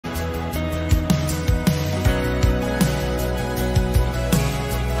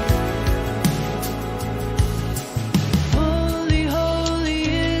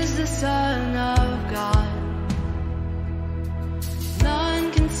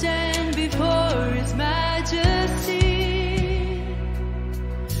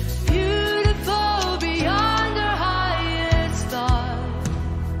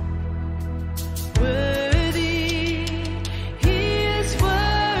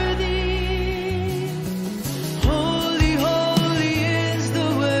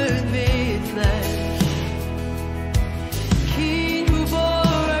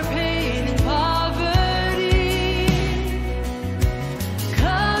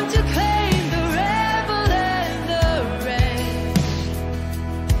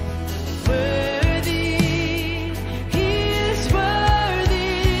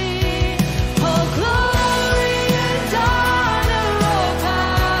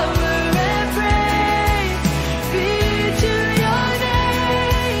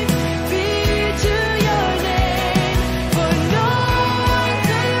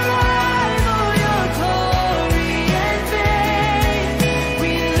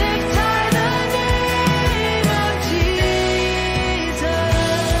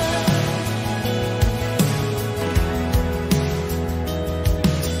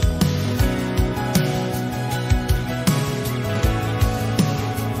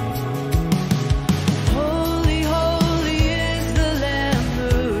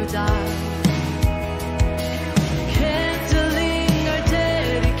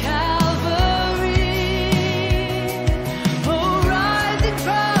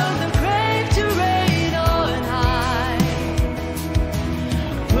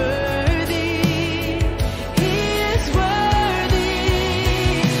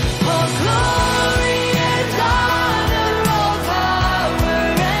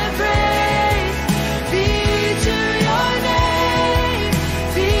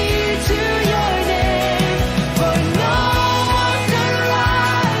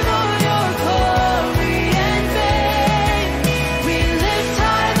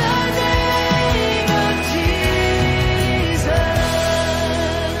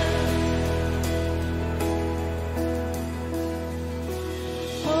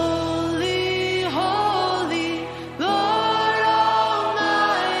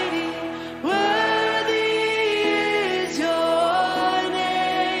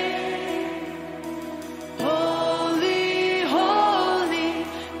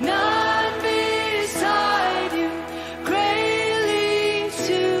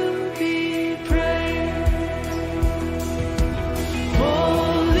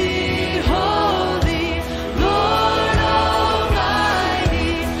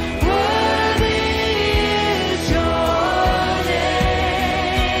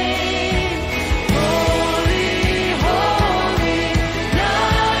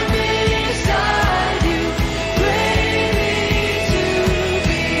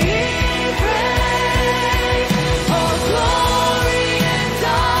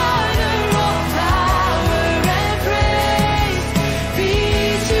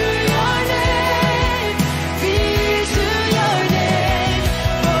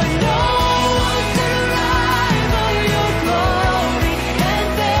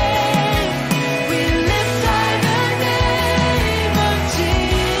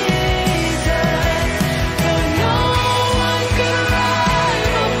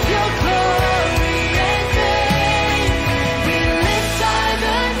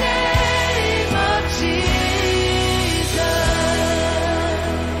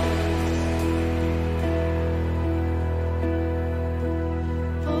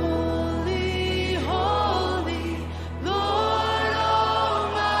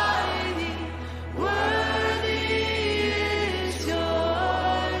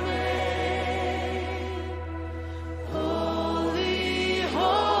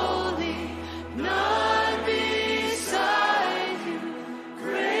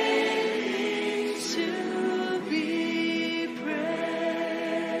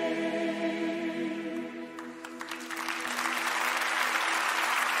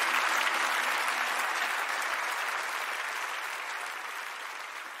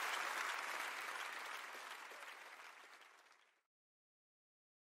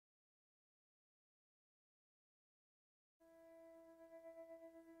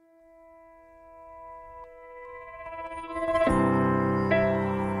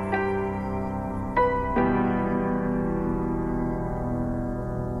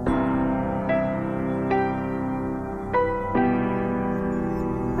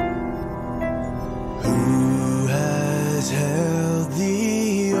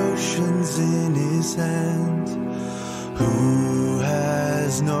nations in his hand, who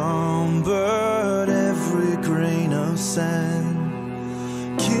has numbered every grain of sand.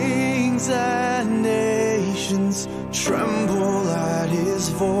 Kings and nations tremble at his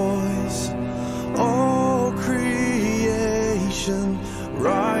voice. All creation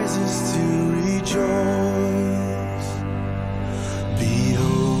rises to rejoice.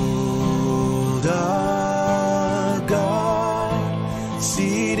 Behold our God,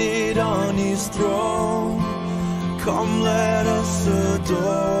 seated on his throne. Come, let us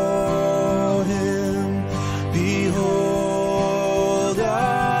adore him. Behold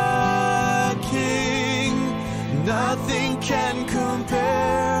our King, nothing can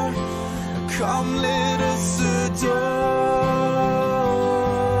compare. Come, let us adore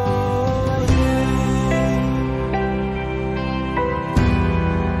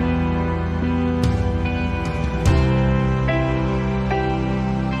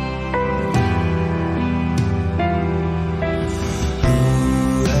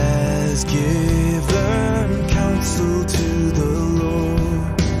given counsel to the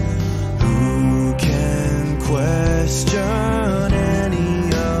Lord. Who can question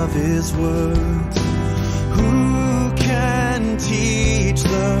any of his words? Who can teach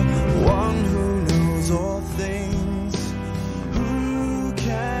the one who knows all things? Who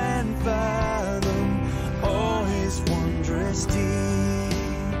can fathom all his wondrous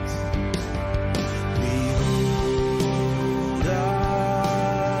deeds? Behold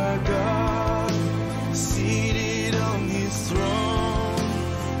our God, seated on his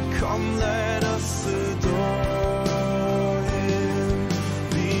throne. Come, let us adore him.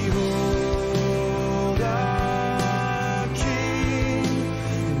 Behold our King,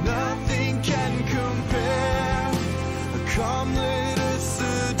 nothing can compare. Come, let us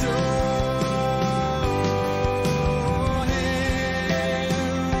adore him.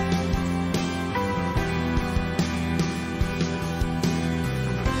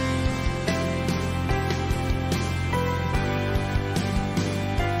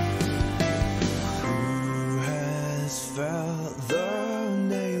 Who has felt the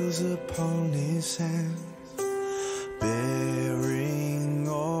nails upon his hands, bearing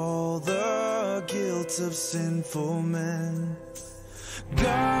all the guilt of sinful men?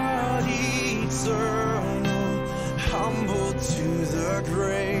 God eternal, humble to the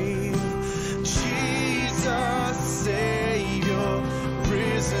grave, Jesus Savior,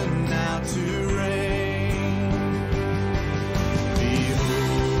 risen now to reign.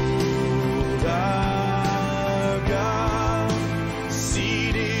 Behold our God,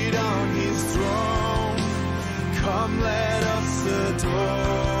 seated on his throne. Come, let us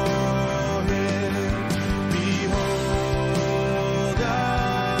adore him. Behold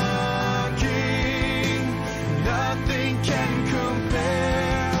our King, nothing can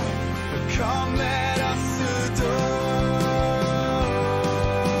compare. Come, let us adore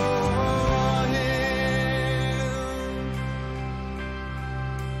him.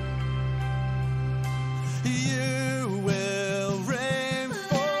 You will reign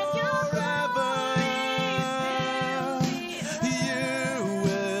forever. You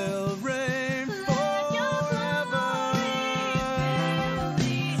will reign forever. You will reign forever.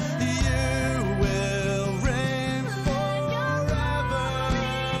 You will reign forever.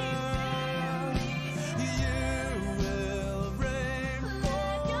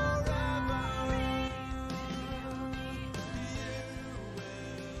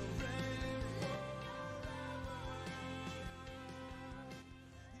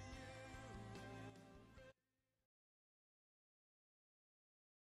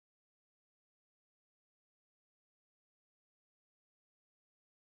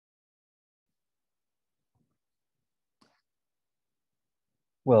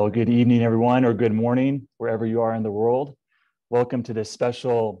 Well, good evening, everyone, or good morning, wherever you are in the world. Welcome to this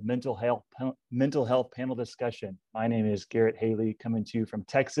special mental health panel discussion. My name is Garrett Haley, coming to you from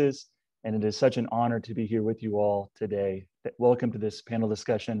Texas, and it is such an honor to be here with you all today. Welcome to this panel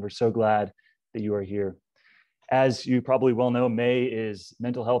discussion. We're so glad that you are here. As you probably well know, May is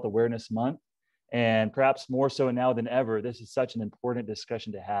Mental Health Awareness Month, and perhaps more so now than ever, this is such an important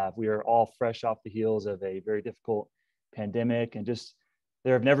discussion to have. We are all fresh off the heels of a very difficult pandemic, and just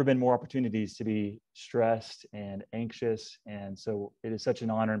there have never been more opportunities to be stressed and anxious. And so it is such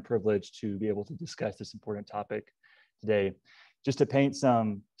an honor and privilege to be able to discuss this important topic today. Just to paint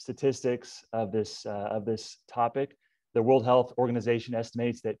some statistics of this topic, the World Health Organization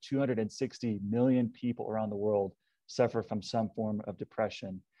estimates that 260 million people around the world suffer from some form of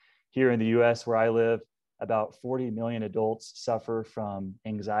depression. Here in the US, where I live, about 40 million adults suffer from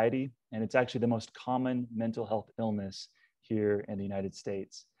anxiety, and it's actually the most common mental health illness here in the United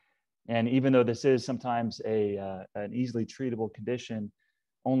States. And even though this is sometimes an easily treatable condition,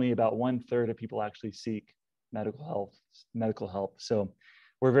 only about 1/3 of people actually seek medical help. So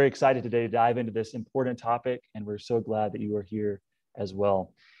we're very excited today to dive into this important topic, and we're so glad that you are here as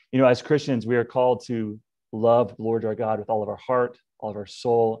well. As Christians, we are called to love the Lord our God with all of our heart, all of our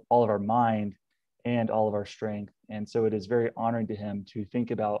soul, all of our mind, and all of our strength. And so it is very honoring to him to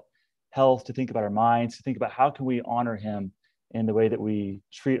think about health, to think about our minds, to think about how can we honor him in the way that we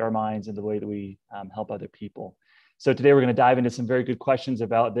treat our minds and the way that we help other people. So today we're going to dive into some very good questions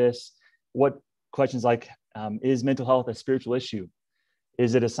about this. What questions like, is mental health a spiritual issue?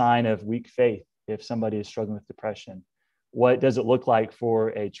 Is it a sign of weak faith if somebody is struggling with depression? What does it look like for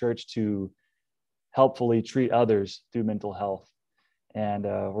a church to helpfully treat others through mental health? And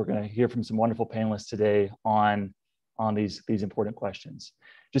we're going to hear from some wonderful panelists today on these important questions.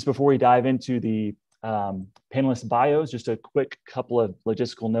 Just before we dive into the panelist bios, just a quick couple of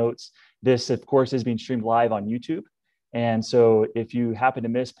logistical notes. This, of course, is being streamed live on YouTube. And so if you happen to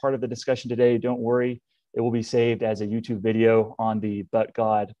miss part of the discussion today, don't worry. It will be saved as a YouTube video on the But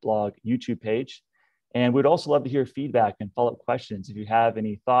God blog YouTube page. And we'd also love to hear feedback and follow-up questions. If you have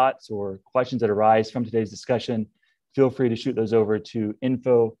any thoughts or questions that arise from today's discussion, feel free to shoot those over to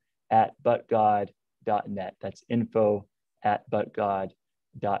info@butgod.net. That's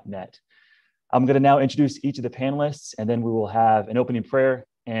info@butgod.net. I'm going to now introduce each of the panelists, and then we will have an opening prayer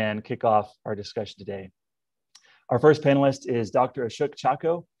and kick off our discussion today. Our first panelist is Dr. Ashok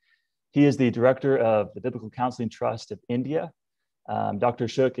Chacko. He is the director of the Biblical Counseling Trust of India. Dr.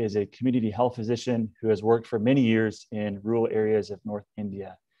 Ashok is a community health physician who has worked for many years in rural areas of North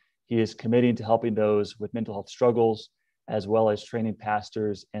India. He is committed to helping those with mental health struggles, as well as training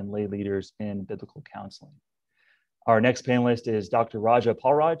pastors and lay leaders in biblical counseling. Our next panelist is Dr. Raja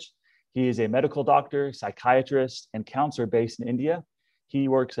Palraj. He is a medical doctor, psychiatrist, and counselor based in India. He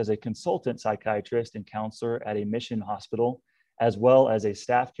works as a consultant psychiatrist and counselor at a mission hospital, as well as a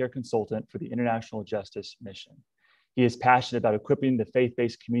staff care consultant for the International Justice Mission. He is passionate about equipping the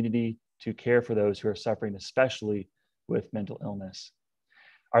faith-based community to care for those who are suffering, especially with mental illness.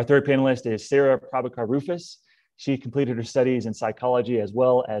 Our third panelist is Sarah Prabhakar Rufus. She completed her studies in psychology as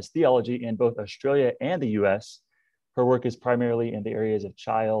well as theology in both Australia and the US. Her work is primarily in the areas of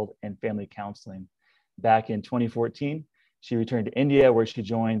child and family counseling. Back in 2014, she returned to India, where she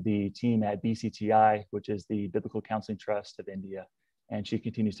joined the team at BCTI, which is the Biblical Counseling Trust of India, and she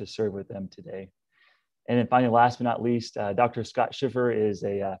continues to serve with them today. And then finally, last but not least, Dr. Scott Schiffer is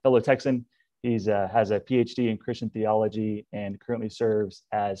a fellow Texan. He has a PhD in Christian theology and currently serves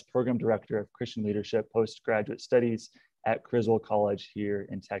as Program Director of Christian Leadership Postgraduate Studies at Criswell College here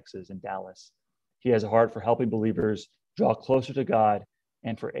in Texas, in Dallas. He has a heart for helping believers draw closer to God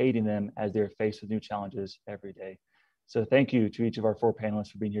and for aiding them as they're faced with new challenges every day. So thank you to each of our four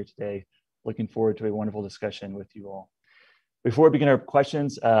panelists for being here today. Looking forward to a wonderful discussion with you all. Before we begin our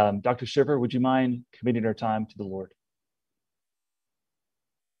questions, Dr. Schiffer, would you mind committing our time to the Lord?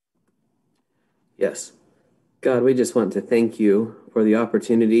 Yes. God, we just want to thank you for the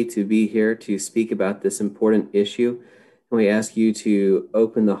opportunity to be here to speak about this important issue. And we ask you to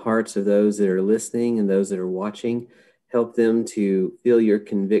open the hearts of those that are listening and those that are watching. Help them to feel your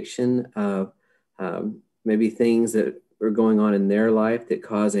conviction of maybe things that are going on in their life that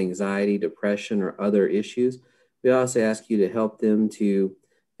cause anxiety, depression, or other issues. We also ask you to help them to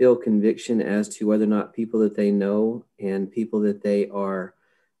feel conviction as to whether or not people that they know and people that they are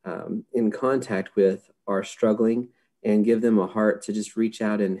in contact with are struggling, and give them a heart to just reach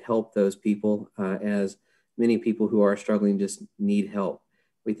out and help those people, as many people who are struggling just need help.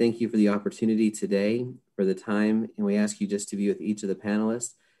 We thank you for the opportunity today, for the time, and we ask you just to be with each of the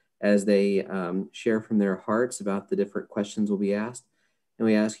panelists as they share from their hearts about the different questions will be asked. And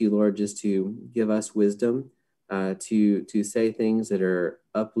we ask you, Lord, just to give us wisdom to say things that are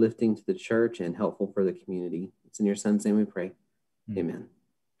uplifting to the church and helpful for the community. It's in your Son's name we pray. Amen.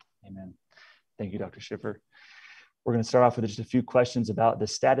 Amen. Thank you, Dr. Schiffer. We're going to start off with just a few questions about the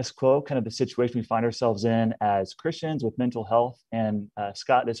status quo, kind of the situation we find ourselves in as Christians with mental health. And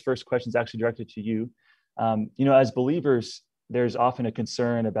Scott, this first question is actually directed to you. As believers, there's often a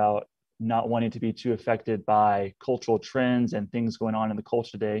concern about not wanting to be too affected by cultural trends and things going on in the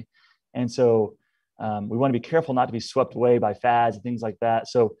culture today. And so we want to be careful not to be swept away by fads and things like that.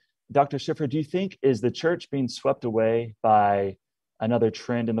 So Dr. Schiffer, do you think, is the church being swept away by another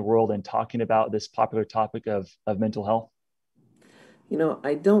trend in the world and talking about this popular topic of mental health?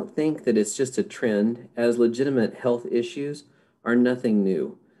 I don't think that it's just a trend, as legitimate health issues are nothing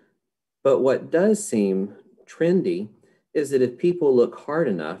new. But what does seem trendy is that if people look hard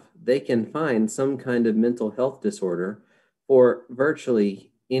enough, they can find some kind of mental health disorder for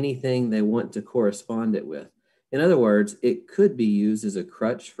virtually anything they want to correspond it with. In other words, it could be used as a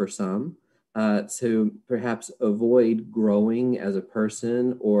crutch for some to perhaps avoid growing as a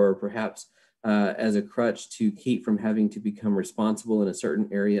person, or perhaps as a crutch to keep from having to become responsible in a certain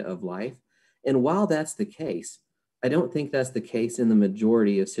area of life. And while that's the case, I don't think that's the case in the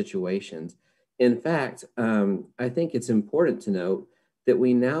majority of situations. In fact, I think it's important to note that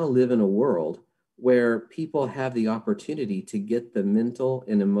we now live in a world where people have the opportunity to get the mental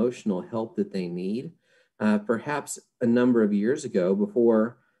and emotional help that they need. Perhaps a number of years ago,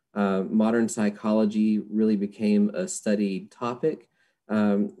 before modern psychology really became a studied topic,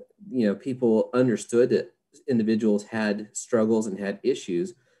 people understood that individuals had struggles and had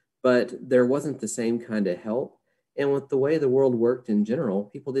issues, but there wasn't the same kind of help. And with the way the world worked in general,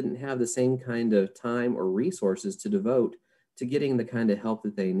 people didn't have the same kind of time or resources to devote to getting the kind of help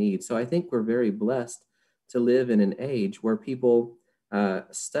that they need. So I think we're very blessed to live in an age where people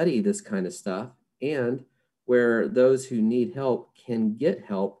study this kind of stuff, and where those who need help can get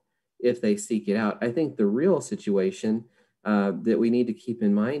help if they seek it out. I think the real situation that we need to keep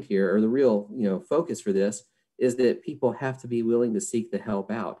in mind here, or the real focus for this, is that people have to be willing to seek the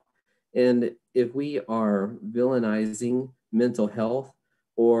help out. And if we are villainizing mental health,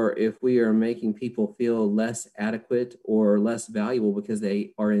 or if we are making people feel less adequate or less valuable because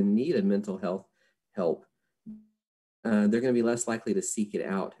they are in need of mental health help, they're going to be less likely to seek it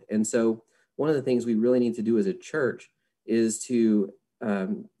out. And so one of the things we really need to do as a church is to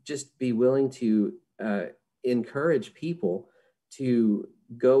just be willing to encourage people to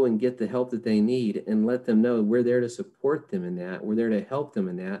go and get the help that they need, and let them know we're there to support them in that. We're there to help them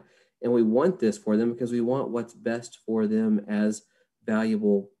in that. And we want this for them because we want what's best for them as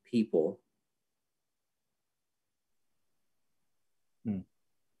valuable people.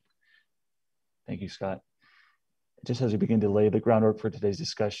 Thank you, Scott. Just as we begin to lay the groundwork for today's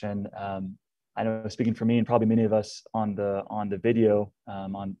discussion, I know, speaking for me and probably many of us on the video,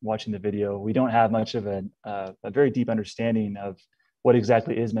 on watching the video, we don't have much of a very deep understanding of what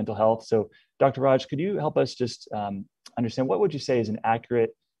exactly is mental health. So Dr. Raj, could you help us just understand, what would you say is an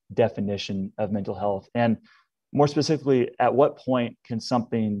accurate definition of mental health? And more specifically, at what point can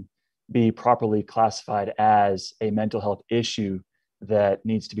something be properly classified as a mental health issue that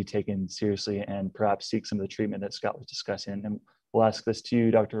needs to be taken seriously and perhaps seek some of the treatment that Scott was discussing? And we'll ask this to you,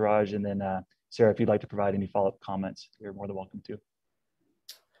 Dr. Raj, and then Sarah, if you'd like to provide any follow-up comments, you're more than welcome to.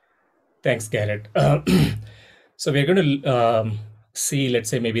 Thanks, Garrett. So we're going to see, let's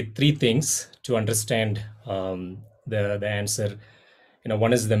say, maybe three things to understand the answer.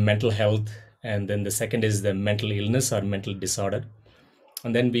 One is the mental health, and then the second is the mental illness or mental disorder.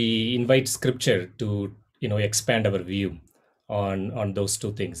 And then we invite scripture to, expand our view on those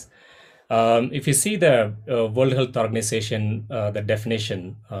two things. If you see the World Health Organization, the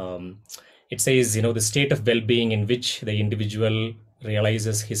definition, it says, the state of well-being in which the individual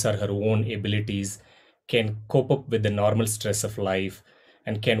realizes his or her own abilities, can cope up with the normal stress of life,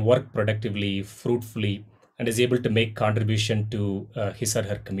 and can work productively, fruitfully, and is able to make contribution to his or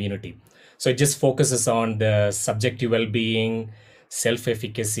her community. So it just focuses on the subjective well-being,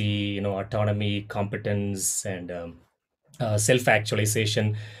 self-efficacy, autonomy, competence, and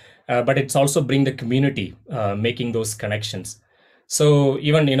self-actualization. But it's also bring the community, making those connections. So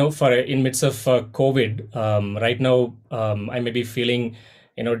even, for in midst of COVID, right now, I may be feeling,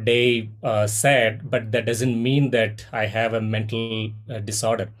 day sad, but that doesn't mean that I have a mental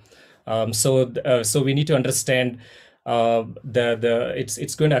disorder. So we need to understand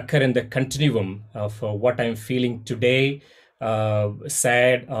it's going to occur in the continuum of what I'm feeling today,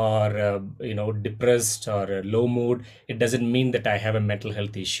 sad or depressed or low mood. It doesn't mean that I have a mental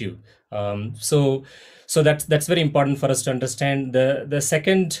health issue. So that's very important for us to understand. The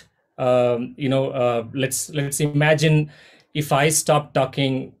second, let's imagine if I stop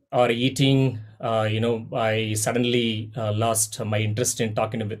talking or eating, I suddenly lost my interest in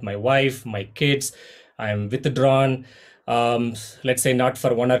talking with my wife, my kids. I'm withdrawn. Let's say not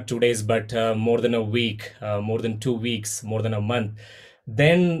for 1 or 2 days, but more than a week, more than 2 weeks, more than a month.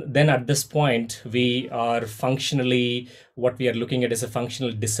 Then at this point, we are functionally, what we are looking at is a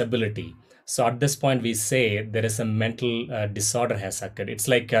functional disability. So at this point, we say there is a mental disorder has occurred. It's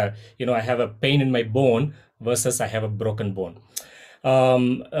like, I have a pain in my bone versus I have a broken bone.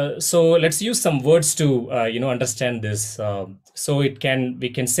 So let's use some words to, understand this. So we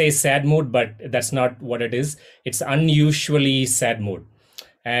can say sad mood, but that's not what it is. It's unusually sad mood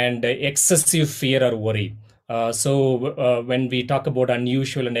and excessive fear or worry. So when we talk about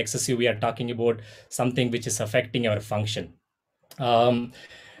unusual and excessive, we are talking about something which is affecting our function.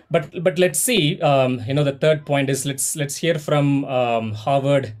 But let's see. The third point is let's hear from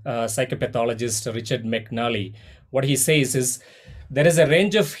Harvard psychopathologist Richard McNally. What he says is there is a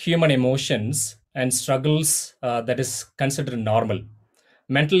range of human emotions and struggles that is considered normal.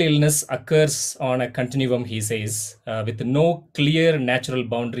 Mental illness occurs on a continuum, he says, with no clear natural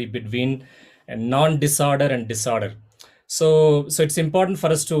boundary between a non-disorder and disorder. So it's important for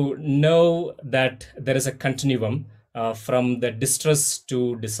us to know that there is a continuum from the distress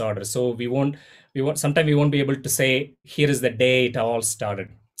to disorder. So sometimes we won't be able to say here is the day it all started.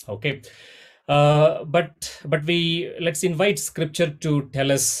 Okay. But let's invite scripture to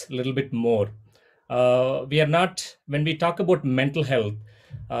tell us a little bit more. We are not, when we talk about mental health,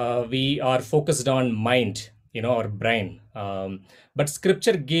 we are focused on mind, our brain. But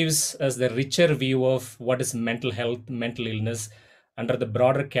scripture gives us the richer view of what is mental health, mental illness under the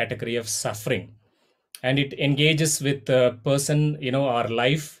broader category of suffering. And it engages with the person, our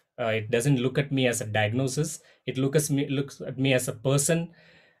life. It doesn't look at me as a diagnosis. It looks at me as a person,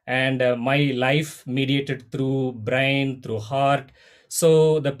 and my life mediated through brain, through heart.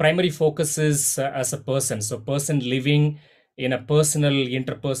 So the primary focus is as a person. So person living in a personal,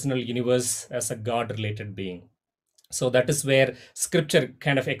 interpersonal universe as a God-related being. So that is where scripture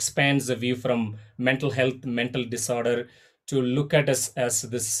kind of expands the view from mental health, mental disorder, to look at us as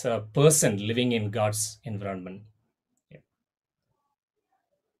this person living in God's environment. Yeah.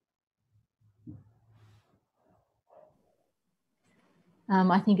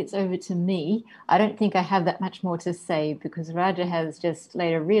 I think it's over to me. I don't think I have that much more to say because Raja has just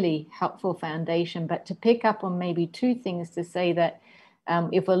laid a really helpful foundation. But to pick up on maybe two things to say that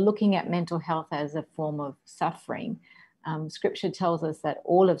if we're looking at mental health as a form of suffering, scripture tells us that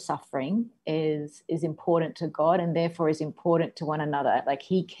all of suffering is important to God and therefore is important to one another. Like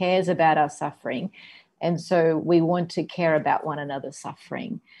he cares about our suffering. And so we want to care about one another's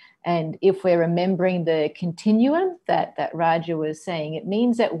suffering. And if we're remembering the continuum that Raja was saying, it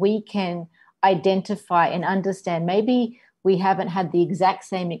means that we can identify and understand. Maybe we haven't had the exact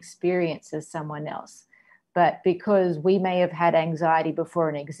same experience as someone else, but because we may have had anxiety before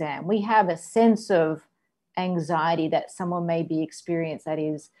an exam, we have a sense of anxiety that someone may be experienced that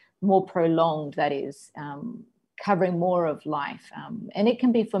is more prolonged, that is covering more of life. And it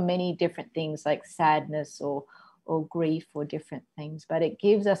can be for many different things like sadness or grief or different things, but it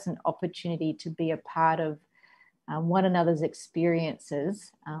gives us an opportunity to be a part of one another's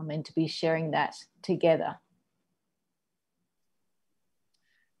experiences and to be sharing that together.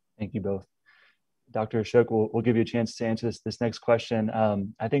 Thank you both. Dr. Ashok, we'll give you a chance to answer this next question.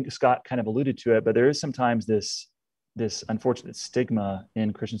 I think Scott kind of alluded to it, but there is sometimes this unfortunate stigma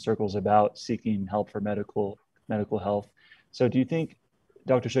in Christian circles about seeking help for medical health. So do you think,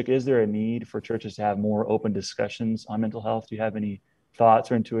 Dr. Ashok, is there a need for churches to have more open discussions on mental health? Do you have any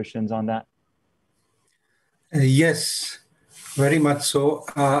thoughts or intuitions on that? Yes, very much so.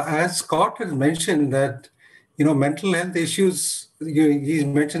 As Scott has mentioned that, mental health issues, he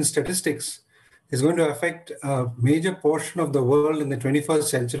mentioned statistics, is going to affect a major portion of the world in the 21st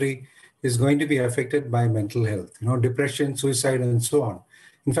century is going to be affected by mental health, depression, suicide, and so on.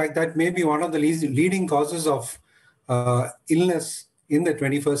 In fact, that may be one of the leading causes of illness in the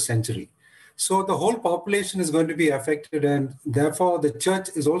 21st century. So the whole population is going to be affected, and therefore the church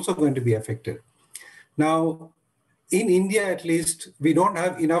is also going to be affected. Now, in India, at least, we don't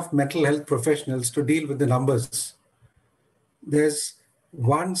have enough mental health professionals to deal with the numbers. There's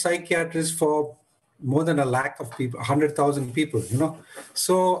one psychiatrist for more than 100,000 of people, 100,000 people,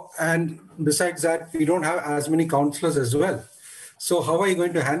 So, and besides that, we don't have as many counselors as well. So how are you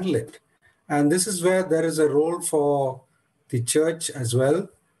going to handle it? And this is where there is a role for the church as well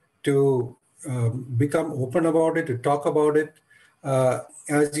to become open about it, to talk about it.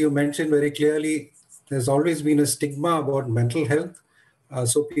 As you mentioned very clearly, there's always been a stigma about mental health.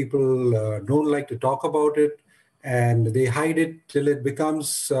 So people don't like to talk about it, and they hide it till it becomes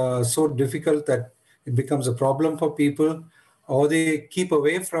so difficult that it becomes a problem for people, or they keep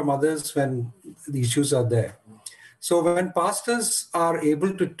away from others when the issues are there. So when pastors are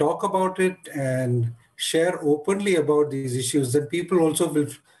able to talk about it and share openly about these issues, then people also will,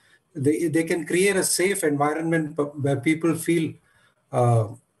 they can create a safe environment where people feel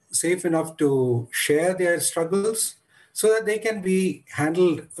safe enough to share their struggles so that they can be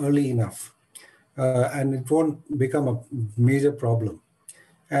handled early enough and it won't become a major problem.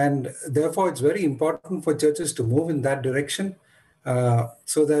 And therefore, it's very important for churches to move in that direction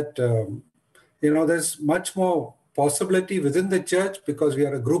so that, there's much more possibility within the church because we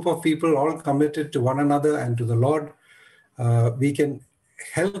are a group of people all committed to one another and to the Lord. We can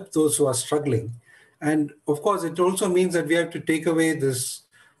help those who are struggling. And of course, it also means that we have to take away this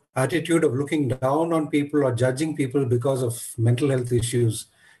attitude of looking down on people or judging people because of mental health issues.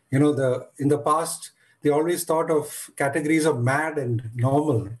 In the past, they always thought of categories of mad and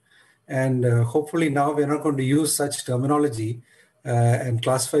normal. And hopefully now we're not going to use such terminology and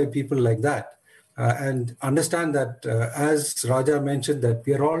classify people like that. And understand that, as Raja mentioned, that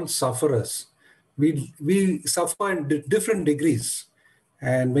we are all sufferers. We suffer in different degrees.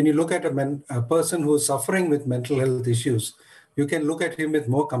 And when you look at a person who is suffering with mental health issues, you can look at him with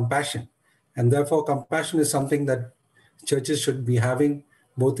more compassion. And therefore, compassion is something that churches should be having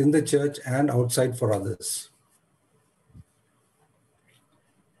both in the church and outside for others.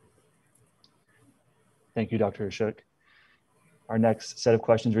 Thank you, Dr. Ashok. Our next set of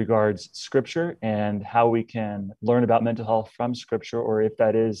questions regards scripture and how we can learn about mental health from scripture, or if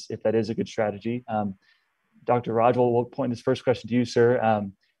that is a good strategy. Dr. Raj, we'll point this first question to you, sir.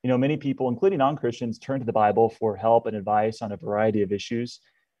 Many people, including non-Christians, turn to the Bible for help and advice on a variety of issues.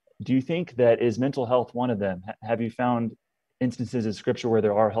 Do you think that is mental health one of them? Have you found instances in scripture where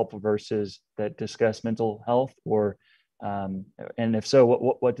there are helpful verses that discuss mental health, or and if so,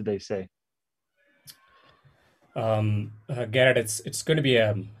 what did they say? Garrett, it's going to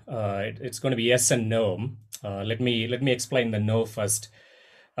be yes and no. Let me explain the no first.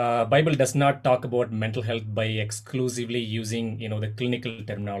 Bible does not talk about mental health by exclusively using the clinical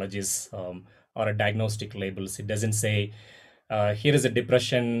terminologies or a diagnostic labels. It doesn't say here is a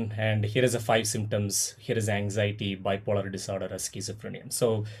depression and here is a 5 symptoms, here is anxiety, bipolar disorder, or schizophrenia.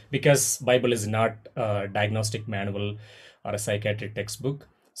 So because Bible is not a diagnostic manual or a psychiatric textbook,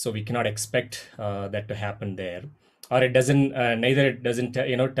 so we cannot expect that to happen there. Or it doesn't neither it doesn't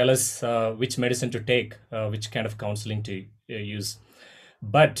tell us which medicine to take, which kind of counseling to use.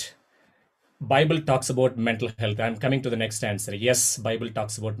 But Bible talks about mental health. I'm coming to the next answer. Yes, Bible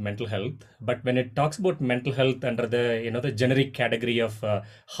talks about mental health, but when it talks about mental health under the the generic category of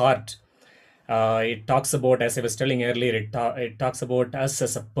heart, it talks about, as I was telling earlier, it talks about us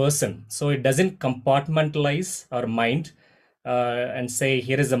as a person. So it doesn't compartmentalize our mind and say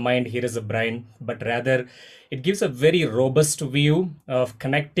here is a mind, here is a brain, but rather it gives a very robust view of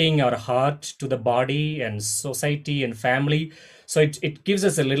connecting our heart to the body and society and family. So it gives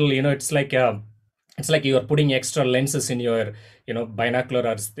us a little, it's like you are putting extra lenses in your binocular,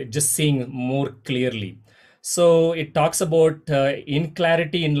 or just seeing more clearly. So it talks about in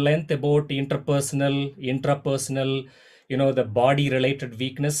clarity, in length, about interpersonal, intrapersonal, the body related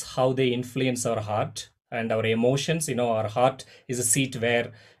weakness, how they influence our heart and our emotions. Our heart is a seat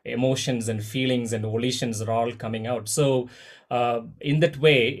where emotions and feelings and volitions are all coming out. So in that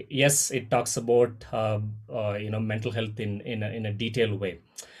way, yes, it talks about mental health in a detailed way,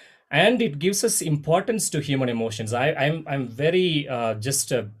 and it gives us importance to human emotions. I'm very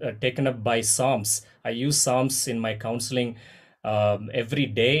just taken up by Psalms. I use Psalms in my counseling every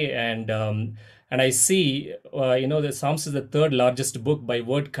day, and I see the Psalms is the third largest book by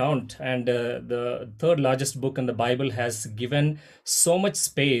word count, and the third largest book in the Bible has given so much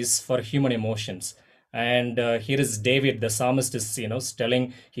space for human emotions. And here is David, the psalmist, is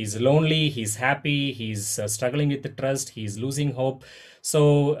telling he's lonely, he's happy, he's struggling with the trust, he's losing hope.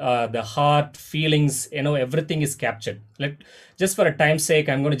 So the heart, feelings, everything is captured. Just for a time's sake,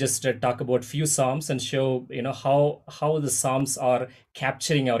 I'm going to just talk about few psalms and show how the psalms are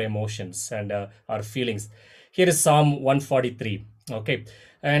capturing our emotions and our feelings. Here is Psalm 143. Okay,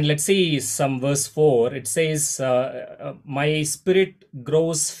 and let's see some verse 4. It says, "My spirit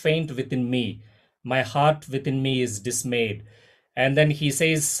grows faint within me. My heart within me is dismayed." And then he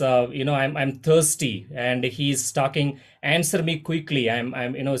says, I'm thirsty, and he's talking, answer me quickly. I'm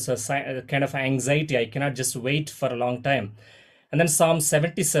it's a kind of anxiety. I cannot just wait for a long time. And then Psalm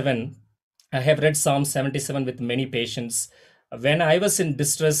 77, I have read Psalm 77 with many patience. When I was in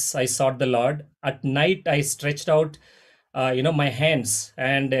distress, I sought the Lord. At night, I stretched out, my hands.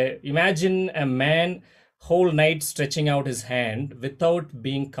 And imagine a man whole night stretching out his hand without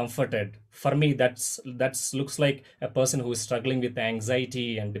being comforted. For me, that's looks like a person who is struggling with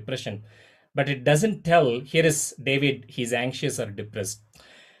anxiety and depression. But it doesn't tell. Here is David. He's anxious or depressed.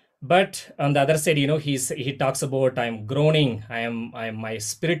 But on the other side, he talks about, I'm groaning, my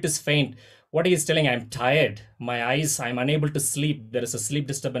spirit is faint. What he's telling, I'm tired, my eyes, I'm unable to sleep, there is a sleep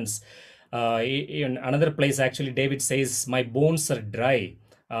disturbance. In another place, actually, David says, my bones are dry.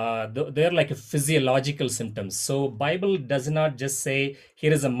 They're like a physiological symptoms. So Bible does not just say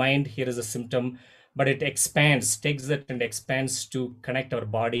here is a mind, here is a symptom, but it expands, takes that and expands to connect our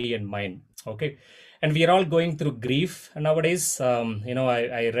body and mind. Okay. And we are all going through grief nowadays.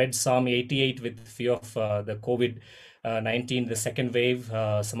 I read Psalm 88 with few of the COVID-19, the second wave.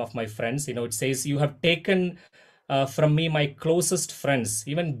 Some of my friends, it says, you have taken from me, my closest friends.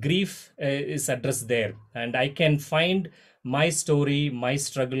 Even grief is addressed there, and I can find my story, my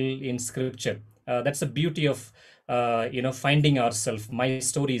struggle in Scripture. That's the beauty of finding ourselves. My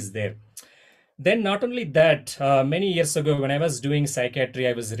story is there. Then, not only that, many years ago, when I was doing psychiatry,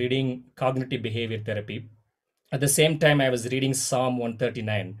 I was reading cognitive behavior therapy. At the same time, I was reading Psalm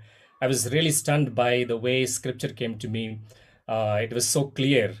 139. I was really stunned by the way Scripture came to me. It was so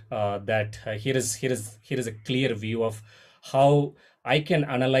clear that here is a clear view of how I can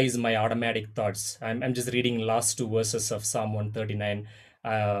analyze my automatic thoughts. I'm just reading last two verses of Psalm 139.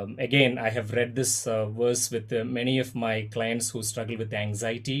 Again, I have read this verse with many of my clients who struggle with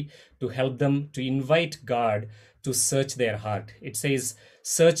anxiety, to help them to invite God to search their heart. It says,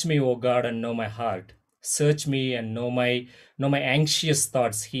 "Search me, O God, and know my heart. Search me and know my anxious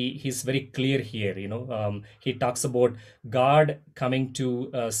thoughts." He's very clear here. He talks about God coming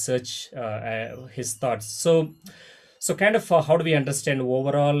to search his thoughts. So kind of how do we understand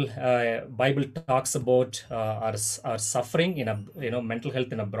overall? Bible talks about our suffering in a mental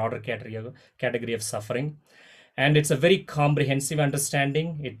health in a broader category of suffering, and it's a very comprehensive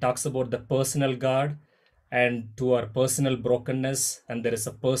understanding. It talks about the personal God and to our personal brokenness, and there is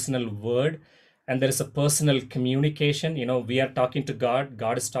a personal word, and there is a personal communication. We are talking to God,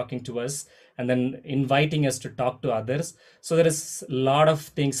 God is talking to us, and then inviting us to talk to others. So there is a lot of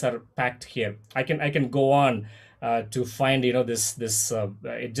things are packed here. I can go on to find this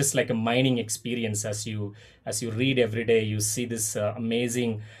it's just like a mining experience. As you read every day, you see this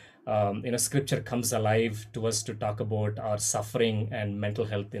amazing Scripture comes alive to us to talk about our suffering and mental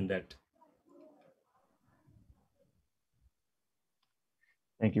health in that.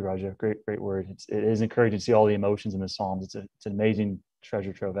 Thank you, Raja. Great word. It is encouraging to see all the emotions in the Psalms. It's an amazing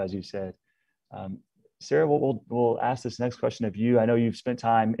treasure trove, as you said. Sarah, we'll ask this next question of you. I know you've spent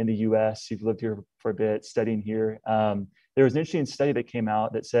time in the U.S. You've lived here for a bit, studying here. There was an interesting study that came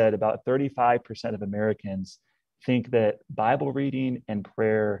out that said about 35% of Americans think that Bible reading and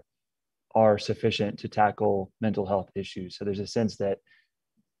prayer are sufficient to tackle mental health issues. So there's a sense that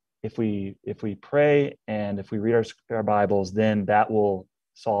if we pray and if we read our Bibles, then that will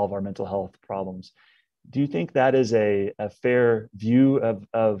solve our mental health problems. Do you think that is a fair view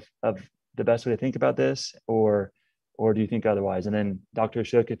of the best way to think about this, or do you think otherwise? And then Dr.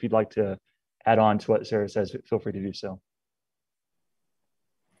 Ashok, if you'd like to add on to what Sarah says, feel free to do so.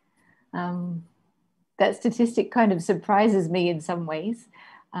 That statistic kind of surprises me in some ways,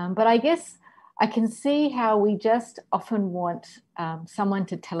 but I guess I can see how we just often want someone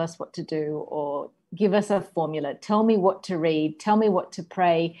to tell us what to do or give us a formula. Tell me what to read, tell me what to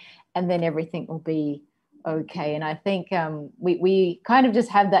pray, and then everything will be okay. And I think we kind of just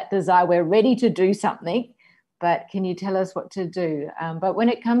have that desire. We're ready to do something, but can you tell us what to do? But when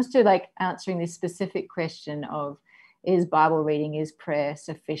it comes to like answering this specific question of, is Bible reading, is prayer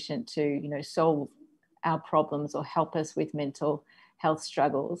sufficient to solve our problems or help us with mental health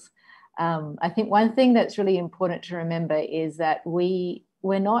struggles? I think one thing that's really important to remember is that we're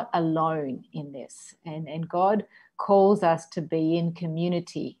not alone in this, and God calls us to be in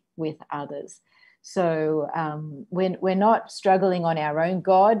community with others. So we're not struggling on our own.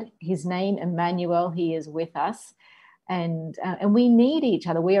 God, his name, Emmanuel, he is with us, and we need each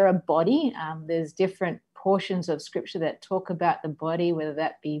other. We are a body. There's different portions of Scripture that talk about the body, whether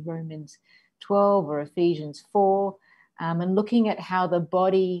that be Romans 12 or Ephesians 4, and looking at how the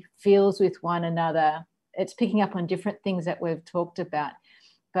body feels with one another. It's picking up on different things that we've talked about.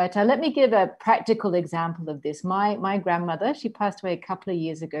 But let me give a practical example of this. My grandmother, she passed away a couple of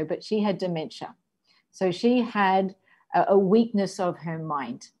years ago, but she had dementia. So she had a weakness of her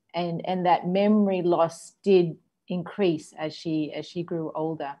mind, and that memory loss did increase as she grew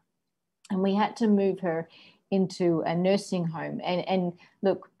older. And we had to move her into a nursing home. And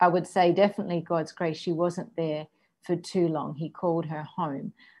look, I would say definitely God's grace, she wasn't there for too long. He called her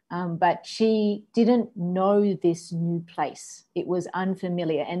home. But she didn't know this new place. It was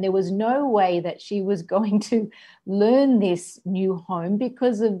unfamiliar. And there was no way that she was going to learn this new home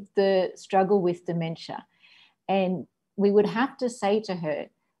because of the struggle with dementia. And we would have to say to her,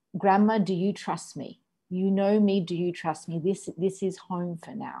 Grandma, do you trust me? You know me, do you trust me? This is home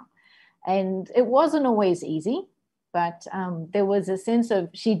for now. And it wasn't always easy. But there was a sense of,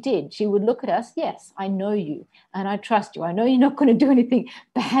 she would look at us, yes, I know you and I trust you. I know you're not going to do anything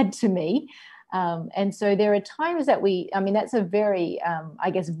bad to me. And so there are times that that's a very,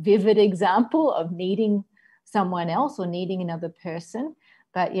 vivid example of needing someone else or needing another person.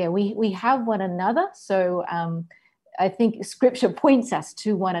 But yeah, we have one another. So I think Scripture points us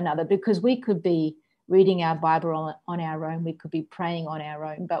to one another, because we could be reading our Bible on our own. We could be praying on our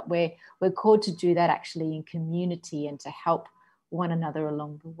own, but we're called to do that actually in community and to help one another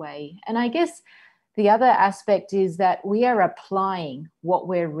along the way. And I guess the other aspect is that we are applying what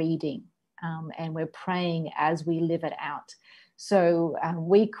we're reading, and we're praying as we live it out. So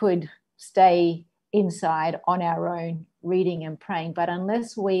we could stay inside on our own reading and praying, but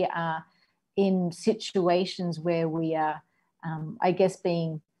unless we are in situations where we are, I guess,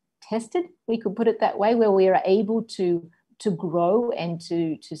 being tested, we could put it that way, where we are able to grow and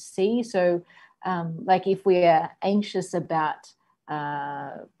to see. So like if we are anxious about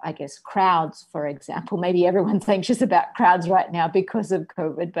I guess crowds, for example, maybe everyone's anxious about crowds right now because of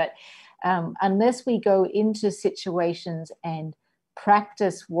COVID, but unless we go into situations and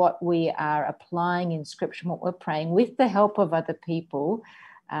practice what we are applying in scripture, what we're praying with the help of other people,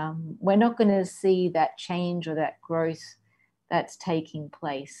 we're not going to see that change or that growth that's taking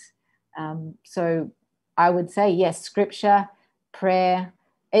place. So I would say, yes, scripture, prayer,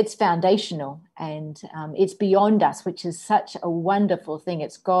 it's foundational, and it's beyond us, which is such a wonderful thing.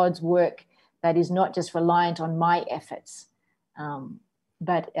 It's God's work that is not just reliant on my efforts,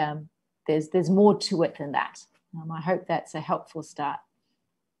 but there's more to it than that. I hope that's a helpful start.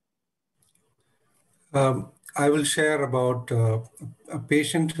 I will share about a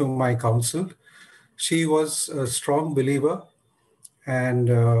patient whom I counseled. She was a strong believer, and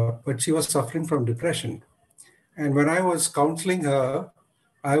but she was suffering from depression. And when I was counseling her,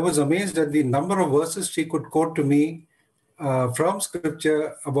 I was amazed at the number of verses she could quote to me from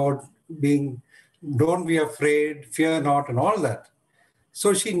scripture about being, don't be afraid, fear not, and all that.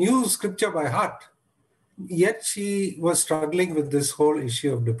 So she knew scripture by heart, yet she was struggling with this whole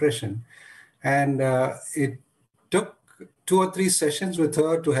issue of depression. And it took 2 or 3 sessions with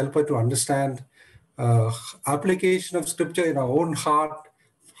her to help her to understand application of scripture in her own heart,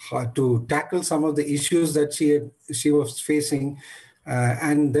 to tackle some of the issues that she was facing,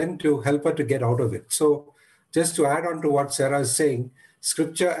 and then to help her to get out of it. So just to add on to what Sarah is saying,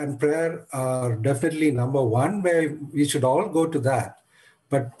 scripture and prayer are definitely number one, where we should all go to that.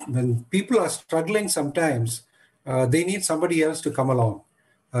 But when people are struggling sometimes, they need somebody else to come along,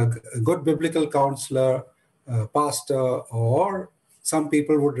 a good biblical counselor, a pastor, or some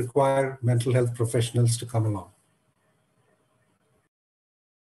people would require mental health professionals to come along.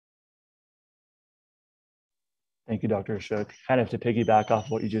 Thank you, Dr. Ashok. Kind of to piggyback off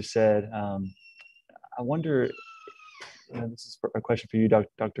what you just said, I wonder, this is a question for you,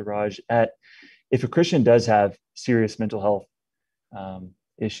 Dr. Raj, if a Christian does have serious mental health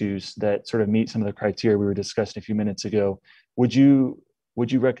issues that sort of meet some of the criteria we were discussing a few minutes ago, would you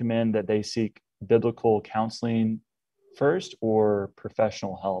recommend that they seek biblical counseling first or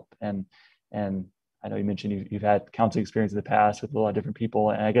professional help? And I know you mentioned you've had counseling experience in the past with a lot of different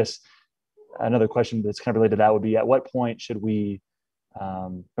people, and I guess another question that's kind of related to that would be, at what point should we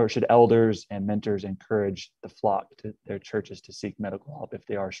or should elders and mentors encourage the flock to their churches to seek medical help if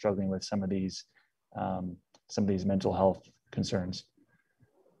they are struggling with some of these mental health concerns?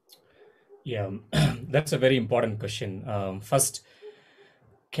 Yeah, that's a very important question. First,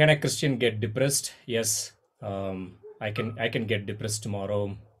 can a Christian get depressed? Yes, I can get depressed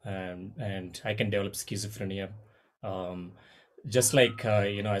tomorrow, and I can develop schizophrenia. Just like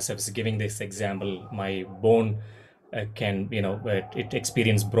as I was giving this example, my bone can it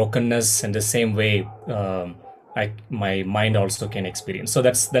experience brokenness, and the same way my mind also can experience. So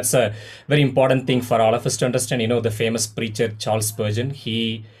that's a very important thing for all of us to understand. The famous preacher Charles Spurgeon,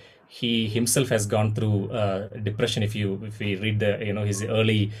 he himself has gone through depression. If we read the his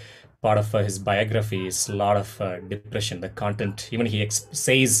early part of his biography, is a lot of depression. The content, even he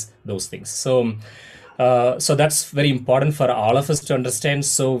says those things. So that's very important for all of us to understand.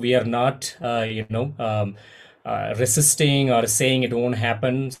 So we are not resisting or saying it won't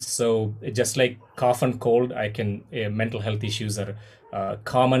happen. So just like cough and cold, mental health issues are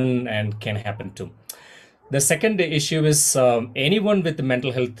common and can happen too. The second issue is anyone with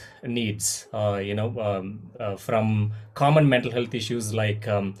mental health needs, from common mental health issues like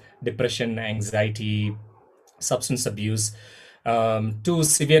depression, anxiety, substance abuse, to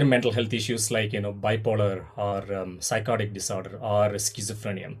severe mental health issues like bipolar or psychotic disorder or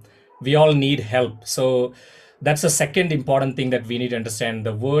schizophrenia. We all need help. So that's the second important thing that we need to understand.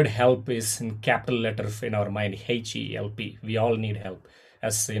 The word help is in capital letter in our mind, HELP. We all need help.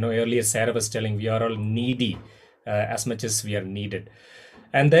 As earlier Sarah was telling, we are all needy as much as we are needed.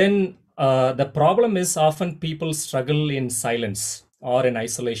 And then the problem is often people struggle in silence or in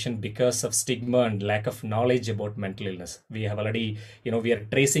isolation because of stigma and lack of knowledge about mental illness. We have already, we are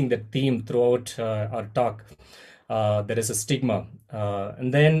tracing the theme throughout our talk. There is a stigma.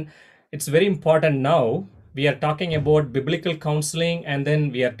 And then it's very important now. We are talking about biblical counseling, and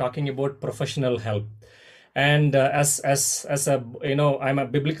then we are talking about professional help. And as a, I'm a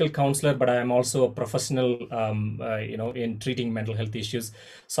biblical counselor, but I am also a professional, in treating mental health issues.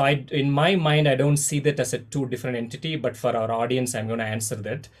 So in my mind, I don't see that as a two different entity, but for our audience, I'm going to answer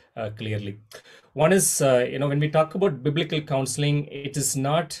that clearly. One is, when we talk about biblical counseling, it is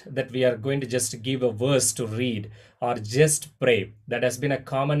not that we are going to just give a verse to read or just pray. That has been a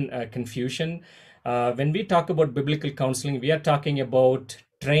common confusion. When we talk about biblical counseling, we are talking about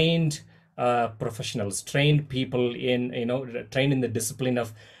trained professionals, trained people trained in the discipline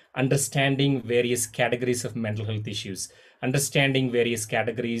of understanding various categories of mental health issues, understanding various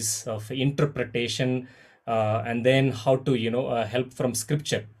categories of interpretation, and then how to, help from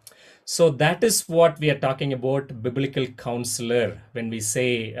scripture. So that is what we are talking about biblical counselor when we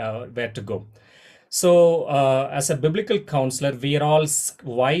say where to go. So as a biblical counselor, we are all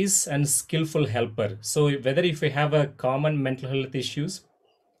wise and skillful helper. So whether if we have a common mental health issues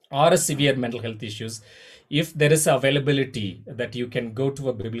or a severe mental health issues, if there is availability that you can go to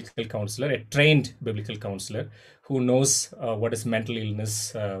a biblical counselor, a trained biblical counselor who knows what is mental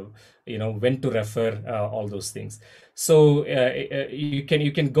illness, when to refer, all those things. So you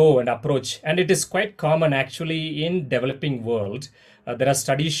can go and approach, and it is quite common actually in developing world. There are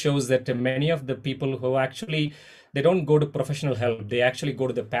studies shows that many of the people who actually, they don't go to professional help, they actually go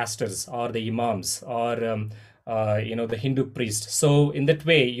to the pastors or the imams or the Hindu priest. So in that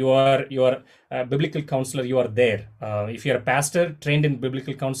way, you are a biblical counselor, you are there. If you're a pastor trained in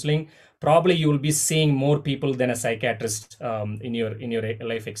biblical counseling, probably you will be seeing more people than a psychiatrist in your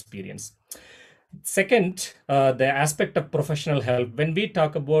life experience. Second, the aspect of professional help. When we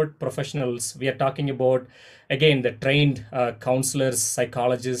talk about professionals, we are talking about, again, the trained counselors,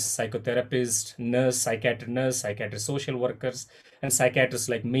 psychologists, psychotherapists, psychiatrists, social workers, and psychiatrists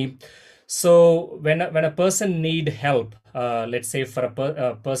like me. So when a person need help, let's say for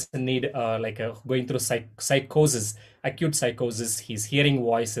a person need going through psychosis, acute psychosis, he's hearing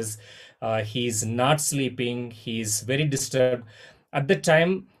voices, he's not sleeping, he's very disturbed. At the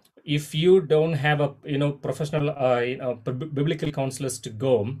time, if you don't have a professional biblical counselors to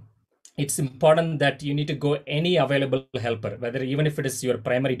go, it's important that you need to go any available helper, whether even if it is your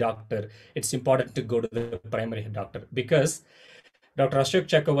primary doctor. It's important to go to the primary doctor, because Dr. Ashok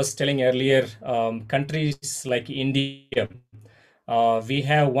Chakra was telling earlier, countries like India, we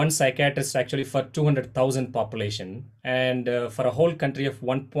have one psychiatrist actually for 200,000 population, and for a whole country of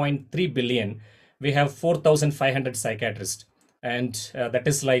 1.3 billion, we have 4,500 psychiatrists, and that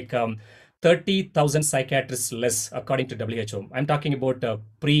is like 30,000 psychiatrists less according to WHO. I'm talking about a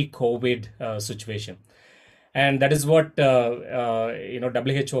pre-COVID situation. And that is what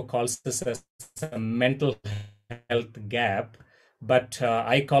WHO calls this as a mental health gap. But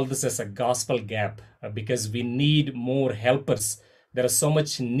I call this as a gospel gap, because we need more helpers. There is so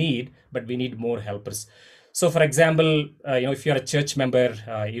much need, but we need more helpers. So, for example, if you're a church member,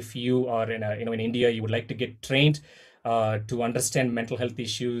 if you are in India, you would like to get trained to understand mental health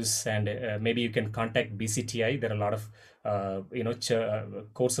issues, and maybe you can contact BCTI. There are a lot of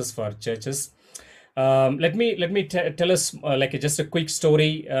courses for churches. Let me tell us just a quick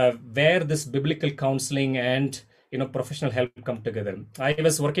story where this biblical counseling and professional help come together. I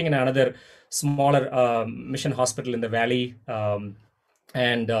was working in another smaller mission hospital in the valley,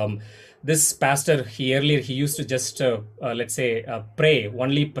 and this pastor, he used to just pray,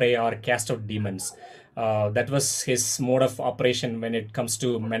 only pray or cast out demons. That was his mode of operation when it comes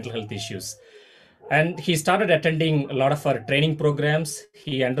to mental health issues. And he started attending a lot of our training programs.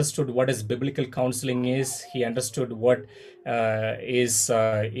 He understood what is biblical counseling is. He understood what is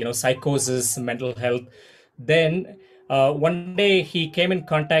psychosis, mental health. Then one day he came in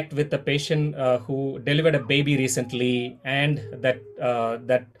contact with a patient who delivered a baby recently, and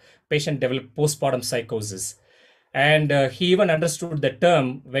that patient developed postpartum psychosis. And he even understood the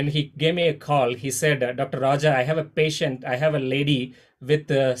term. When he gave me a call, he said, Dr. Raja, I have a patient, I have a lady with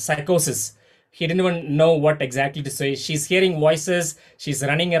psychosis. He didn't even know what exactly to say. She's hearing voices, she's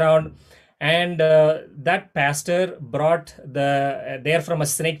running around. And that pastor brought they're from a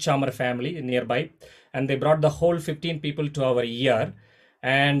snake charmer family nearby, and they brought the whole 15 people to our ER.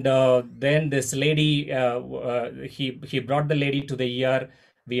 And then this lady, he brought the lady to the ER.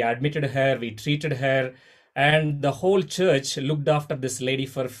 We admitted her, we treated her, and the whole church looked after this lady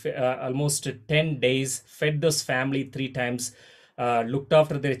for almost 10 days, fed this family 3 times, looked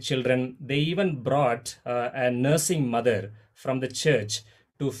after their children. They even brought a nursing mother from the church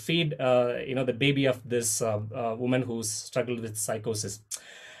to feed the baby of this woman who struggled with psychosis.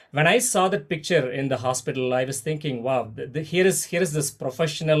 when I saw that picture in the hospital, I was thinking, wow, here is this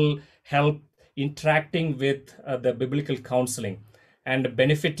professional help interacting with the biblical counseling and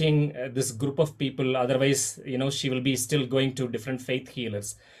benefiting this group of people. Otherwise, she will be still going to different faith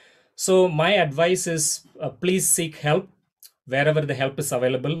healers. So my advice is, please seek help wherever the help is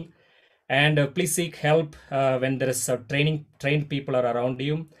available, and please seek help when there is trained people are around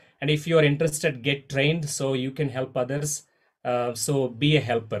you. And if you are interested, get trained so you can help others. So be a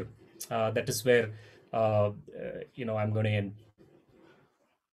helper. That is where I'm going to end.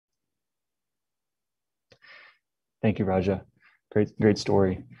 Thank you, Raja. Great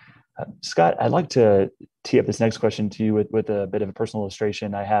story. Scott, I'd like to tee up this next question to you with a bit of a personal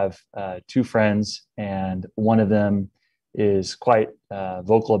illustration. I have two friends, and one of them is quite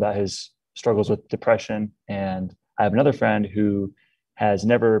vocal about his struggles with depression. And I have another friend who has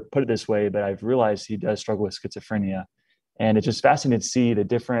never put it this way, but I've realized he does struggle with schizophrenia. And it's just fascinating to see the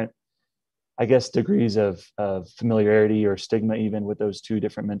different, I guess, degrees of familiarity or stigma even with those two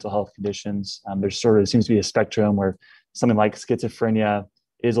different mental health conditions. There seems to be a spectrum where something like schizophrenia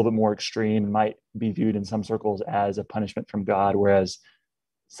is a little bit more extreme and might be viewed in some circles as a punishment from God, whereas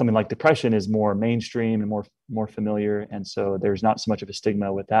something like depression is more mainstream and more familiar. And so there's not so much of a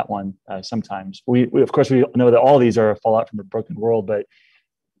stigma with that one. Sometimes we of course we know that all of these are a fallout from a broken world, but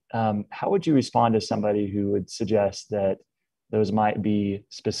how would you respond to somebody who would suggest that those might be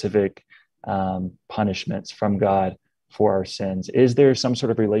specific punishments from God for our sins? Is there some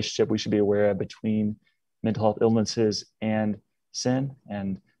sort of relationship we should be aware of between mental health illnesses and sin?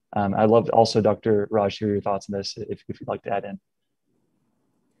 And I'd love to also, Dr. Raj, hear your thoughts on this if you'd like to add in.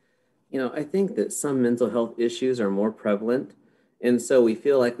 I think that some mental health issues are more prevalent, and so we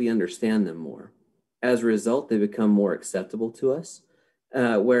feel like we understand them more. As a result, they become more acceptable to us,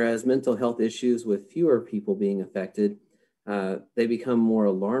 whereas mental health issues with fewer people being affected, they become more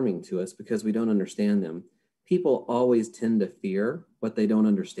alarming to us because we don't understand them. People always tend to fear what they don't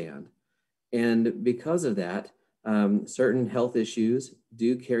understand. And because of that, certain health issues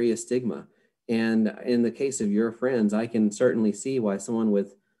do carry a stigma. And in the case of your friends, I can certainly see why someone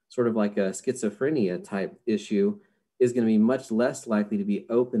with sort of like a schizophrenia type issue is going to be much less likely to be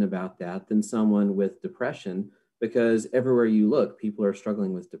open about that than someone with depression, because everywhere you look, people are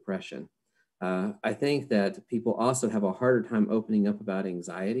struggling with depression. I think that people also have a harder time opening up about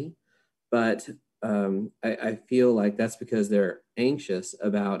anxiety, but I feel like that's because they're anxious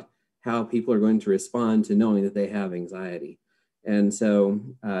about how people are going to respond to knowing that they have anxiety. And so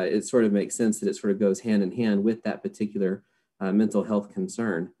it sort of makes sense that it sort of goes hand in hand with that particular mental health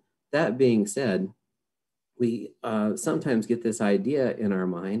concern. That being said, we sometimes get this idea in our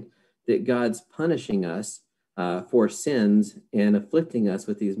mind that God's punishing us for sins and afflicting us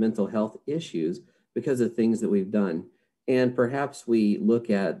with these mental health issues because of things that we've done. And perhaps we look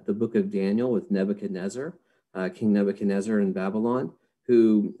at the book of Daniel with Nebuchadnezzar, King Nebuchadnezzar in Babylon,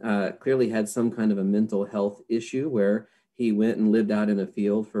 who clearly had some kind of a mental health issue where he went and lived out in a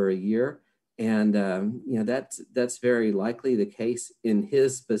field for a year. And that's very likely the case in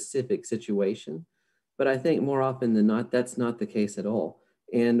his specific situation. But I think more often than not, that's not the case at all.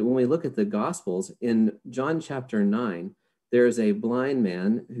 And when we look at the Gospels, in John chapter 9, there's a blind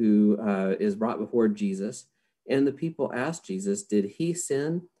man who is brought before Jesus. And the people asked Jesus, did he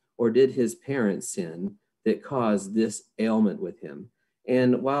sin or did his parents sin that caused this ailment with him?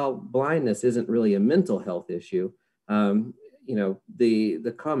 And while blindness isn't really a mental health issue,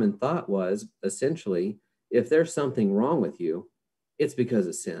 the common thought was essentially, if there's something wrong with you, it's because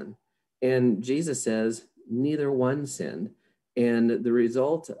of sin. And Jesus says, neither one sinned. And the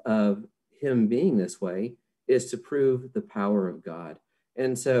result of him being this way is to prove the power of God.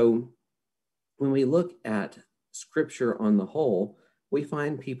 And so when we look at Scripture on the whole, we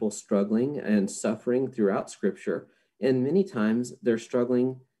find people struggling and suffering throughout Scripture. And many times their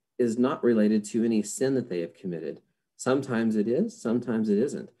struggling is not related to any sin that they have committed. Sometimes it is, sometimes it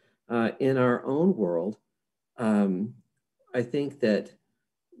isn't. In our own world, I think that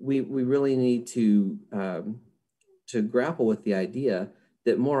we really need to grapple with the idea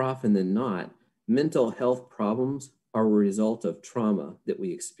that more often than not, mental health problems are a result of trauma that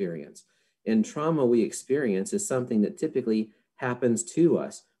we experience. And trauma we experience is something that typically happens to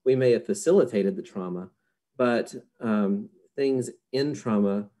us. We may have facilitated the trauma, but things in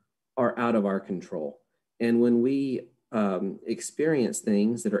trauma are out of our control. And when we experience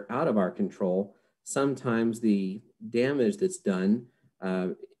things that are out of our control, sometimes the damage that's done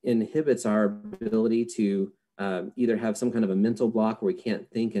inhibits our ability to either have some kind of a mental block where we can't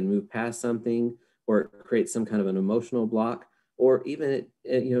think and move past something, or it creates some kind of an emotional block, or even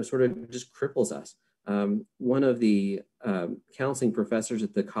it sort of just cripples us. One of the counseling professors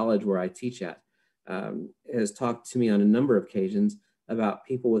at the college where I teach at has talked to me on a number of occasions about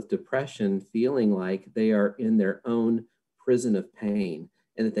people with depression feeling like they are in their own prison of pain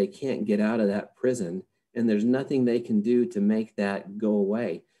and that they can't get out of that prison, and there's nothing they can do to make that go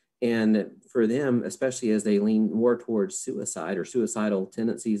away. And for them, especially as they lean more towards suicide or suicidal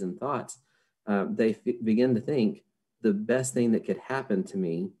tendencies and thoughts, they begin to think the best thing that could happen to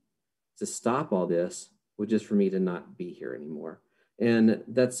me to stop all this was just for me to not be here anymore. And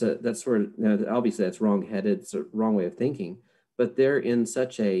that's sort of, obviously that's wrong-headed, it's a wrong way of thinking, but they're in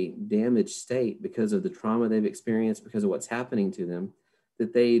such a damaged state because of the trauma they've experienced, because of what's happening to them,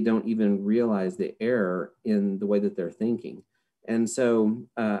 that they don't even realize the error in the way that they're thinking. And so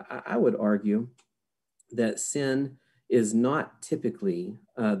I would argue that sin is not typically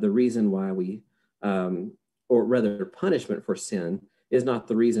the reason why we, or rather punishment for sin is not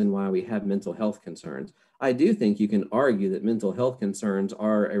the reason why we have mental health concerns. I do think you can argue that mental health concerns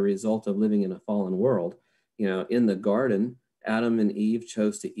are a result of living in a fallen world. You know, in the garden, Adam and Eve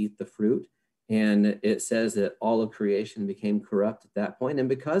chose to eat the fruit, and it says that all of creation became corrupt at that point. And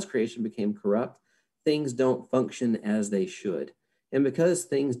because creation became corrupt, things don't function as they should. And because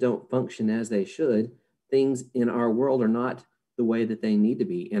things don't function as they should, things in our world are not the way that they need to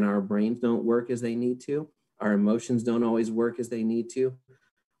be. And our brains don't work as they need to. Our emotions don't always work as they need to.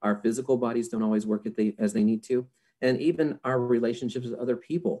 Our physical bodies don't always work as they need to. And even our relationships with other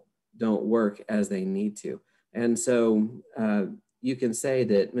people don't work as they need to. And so you can say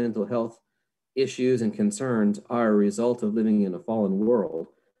that mental health issues and concerns are a result of living in a fallen world.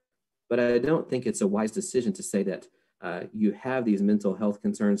 But I don't think it's a wise decision to say that you have these mental health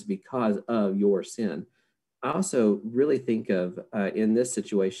concerns because of your sin. I also really think of, in this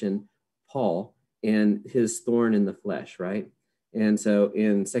situation, Paul and his thorn in the flesh, right? And so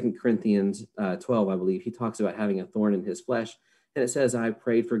in 2 Corinthians 12, I believe, he talks about having a thorn in his flesh. And it says, I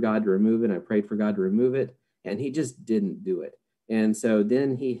prayed for God to remove it. And I prayed for God to remove it. And he just didn't do it. And so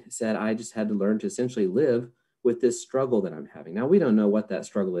then he said, I just had to learn to essentially live with this struggle that I'm having. Now, we don't know what that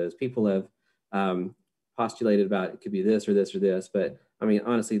struggle is. People have postulated about it could be this or this or this. But I mean,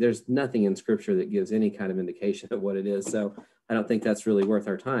 honestly, there's nothing in scripture that gives any kind of indication of what it is. So I don't think that's really worth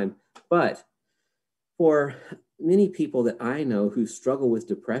our time. But for many people that I know who struggle with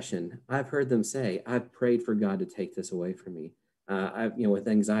depression, I've heard them say, I've prayed for God to take this away from me. With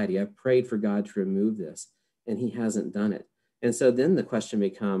anxiety, I've prayed for God to remove this, and he hasn't done it. And so then the question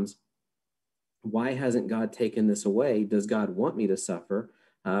becomes, why hasn't God taken this away? Does God want me to suffer?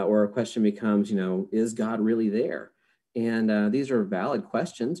 Or a question becomes, is God really there? And these are valid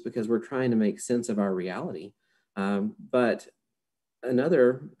questions because we're trying to make sense of our reality. But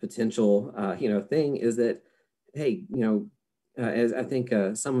another potential, thing is that, hey, as I think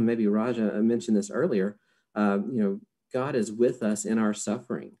someone, maybe Raja, mentioned this earlier, God is with us in our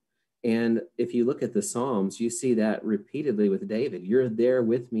suffering. And if you look at the Psalms, you see that repeatedly with David. You're there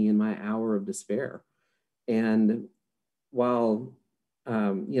with me in my hour of despair. And while,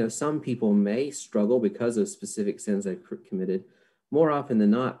 some people may struggle because of specific sins they've committed, more often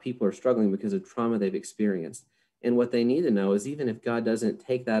than not, people are struggling because of trauma they've experienced. And what they need to know is even if God doesn't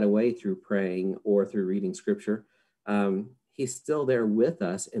take that away through praying or through reading scripture, he's still there with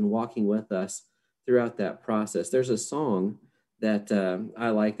us and walking with us throughout that process. There's a song that I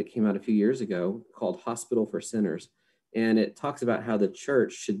like that came out a few years ago called Hospital for Sinners. And it talks about how the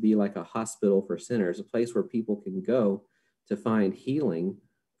church should be like a hospital for sinners, a place where people can go to find healing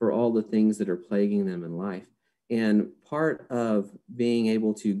for all the things that are plaguing them in life. And part of being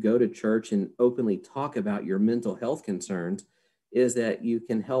able to go to church and openly talk about your mental health concerns is that you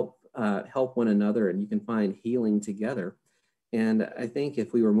can help one another and you can find healing together. And I think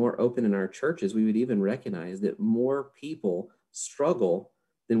if we were more open in our churches, we would even recognize that more people struggle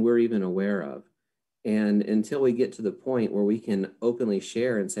than we're even aware of. And until we get to the point where we can openly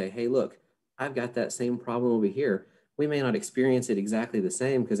share and say, hey, look, I've got that same problem over here. We may not experience it exactly the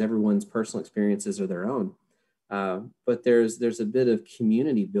same because everyone's personal experiences are their own. But there's a bit of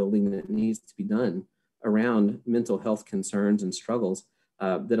community building that needs to be done around mental health concerns and struggles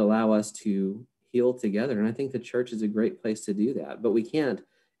that allow us to heal together. And I think the church is a great place to do that. But we can't,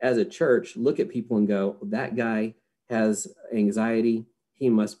 as a church, look at people and go, that guy has anxiety. He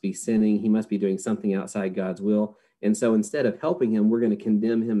must be sinning. He must be doing something outside God's will. And so instead of helping him, we're going to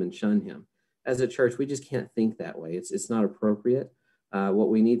condemn him and shun him. As a church, we just can't think that way. It's not appropriate. What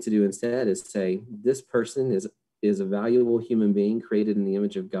we need to do instead is say, this person is a valuable human being created in the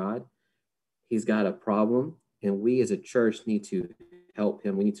image of God. He's got a problem, and we as a church need to help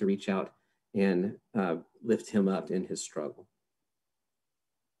him. We need to reach out and lift him up in his struggle.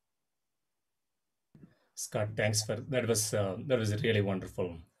 Scott, thanks for that. Was really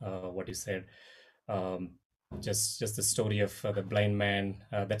wonderful what you said. Um, just the story of the blind man.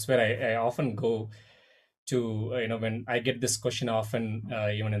 That's where I often go to. When I get this question often,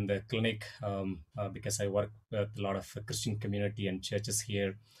 even in the clinic, because I work with a lot of Christian community and churches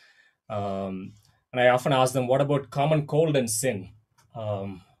here, and I often ask them, "What about common cold and sin?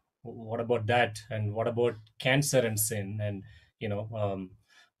 What about that? And what about cancer and sin? And you know."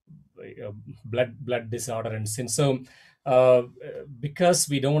 Blood disorder and sin. So uh, because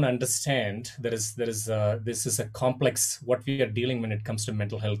we don't understand, this is a complex, what we are dealing when it comes to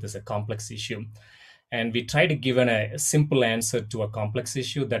mental health is a complex issue, and we try to give a simple answer to a complex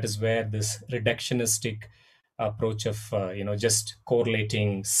issue. That is where this reductionistic approach of just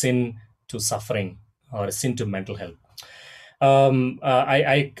correlating sin to suffering or sin to mental health.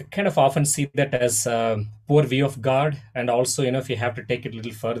 I kind of often see that as a poor view of God, and also, if you have to take it a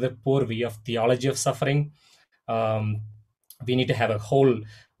little further, poor view of theology of suffering. Um, we need to have a whole,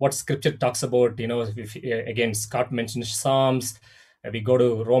 what Scripture talks about. Again, Scott mentioned Psalms. We go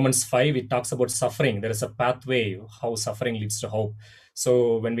to Romans 5, it talks about suffering. There is a pathway, how suffering leads to hope.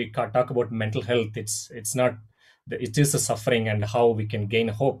 So when we talk about mental health, it's not, it is a suffering and how we can gain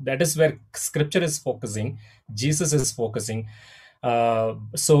hope. That is where Scripture is focusing. Jesus is focusing.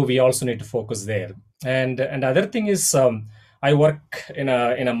 So we also need to focus there. And other thing is, I work in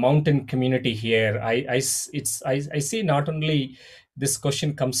a mountain community here. I see not only this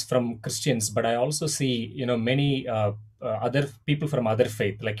question comes from Christians, but I also see many other people from other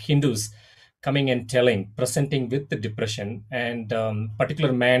faith, like Hindus, coming and presenting with the depression. And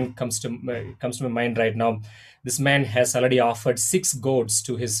particular man comes to my mind right now. This man has already offered 6 goats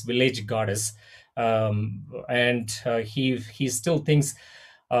to his village goddess, and he still thinks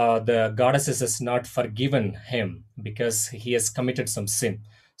the goddesses has not forgiven him because he has committed some sin.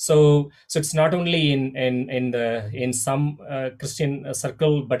 So it's not only in some Christian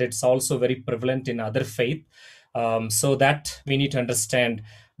circle, but it's also very prevalent in other faith. So that we need to understand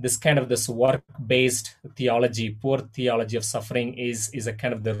this work-based theology, poor theology of suffering is a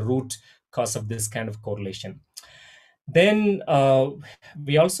kind of the root cause of this kind of correlation. Then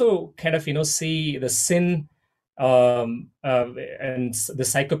we also kind of see the sin and the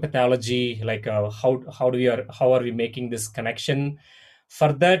psychopathology, like how are we making this connection?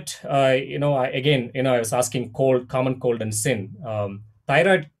 For that, I was asking common cold and sin.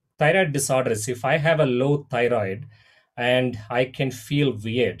 Thyroid disorders. If I have a low thyroid, and I can feel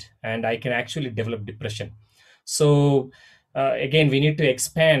weird, and I can actually develop depression. So again, we need to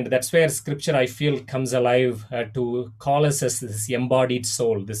expand. That's where Scripture, I feel, comes alive to call us as this embodied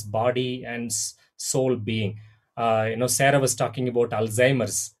soul, this body and soul being. Sarah was talking about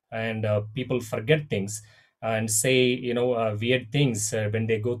Alzheimer's, and people forget things and say weird things when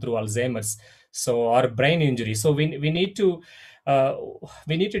they go through Alzheimer's. So, or brain injury. So we need to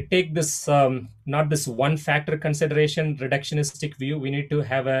take this not this one factor consideration, reductionistic view. We need to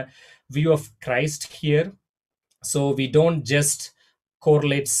have a view of Christ here. So we don't just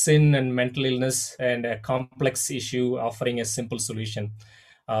correlate sin and mental illness and a complex issue offering a simple solution.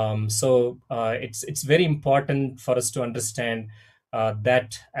 So it's very important for us to understand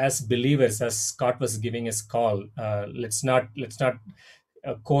that as believers, as Scott was giving us call, let's not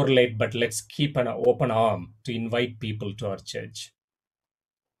correlate, but let's keep an open arm to invite people to our church.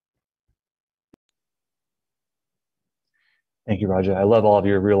 Thank you, Raja. I love all of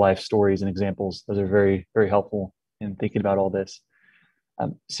your real life stories and examples. Those are very, very helpful in thinking about all this.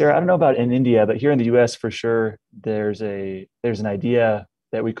 Sarah, I don't know about in India, but here in the US, for sure, there's an idea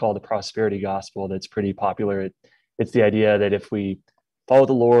that we call the prosperity gospel that's pretty popular. It's the idea that if we follow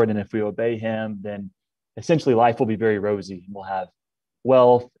the Lord and if we obey him, then essentially life will be very rosy. We'll have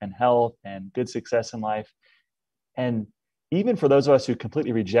wealth and health and good success in life. And even for those of us who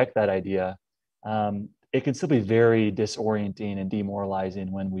completely reject that idea, it can still be very disorienting and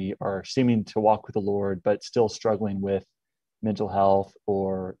demoralizing when we are seeming to walk with the Lord, but still struggling with mental health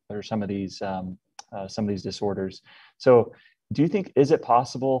or some of these disorders. So do you think, is it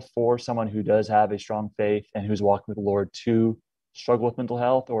possible for someone who does have a strong faith and who's walking with the Lord to struggle with mental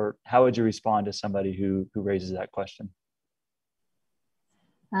health? Or how would you respond to somebody who raises that question?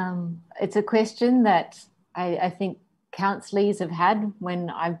 It's a question that I think counselors have had when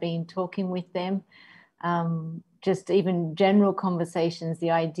I've been talking with them. Just even general conversations,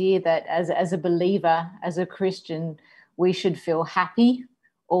 the idea that as a believer, as a Christian, we should feel happy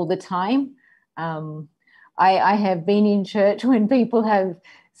all the time. I have been in church when people have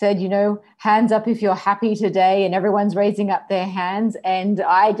said, hands up if you're happy today, and everyone's raising up their hands. And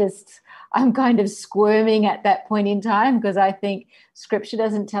I'm kind of squirming at that point in time, because I think Scripture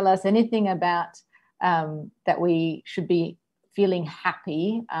doesn't tell us anything about that we should be feeling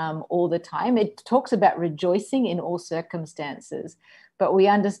happy all the time. It talks about rejoicing in all circumstances, but we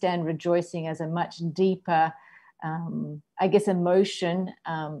understand rejoicing as a much deeper, I guess, emotion.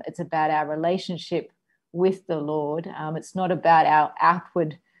 It's about our relationship with the Lord. It's not about our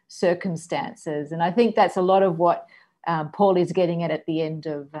outward circumstances. And I think that's a lot of what Paul is getting at the end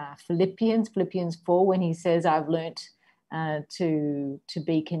of Philippians 4, when he says, I've learnt to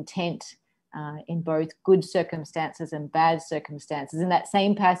be content in both good circumstances and bad circumstances. In that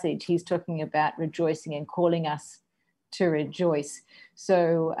same passage, he's talking about rejoicing and calling us to rejoice.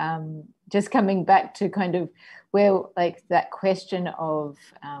 So just coming back to kind of where, like, that question of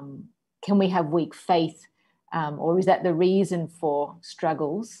can we have weak faith, or is that the reason for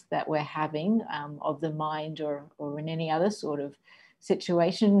struggles that we're having of the mind or in any other sort of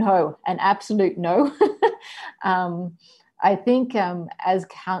situation? No, an absolute no. I think as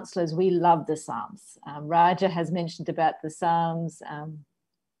counselors, we love the Psalms. Raja has mentioned about the Psalms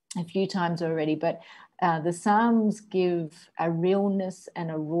a few times already, but the Psalms give a realness and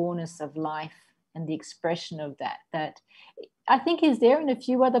a rawness of life and the expression of that I think is there in a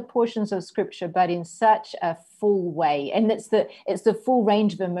few other portions of Scripture, but in such a full way. And it's the full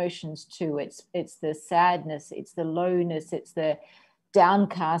range of emotions too. It's the sadness, it's the lowness, it's the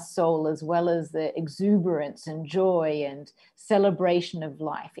downcast soul, as well as the exuberance and joy and celebration of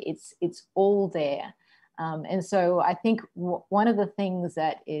life. It's all there. And so I think one of the things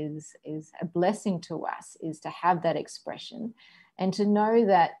that is a blessing to us is to have that expression, and to know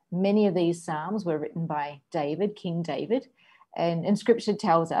that many of these Psalms were written by David, King David, and Scripture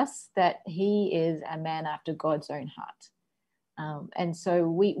tells us that he is a man after God's own heart. And so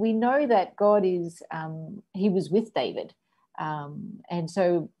we know that God is, he was with David. And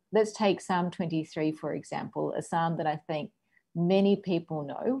so let's take Psalm 23, for example, a psalm that I think many people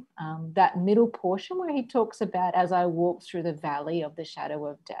know, that middle portion where he talks about, as I walk through the valley of the shadow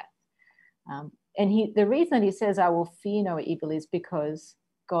of death. And the reason that he says, I will fear no evil, is because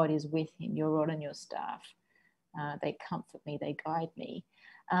God is with him. Your rod and your staff, they comfort me, they guide me.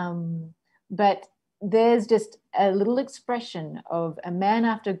 But there's just a little expression of a man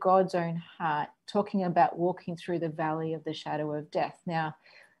after God's own heart talking about walking through the valley of the shadow of death. Now,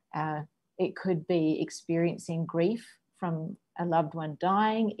 it could be experiencing grief from a loved one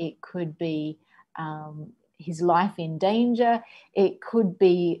dying. It could be his life in danger. It could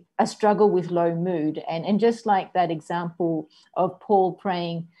be a struggle with low mood. And just like that example of Paul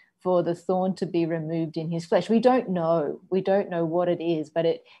praying for the thorn to be removed in his flesh, we don't know what it is, but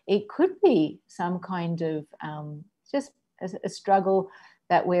it could be some kind of just a struggle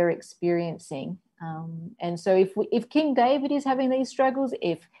that we're experiencing. And so if King David is having these struggles,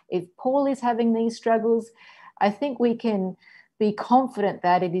 if Paul is having these struggles, I think we can be confident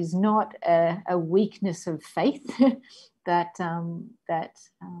that it is not a weakness of faith, that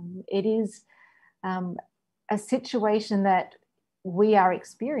it is a situation that we are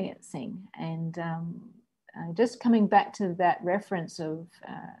experiencing. And just coming back to that reference of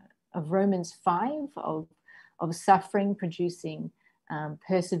Romans 5, of suffering producing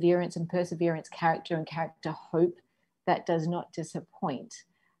perseverance, and perseverance character, and character hope that does not disappoint.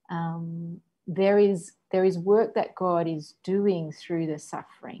 There is work that God is doing through the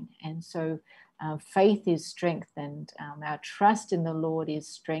suffering. And so faith is strengthened. Our trust in the Lord is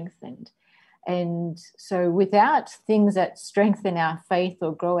strengthened. And so without things that strengthen our faith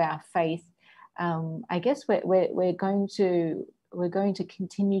or grow our faith, I guess we're going to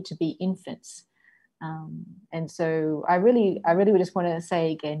continue to be infants. And so I really would just want to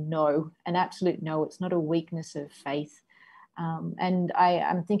say again, no, an absolute no. It's not a weakness of faith. And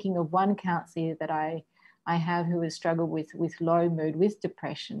I'm thinking of one counselor that I have who has struggled with low mood, with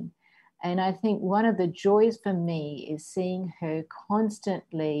depression. And I think one of the joys for me is seeing her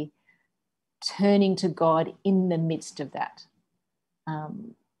constantly turning to God in the midst of that.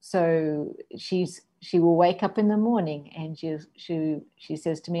 So she will wake up in the morning and she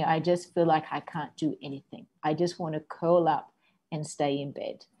says to me, I just feel like I can't do anything. I just want to curl up and stay in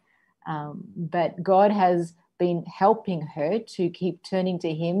bed. But God has been helping her to keep turning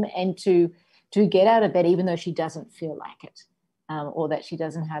to him and to get out of bed, even though she doesn't feel like it, or that she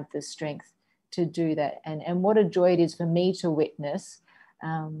doesn't have the strength to do that. And what a joy it is for me to witness,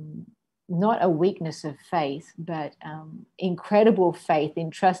 not a weakness of faith, but incredible faith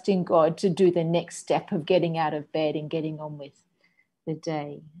in trusting God to do the next step of getting out of bed and getting on with the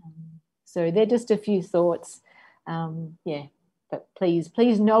day. So they're just a few thoughts. But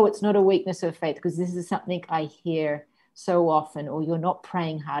please know it's not a weakness of faith, because this is something I hear so often, or you're not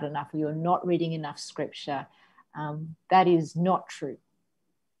praying hard enough, or you're not reading enough scripture. That is not true.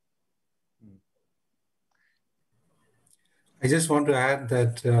 I just want to add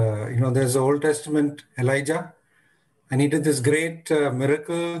that, there's the Old Testament Elijah, and he did this great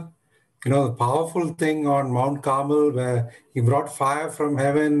miracle, the powerful thing on Mount Carmel where he brought fire from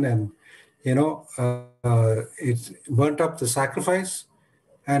heaven and, it burnt up the sacrifice.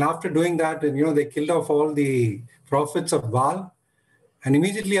 And after doing that, and, they killed off all the prophets of Baal. And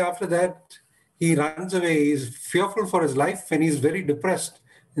immediately after that, he runs away. He's fearful for his life and he's very depressed.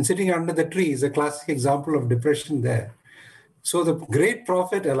 And sitting under the tree is a classic example of depression there. So the great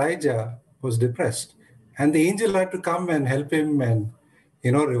prophet Elijah was depressed. And the angel had to come and help him and,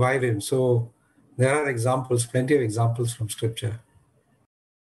 revive him. So there are examples, plenty of examples from scripture.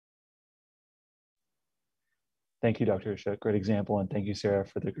 Thank you, Dr. Ashok. Great example, and thank you, Sarah,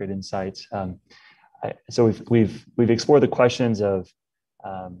 for the great insights. So we've explored the questions of,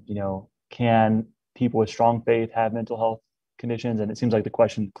 can people with strong faith have mental health conditions? And it seems like the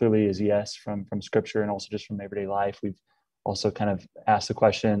question clearly is yes from Scripture and also just from everyday life. We've also kind of asked the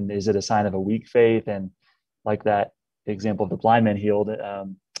question: is it a sign of a weak faith? And like that example of the blind man healed,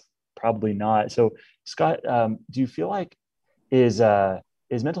 probably not. So, Scott, do you feel like is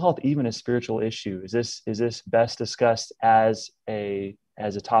mental health even a spiritual issue? Is this best discussed as a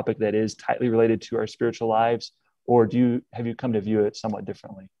topic that is tightly related to our spiritual lives, or have you come to view it somewhat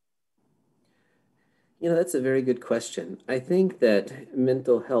differently? That's a very good question. I think that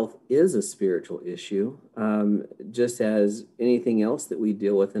mental health is a spiritual issue, just as anything else that we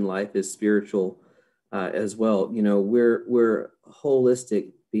deal with in life is spiritual as well. We're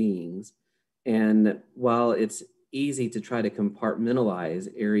holistic beings, and while it's easy to try to compartmentalize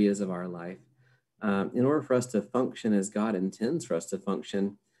areas of our life, in order for us to function as God intends for us to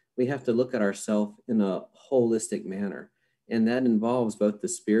function, we have to look at ourselves in a holistic manner. And that involves both the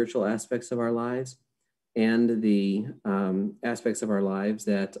spiritual aspects of our lives and the aspects of our lives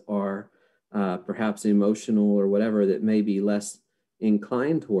that are perhaps emotional or whatever, that may be less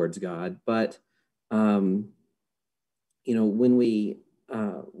inclined towards God. But, when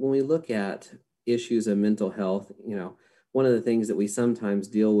we look at issues of mental health, one of the things that we sometimes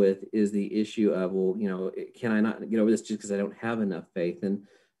deal with is the issue of, can I not get over this just because I don't have enough faith? And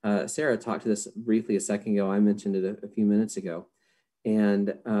Sarah talked to this briefly a second ago. I mentioned it a few minutes ago.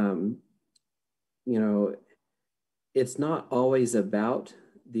 And, it's not always about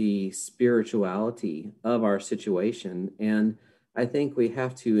the spirituality of our situation. And I think we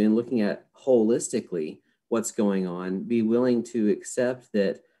have to, in looking at holistically what's going on, be willing to accept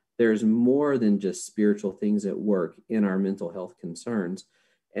that there's more than just spiritual things at work in our mental health concerns.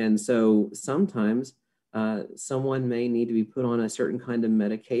 And so sometimes someone may need to be put on a certain kind of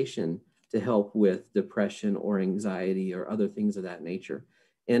medication to help with depression or anxiety or other things of that nature.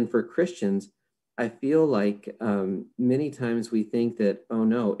 And for Christians, I feel like many times we think that, oh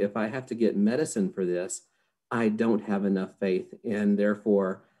no, if I have to get medicine for this, I don't have enough faith, and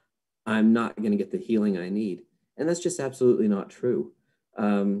therefore I'm not going to get the healing I need. And that's just absolutely not true.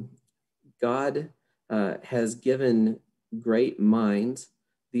 God has given great minds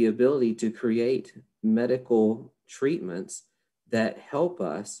the ability to create medical treatments that help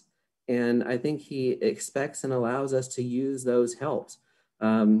us. And I think he expects and allows us to use those helps.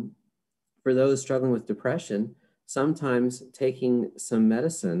 For those struggling with depression, sometimes taking some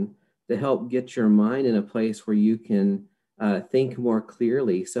medicine to help get your mind in a place where you can think more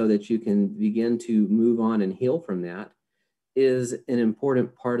clearly so that you can begin to move on and heal from that is an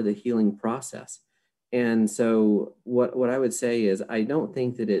important part of the healing process. And so what I would say is, I don't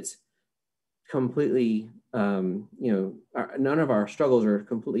think that it's completely, none of our struggles are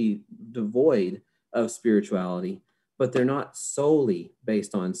completely devoid of spirituality, but they're not solely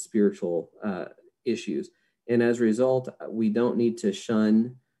based on spiritual issues. And as a result, we don't need to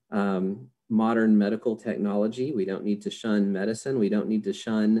shun modern medical technology. We don't need to shun medicine. We don't need to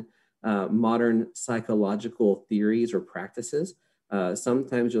shun modern psychological theories or practices.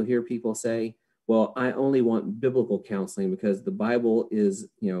 Sometimes you'll hear people say, well, I only want biblical counseling because the Bible is,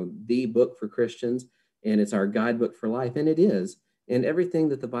 the book for Christians and it's our guidebook for life. And it is. And everything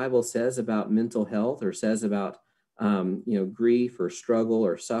that the Bible says about mental health or says about grief or struggle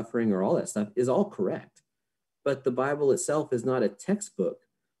or suffering or all that stuff is all correct. But the Bible itself is not a textbook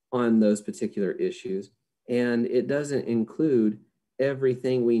on those particular issues. And it doesn't include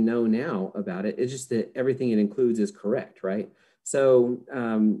everything we know now about it. It's just that everything it includes is correct, right? So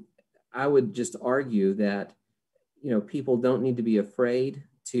I would just argue that, people don't need to be afraid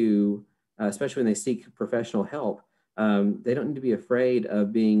to, especially when they seek professional help, they don't need to be afraid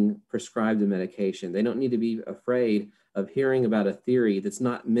of being prescribed a medication. They don't need to be afraid of hearing about a theory that's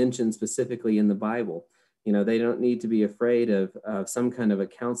not mentioned specifically in the Bible. They don't need to be afraid of some kind of a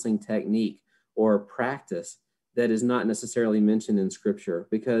counseling technique or practice that is not necessarily mentioned in Scripture,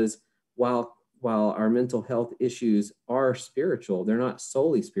 because while our mental health issues are spiritual, they're not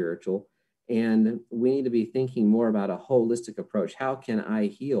solely spiritual, and we need to be thinking more about a holistic approach. How can I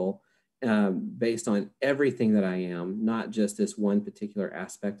heal based on everything that I am, not just this one particular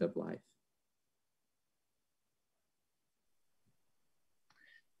aspect of life?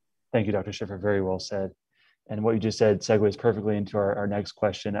 Thank you, Dr. Schiffer. Very well said. And what you just said segues perfectly into our next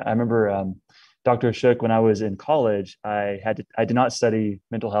question. I remember Dr. Shook, when I was in college, I did not study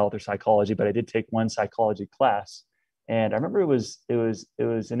mental health or psychology, but I did take one psychology class. And I remember it was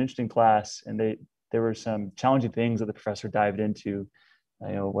an interesting class, and there were some challenging things that the professor dived into,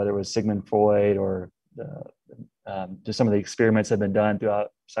 whether it was Sigmund Freud or just some of the experiments that have been done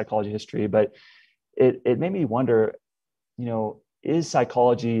throughout psychology history. But it made me wonder, is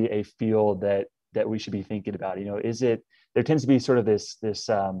psychology a field that we should be thinking about? There tends to be sort of this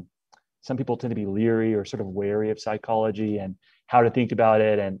some people tend to be leery or sort of wary of psychology and how to think about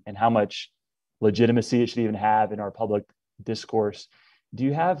it and how much legitimacy it should even have in our public discourse. Do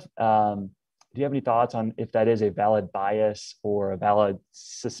you have any thoughts on if that is a valid bias or a valid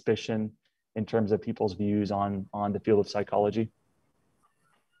suspicion in terms of people's views on the field of psychology?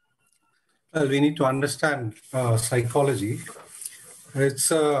 Well, we need to understand psychology. It's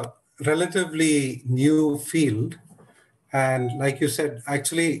a relatively new field. And like you said,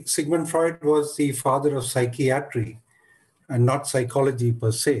 actually, Sigmund Freud was the father of psychiatry and not psychology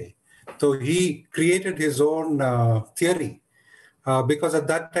per se. So he created his own theory because at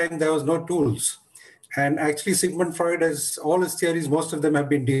that time there was no tools. And actually, Sigmund Freud has all his theories, most of them have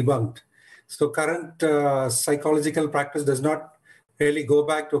been debunked. So current psychological practice does not really go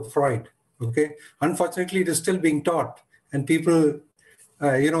back to Freud. Okay, unfortunately, it is still being taught, and people,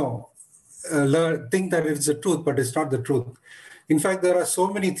 think that it's the truth, but it's not the truth. In fact, there are so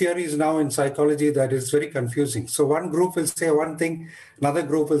many theories now in psychology that it's very confusing. So one group will say one thing, another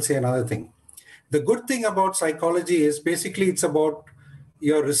group will say another thing. The good thing about psychology is basically it's about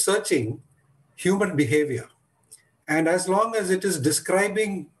you're researching human behavior. And as long as it is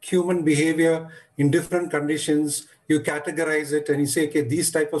describing human behavior in different conditions, you categorize it and you say, okay,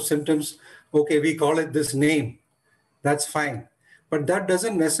 these type of symptoms, okay, we call it this name. That's fine. But that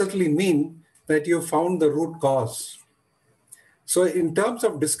doesn't necessarily mean that you found the root cause. So in terms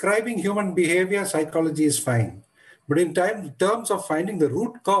of describing human behavior, psychology is fine. But in terms of finding the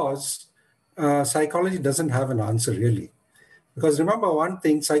root cause, psychology doesn't have an answer really. Because remember one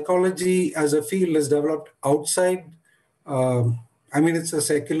thing, psychology as a field is developed outside, it's a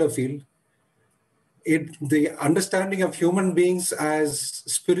secular field. The understanding of human beings as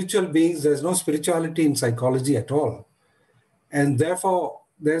spiritual beings, there's no spirituality in psychology at all. And therefore,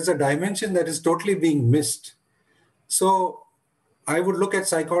 there's a dimension that is totally being missed. So I would look at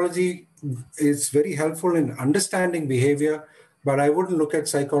psychology, it's very helpful in understanding behavior, but I wouldn't look at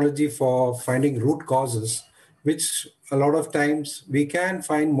psychology for finding root causes, which a lot of times we can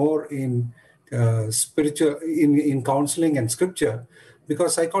find more in in counseling and scripture,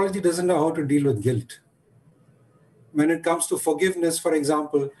 because psychology doesn't know how to deal with guilt. When it comes to forgiveness, for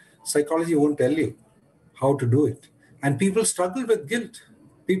example, psychology won't tell you how to do it. And people struggle with guilt.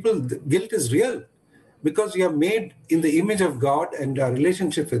 Guilt is real because we are made in the image of God and our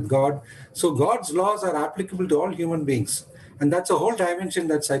relationship with God. So God's laws are applicable to all human beings. And that's a whole dimension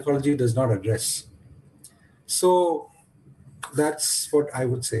that psychology does not address. So that's what I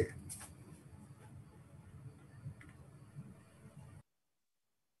would say.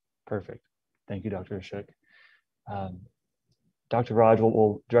 Perfect. Thank you, Dr. Ashok. Dr. Raj,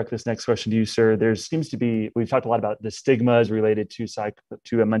 we'll direct this next question to you, sir. There seems to be, we've talked a lot about the stigmas related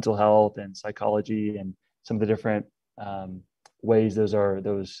to mental health and psychology and some of the different ways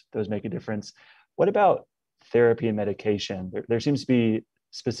those make a difference. What about therapy and medication? There seems to be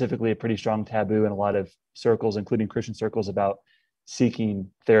specifically a pretty strong taboo in a lot of circles, including Christian circles, about seeking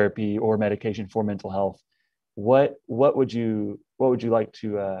therapy or medication for mental health. What would you like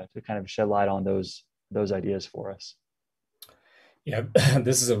to kind of shed light on those ideas for us? Yeah,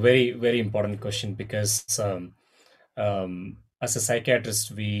 this is a very, very important question because as a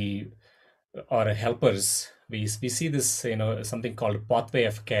psychiatrist, we are helpers. We see this, something called pathway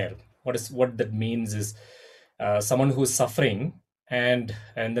of care. What that means is someone who's suffering, and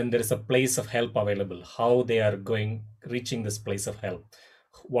then there is a place of help available. How they are reaching this place of help?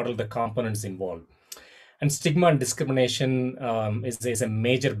 What are the components involved? And stigma and discrimination is a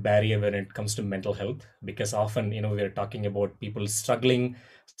major barrier when it comes to mental health, because often, we're talking about people struggling,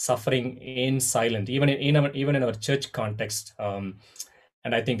 suffering in silence, even in our church context. And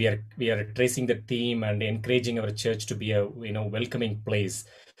I think we are tracing the theme and encouraging our church to be a welcoming place.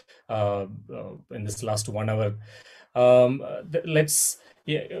 in this last 1 hour.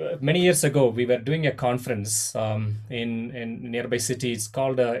 Many years ago, we were doing a conference in nearby city.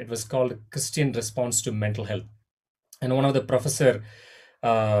 It was called Christian Response to Mental Health. And one of the professor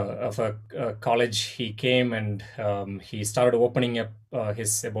of a college, he came and he started opening up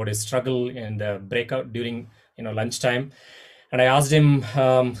about his struggle in the breakout during lunchtime. And I asked him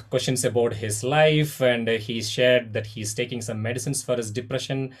questions about his life, and he shared that he's taking some medicines for his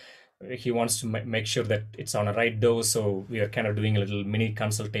depression. He wants to make sure that it's on a right dose, so we are kind of doing a little mini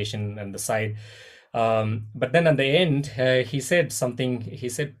consultation on the side. But then at the end, he said something. He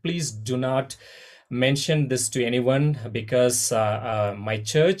said, "Please do not mention this to anyone, because my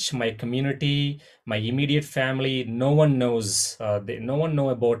church, my community, my immediate family, no one knows. No one know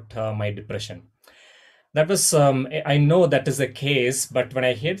about my depression." That was, I know that is the case, but when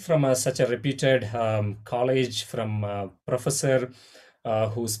I heard from such a reputed college, from a professor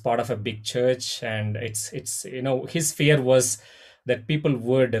who's part of a big church, and it's his fear was that people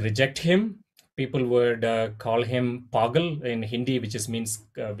would reject him. People would call him pagal in Hindi, which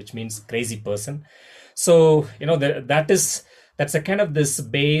means crazy person. So that's a kind of this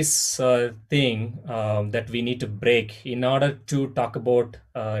base thing that we need to break in order to talk about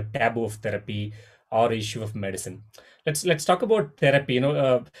taboo of therapy or issue of medicine. Let's talk about therapy.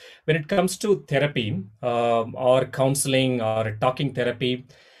 When it comes to therapy or counseling or talking therapy,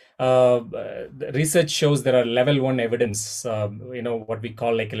 the research shows there are level 1 evidence. What we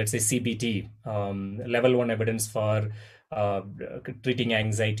call, like, let's say CBT, level 1 evidence for treating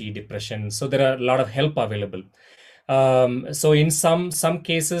anxiety, depression. So there are a lot of help available. So in some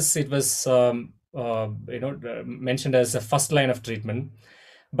cases, it was mentioned as a first line of treatment.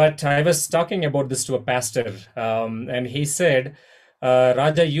 But I was talking about this to a pastor, and he said,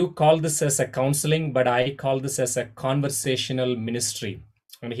 Raja, you call this as a counseling, but I call this as a conversational ministry.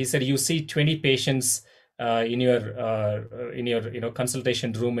 And he said, you see 20 patients in your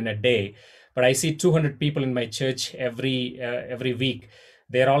consultation room in a day, but I see 200 people in my church every week.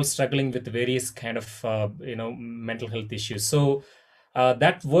 They're all struggling with various kind of mental health issues. So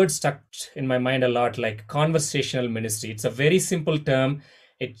that word stuck in my mind a lot, like conversational ministry. It's a very simple term.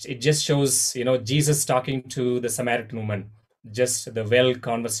 It just shows, Jesus talking to the Samaritan woman, just the well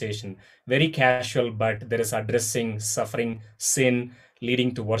conversation, very casual, but there is addressing suffering, sin,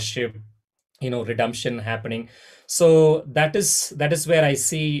 leading to worship, redemption happening. So that is where I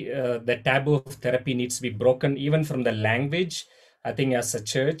see the taboo of therapy needs to be broken, even from the language. I think as a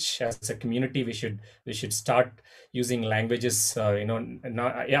church, as a community, we should start using languages.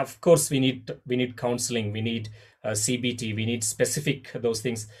 Of course, we need counseling, we need CBT, we need specific those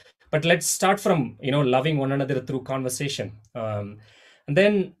things. But let's start from loving one another through conversation. And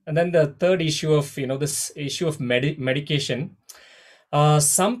then the third issue of this issue of medication.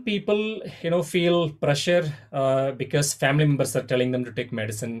 Some people feel pressure because family members are telling them to take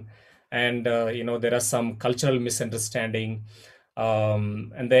medicine, and there are some cultural misunderstanding.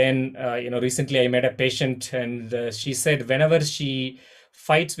 And then recently I met a patient, and she said whenever she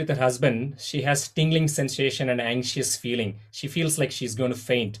fights with her husband, she has tingling sensation and anxious feeling. She feels like she's going to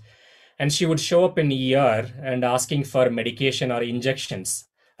faint, and she would show up in ER and asking for medication or injections.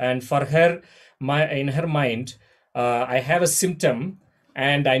 And for her, in her mind, I have a symptom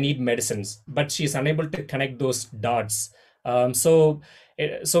and I need medicines, but she's unable to connect those dots. So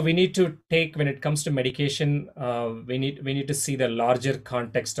we need to take, when it comes to medication, we need to see the larger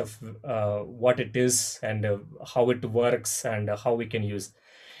context of what it is and how it works and how we can use.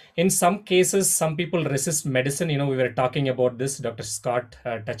 In some cases, some people resist medicine. We were talking about this. Dr. Scott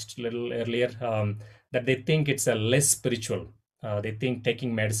touched a little earlier, that they think it's a less spiritual. They think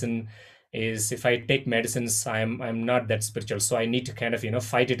taking medicine is, if I take medicines, I'm not that spiritual, so I need to kind of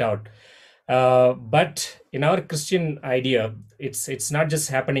fight it out. But in our Christian idea, it's not just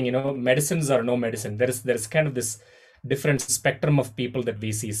happening. Medicines or no medicine. There's kind of this different spectrum of people that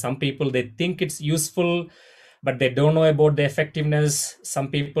we see. Some people, they think it's useful, but they don't know about the effectiveness. Some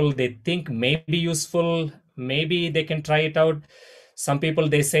people, they think may be useful, maybe they can try it out. Some people,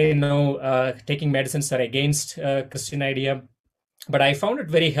 they say no, taking medicines are against Christian idea. But I found it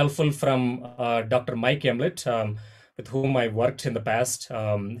very helpful from Dr. Mike Emlet, with whom I worked in the past.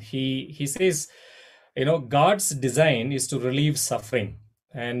 He says, God's design is to relieve suffering,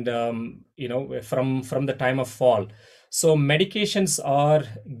 and from the time of fall. So medications are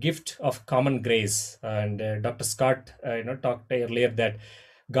gift of common grace. And Dr. Scott talked earlier that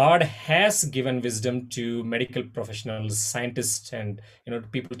God has given wisdom to medical professionals, scientists, and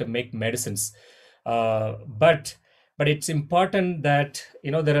people to make medicines. But it's important that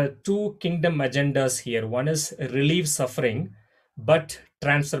there are two kingdom agendas here. One is relieve suffering, but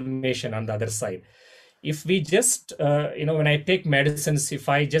transformation on the other side. If we just, when I take medicines, if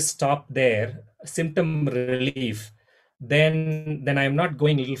I just stop there, symptom relief, then I'm not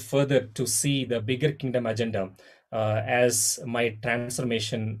going a little further to see the bigger kingdom agenda as my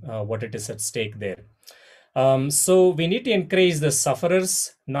transformation, what it is at stake there. So we need to encourage the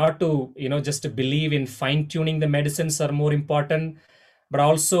sufferers not to, just to believe in fine tuning the medicines are more important, but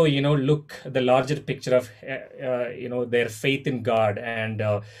also, look the larger picture of, their faith in God and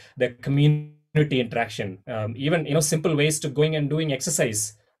their community interaction. Even, simple ways to going and doing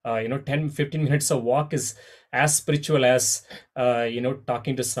exercise. 10, 15 minutes of walk is as spiritual as,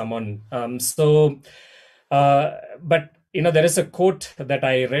 talking to someone. But there is a quote that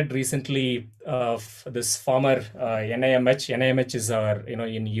I read recently of this former NIMH. NIMH is our,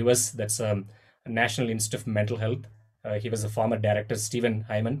 in US, that's National Institute of Mental Health. He was a former director, Stephen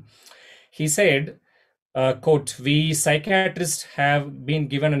Hyman. He said, quote, "We psychiatrists have been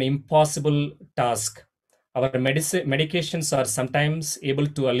given an impossible task. Our medications are sometimes able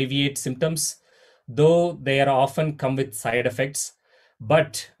to alleviate symptoms, though they are often come with side effects.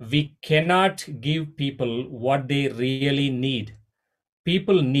 But we cannot give people what they really need.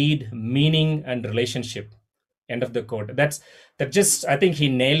 People need meaning and relationship." End of the quote. That just, I think he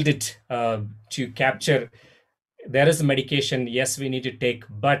nailed it to capture. There is a medication, yes, we need to take,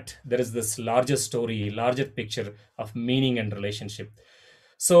 but there is this larger story, larger picture of meaning and relationship.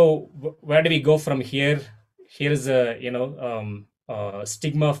 So where do we go from here? Here is a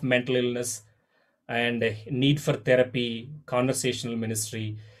stigma of mental illness and a need for therapy, conversational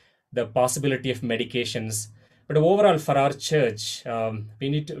ministry, the possibility of medications. But overall, for our church,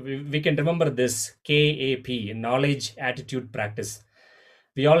 we can remember this KAP, knowledge, attitude, practice.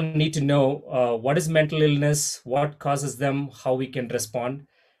 We all need to know what is mental illness, what causes them, how we can respond,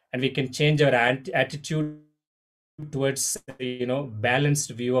 and we can change our attitude towards balanced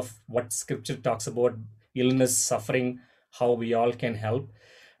view of what scripture talks about illness, suffering, how we all can help.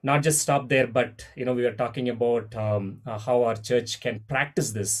 Not just stop there, but we are talking about how our church can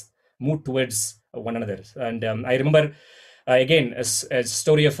practice this, move towards one another. And I remember again a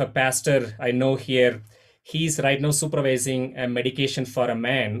story of a pastor I know here. He's right now supervising a medication for a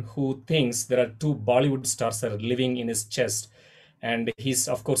man who thinks there are two Bollywood stars that are living in his chest, and he's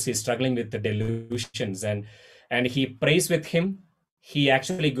struggling with the delusions, and he prays with him. He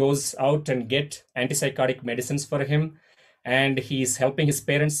actually goes out and get antipsychotic medicines for him, and he's helping his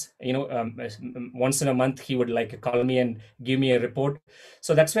parents. Once in a month he would like call me and give me a report.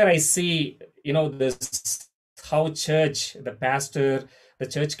 So that's where I see this, how church, the pastor, the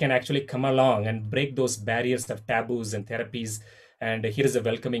church can actually come along and break those barriers of taboos and therapies. And here is a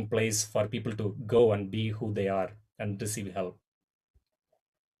welcoming place for people to go and be who they are and receive help.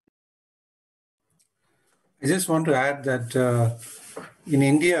 I just want to add that in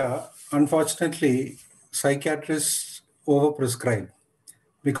India, unfortunately, psychiatrists overprescribe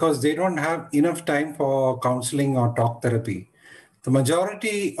because they don't have enough time for counseling or talk therapy. The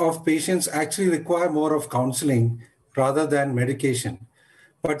majority of patients actually require more of counseling rather than medication.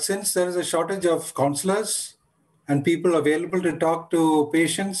 But since there is a shortage of counselors and people available to talk to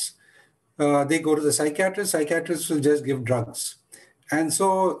patients, they go to the psychiatrist. Psychiatrists will just give drugs. And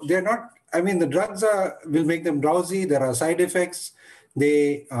so they're not, the drugs will make them drowsy. There are side effects.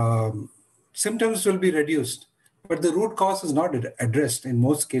 Symptoms will be reduced, but the root cause is not addressed in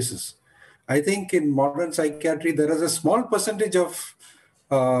most cases. I think in modern psychiatry, there is a small percentage of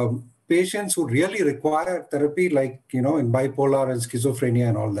patients who really require therapy, like, in bipolar and schizophrenia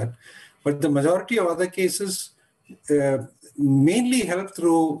and all that. But the majority of other cases mainly help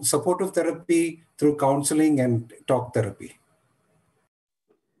through supportive therapy, through counseling and talk therapy.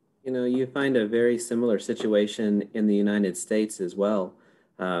 You find a very similar situation in the United States as well.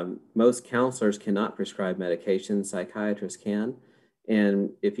 Most counselors cannot prescribe medications, psychiatrists can.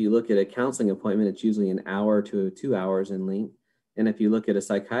 And if you look at a counseling appointment, it's usually an hour to 2 hours in length. And if you look at a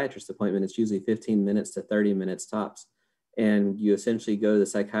psychiatrist appointment, it's usually 15 minutes to 30 minutes tops. And you essentially go to the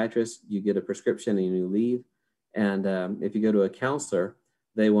psychiatrist, you get a prescription and you leave. And if you go to a counselor,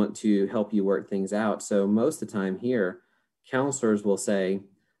 they want to help you work things out. So most of the time here, counselors will say,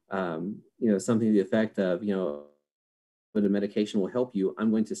 something to the effect of, but a medication will help you.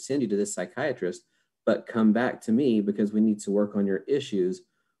 I'm going to send you to this psychiatrist, but come back to me because we need to work on your issues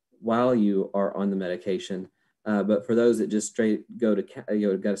while you are on the medication. But for those that just straight go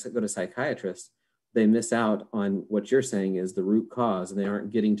to psychiatrists, they miss out on what you're saying is the root cause, and they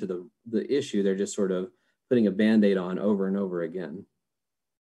aren't getting to the issue. They're just sort of putting a Band-Aid on over and over again.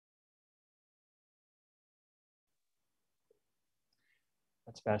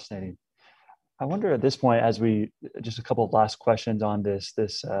 That's fascinating. I wonder at this point, as we just a couple of last questions on this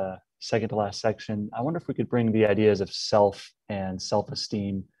second to last section, I wonder if we could bring the ideas of self and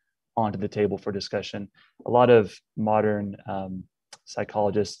self-esteem onto the table for discussion. A lot of modern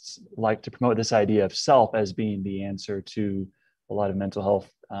psychologists like to promote this idea of self as being the answer to a lot of mental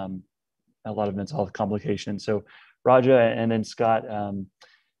health complications. So, Raja and then Scott,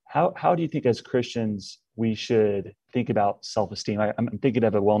 how do you think as Christians we should think about self-esteem? I'm thinking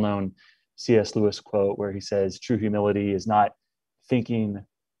of a well-known C.S. Lewis quote where he says, "True humility is not thinking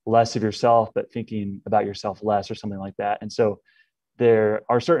less of yourself, but thinking about yourself less," or something like that. And so there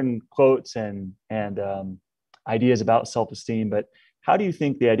are certain quotes and ideas about self-esteem, but how do you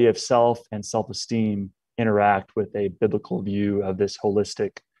think the idea of self and self-esteem interact with a biblical view of this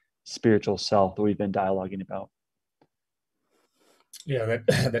holistic spiritual self that we've been dialoguing about? Yeah,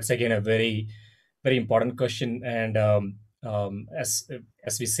 that's again a very, very important question. And as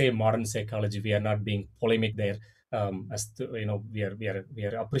we say, modern psychology, we are not being polemic there. We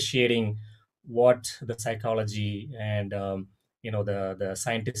are appreciating what the psychology and the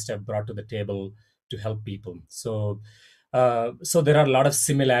scientists have brought to the table to help people. So there are a lot of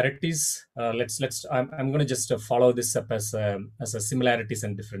similarities. I'm going to just follow this up as a similarities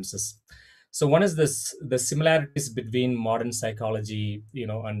and differences. So one is the similarities between modern psychology,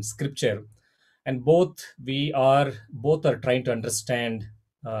 and scripture, and both are trying to understand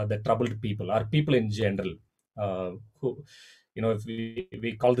the troubled people, or people in general, who, if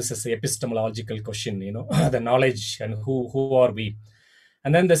we call this as a epistemological question, the knowledge and who are we.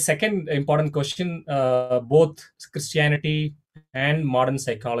 And then the second important question, both Christianity and modern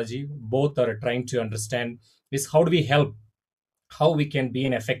psychology, both are trying to understand is how do we help, how we can be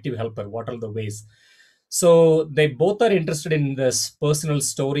an effective helper, what are the ways. So they both are interested in this personal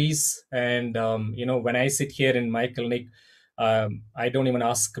stories. And when I sit here in my clinic, I don't even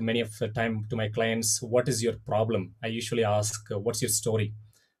ask many of the time to my clients, what is your problem? I usually ask, what's your story?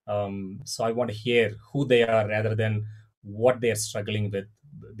 So I want to hear who they are rather than what they are struggling with,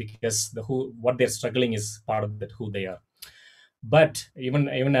 because what they're struggling is part of that who they are. But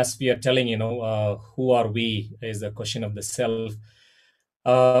even as we are telling, who are we is the question of the self.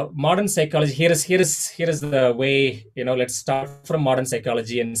 Modern psychology, here is the way, let's start from modern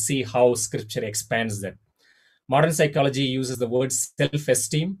psychology and see how scripture expands that. Modern psychology uses the word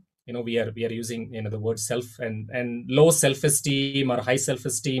self-esteem. We are using the word self and low self-esteem or high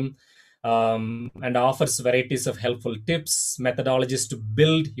self-esteem, and offers varieties of helpful tips, methodologies to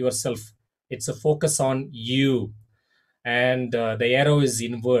build yourself. It's a focus on you, and the arrow is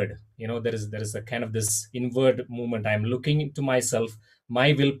inward. There is a kind of this inward movement. I'm looking into myself,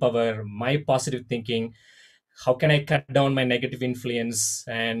 my willpower, my positive thinking. How can I cut down my negative influence?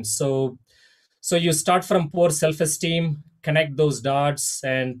 And so you start from poor self-esteem, connect those dots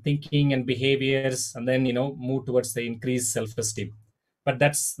and thinking and behaviors, and then move towards the increased self-esteem. But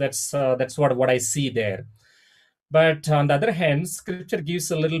that's what I see there. But on the other hand, scripture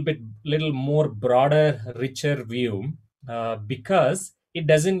gives a little more broader, richer view, because it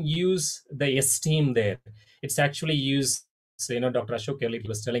doesn't use the esteem there. It's actually used, Dr. Ashok earlier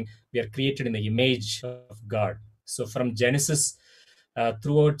was telling, we are created in the image of God. So from Genesis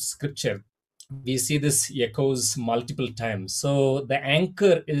throughout scripture, we see this echoes multiple times. So the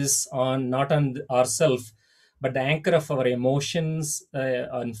anchor is not on ourselves, but the anchor of our emotions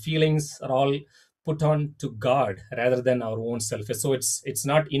and feelings are all put on to God rather than our own self. So it's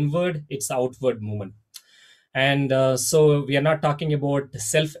not inward, it's outward movement. And so we are not talking about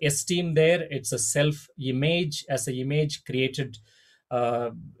self-esteem there. It's a self-image, as an image created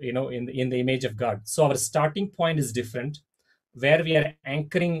in the image of God. So our starting point is different. Where we are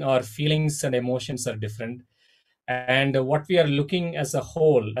anchoring our feelings and emotions are different. And what we are looking as a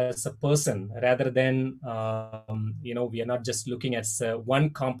whole, as a person, rather than we are not just looking at one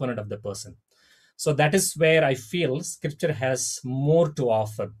component of the person. So that is where I feel scripture has more to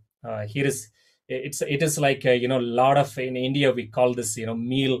offer. It is like a lot of, in India we call this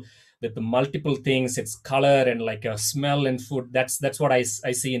meal with the multiple things. It's color and like a smell and food. That's what I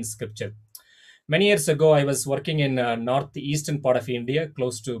see in scripture. Many years ago, I was working in northeastern part of India,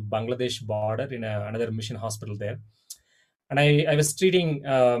 close to Bangladesh border, in another mission hospital there. And I was treating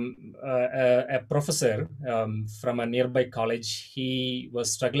a professor from a nearby college. He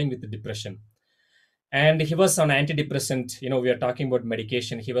was struggling with depression. And he was on antidepressant. We are talking about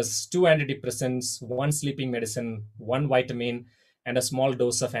medication. He was 2 antidepressants, 1 sleeping medicine, 1 vitamin, and a small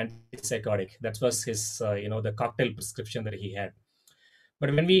dose of antipsychotic. That was his, the cocktail prescription that he had.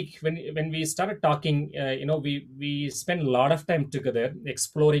 But when we started talking, we spent a lot of time together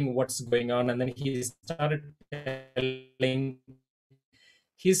exploring what's going on, and then he started telling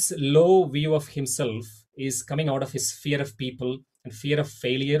his low view of himself is coming out of his fear of people and fear of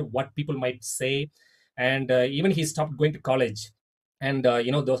failure, what people might say. And even he stopped going to college. And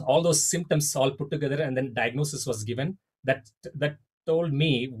all those symptoms all put together, and then diagnosis was given that told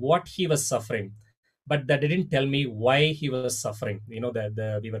me what he was suffering, but that didn't tell me why he was suffering. We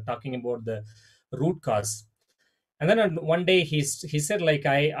were talking about the root cause. And then one day he said, like,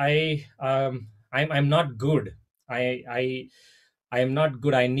 I'm not good. I am not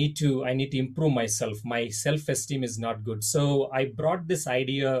good. I need to improve myself. My self-esteem is not good. So I brought this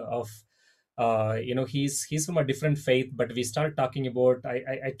idea of, he's from a different faith, but we started talking about,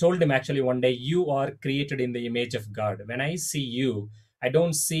 I told him, actually, one day, you are created in the image of God. When I see you, I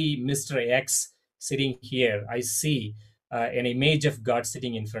don't see Mr. X sitting here. I see an image of God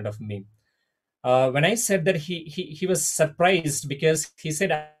sitting in front of me. When I said that, he was surprised, because he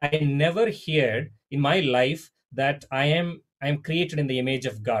said, I never heard in my life that I am created in the image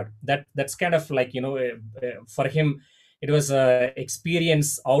of God. That's kind of like, for him, it was a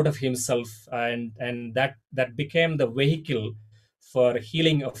experience out of himself, and that became the vehicle for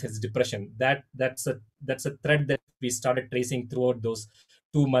healing of his depression. That's a thread that we started tracing throughout those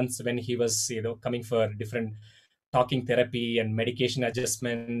 2 months when he was, coming for different talking therapy and medication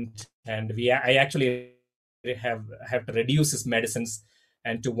adjustment. And I actually have to reduce his medicines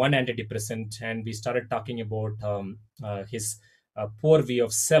and to one antidepressant. And we started talking about his poor view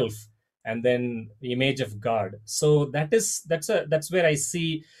of self, and then the image of God. So that's where I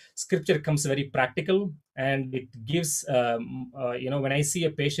see scripture comes very practical, and it gives, when I see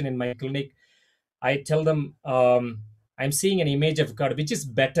a patient in my clinic, I tell them, I'm seeing an image of God, which is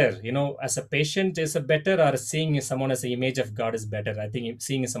better, as a patient is a better, or seeing someone as an image of God is better. I think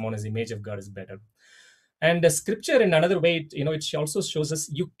seeing someone as image of God is better. And the scripture, in another way, it also shows us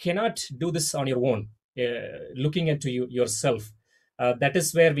you cannot do this on your own, looking into yourself. That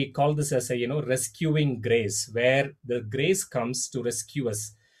is where we call this as a, rescuing grace, where the grace comes to rescue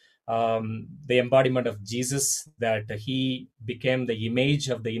us. The embodiment of Jesus, that he became the image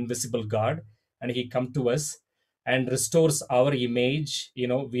of the invisible God, and he come to us and restores our image.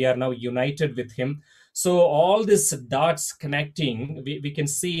 We are now united with him. So all these dots connecting, we can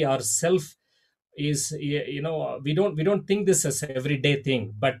see ourself is, we don't think this as an everyday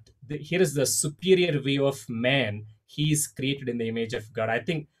thing, but here is the superior view of man. He is created in the image of God. I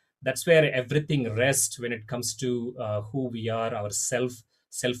think that's where everything rests when it comes to who we are, our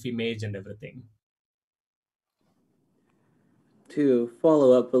self-image and everything. To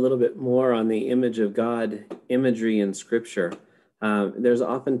follow up a little bit more on the image of God imagery in Scripture, there's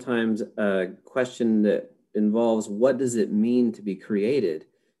oftentimes a question that involves, what does it mean to be created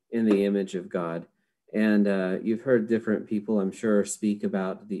in the image of God? And you've heard different people, I'm sure, speak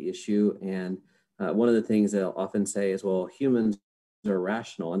about the issue. And one of the things they'll often say is, well, humans are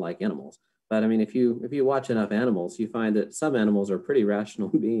rational, unlike animals. But I mean, if you watch enough animals, you find that some animals are pretty rational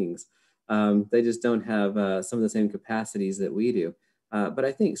beings. They just don't have some of the same capacities that we do. But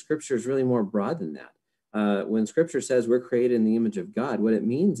I think Scripture is really more broad than that. When Scripture says we're created in the image of God, what it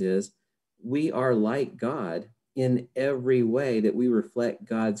means is we are like God in every way, that we reflect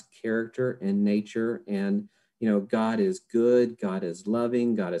God's character and nature. And, God is good, God is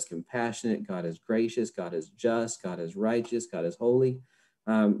loving, God is compassionate, God is gracious, God is just, God is righteous, God is holy.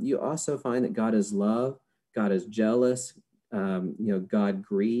 You also find that God is love, God is jealous, God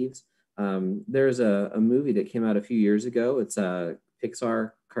grieves. There's a movie that came out a few years ago. It's a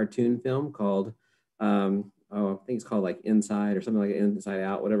Pixar cartoon film called, I think it's called like Inside or something like Inside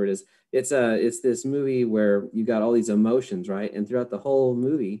Out, whatever it is. It's this movie where you got all these emotions, right? And throughout the whole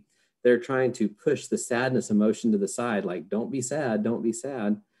movie, they're trying to push the sadness emotion to the side, like, don't be sad, don't be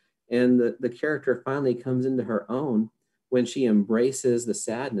sad. And the character finally comes into her own when she embraces the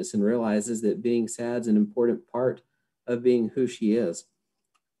sadness and realizes that being sad is an important part of being who she is.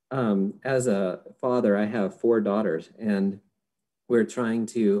 As a father, I have 4 daughters, and we're trying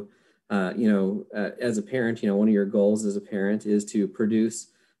to, as a parent, one of your goals as a parent is to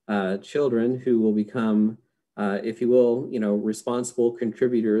produce children who will become, if you will, responsible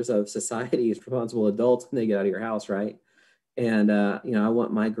contributors of society, responsible adults when they get out of your house, right? And, I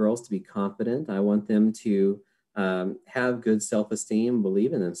want my girls to be confident. I want them to have good self-esteem,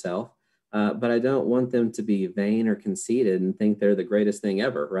 believe in themselves. But I don't want them to be vain or conceited and think they're the greatest thing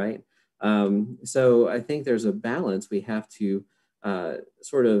ever, right? So I think there's a balance we have to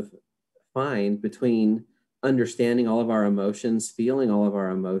sort of find between understanding all of our emotions, feeling all of our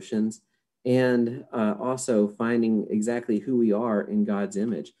emotions, and also finding exactly who we are in God's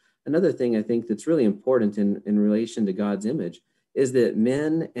image. Another thing I think that's really important in relation to God's image is that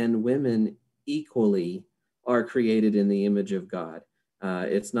men and women equally are created in the image of God.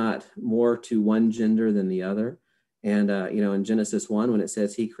 It's not more to one gender than the other. And, in Genesis 1, when it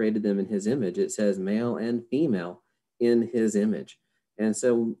says he created them in his image, it says male and female in his image. And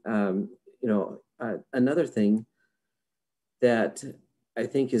so, another thing that I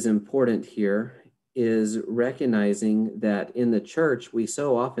think is important here is recognizing that in the church, we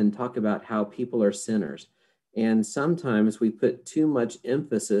so often talk about how people are sinners. And sometimes we put too much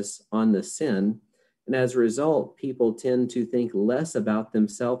emphasis on the sin. And as a result, people tend to think less about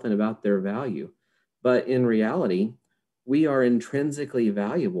themselves and about their value. But in reality, we are intrinsically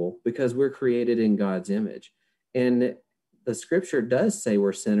valuable because we're created in God's image. And the scripture does say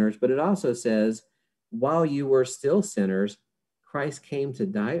we're sinners, but it also says, while you were still sinners, Christ came to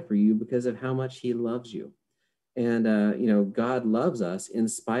die for you because of how much he loves you. And, God loves us in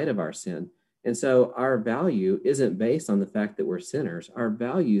spite of our sin. And so our value isn't based on the fact that we're sinners. Our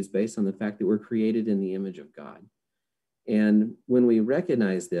value is based on the fact that we're created in the image of God. And when we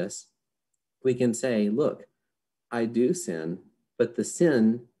recognize this, we can say, look, I do sin, but the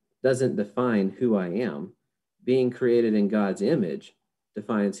sin doesn't define who I am. Being created in God's image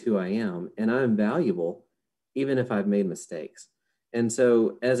defines who I am, and I'm valuable even if I've made mistakes. And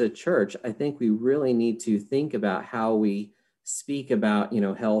so as a church, I think we really need to think about how we speak about,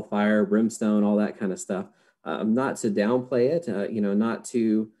 hellfire, brimstone, all that kind of stuff, not to downplay it, not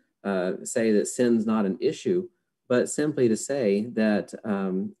to say that sin's not an issue, but simply to say that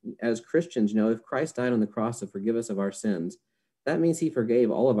as Christians, if Christ died on the cross to forgive us of our sins, that means he forgave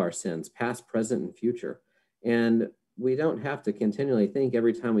all of our sins, past, present, and future. And we don't have to continually think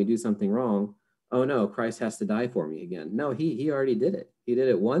every time we do something wrong, oh no, Christ has to die for me again. No, he already did it. He did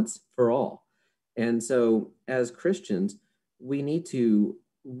it once for all. And so as Christians, we need to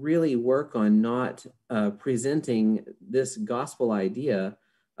really work on not presenting this gospel idea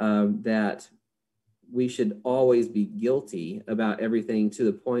that we should always be guilty about everything to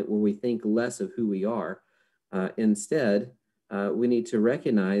the point where we think less of who we are. Instead, we need to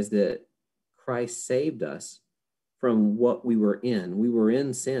recognize that Christ saved us from what we were in. We were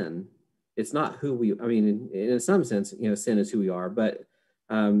in sin. It's not who we, in some sense, sin is who we are, but,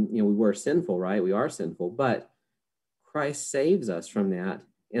 we were sinful, right? We are sinful, but Christ saves us from that.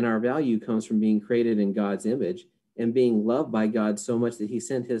 And our value comes from being created in God's image and being loved by God so much that he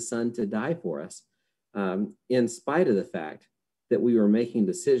sent his son to die for us, in spite of the fact that we were making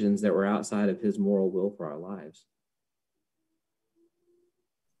decisions that were outside of his moral will for our lives.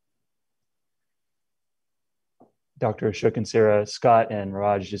 Dr. Ashok and Sarah, Scott and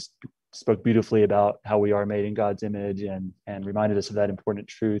Raj just spoke beautifully about how we are made in God's image and reminded us of that important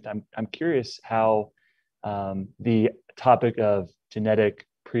truth. I'm curious how the topic of genetic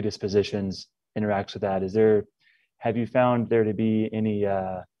predispositions interacts with that. Have you found there to be any,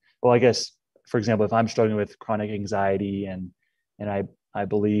 I guess, for example, if I'm struggling with chronic anxiety and I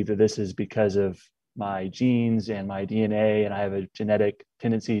believe that this is because of my genes and my DNA and I have a genetic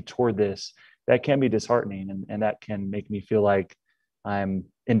tendency toward this, that can be disheartening and that can make me feel like I'm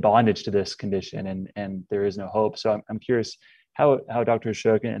in bondage to this condition and there is no hope. So I'm curious how Dr.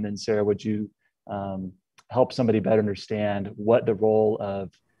 Ashok and then Sarah, would you help somebody better understand what the role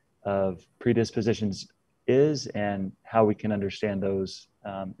of predispositions is and how we can understand those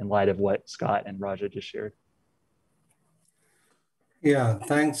in light of what Scott and Raja just shared? Yeah,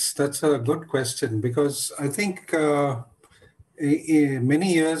 thanks. That's a good question because I think in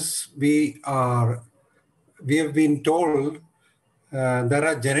many years we have been told that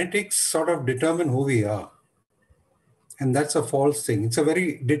our genetics sort of determine who we are. And that's a false thing. It's a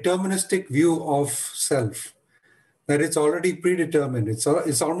very deterministic view of self, that it's already predetermined.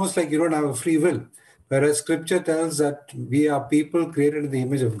 It's almost like you don't have a free will. Whereas scripture tells that we are people created in the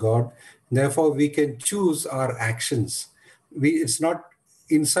image of God. Therefore, we can choose our actions. It's not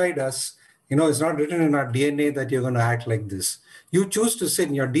inside us. It's not written in our DNA that you're going to act like this. You choose to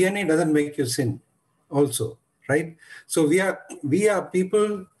sin. Your DNA doesn't make you sin also, right? So we are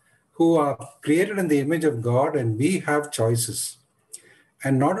people who are created in the image of God and we have choices.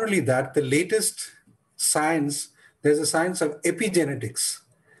 And not only that, the latest science, there's a science of epigenetics,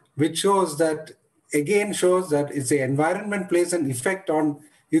 which shows that it's the environment plays an effect on,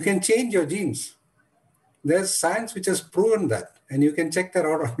 you can change your genes. There's science which has proven that, and you can check that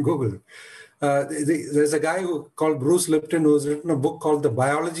out on Google. There's a guy called Bruce Lipton who's written a book called The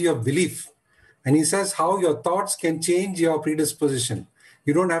Biology of Belief. And he says how your thoughts can change your predisposition.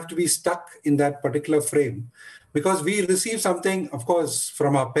 You don't have to be stuck in that particular frame. Because we receive something, of course,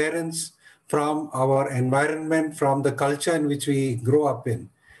 from our parents, from our environment, from the culture in which we grow up in.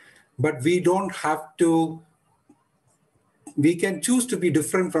 But we don't have to, we can choose to be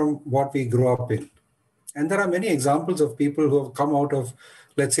different from what we grow up in. And there are many examples of people who have come out of,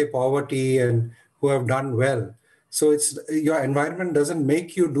 let's say, poverty and who have done well. So it's your environment doesn't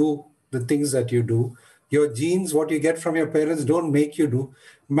make you do the things that you do. Your genes, what you get from your parents, don't make you do.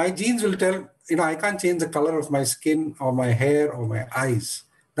 My genes will tell, I can't change the color of my skin or my hair or my eyes.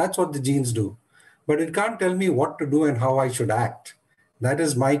 That's what the genes do. But it can't tell me what to do and how I should act. That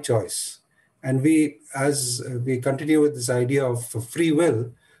is my choice. And as we continue with this idea of free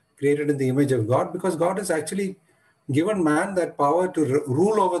will, created in the image of God, because God has actually given man that power to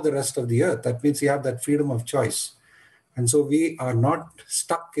rule over the rest of the earth. That means you have that freedom of choice. And so we are not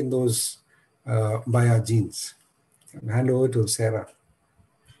stuck in those by our genes. I'll hand over to Sarah.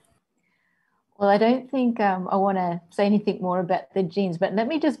 Well, I don't think I want to say anything more about the genes, but let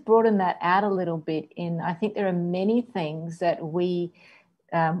me just broaden that out a little bit. I think there are many things that we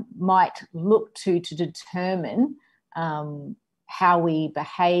might look to determine how we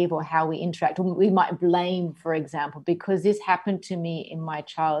behave or how we interact. We might blame, for example, because this happened to me in my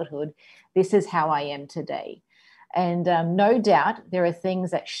childhood, this is how I am today. And no doubt there are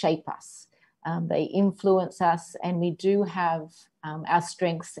things that shape us. They influence us, and we do have our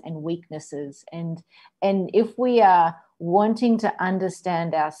strengths and weaknesses. And if we are wanting to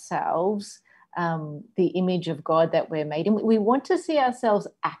understand ourselves, the image of God that we're made, and we want to see ourselves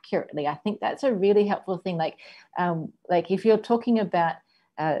accurately. I think that's a really helpful thing. Like if you're talking about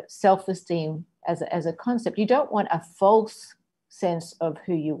self-esteem as a concept, you don't want a false sense of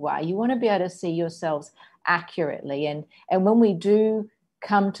who you are. You want to be able to see yourselves accurately. And when we do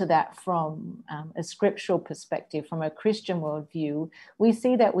come to that from a scriptural perspective, from a Christian worldview, we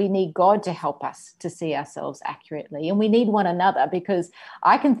see that we need God to help us to see ourselves accurately. And we need one another, because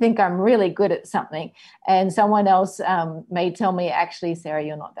I can think I'm really good at something and someone else may tell me, actually, Sarah,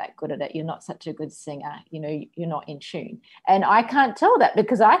 you're not that good at it. You're not such a good singer. You're not in tune. And I can't tell that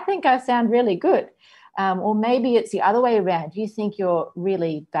because I think I sound really good. Or maybe it's the other way around. You think you're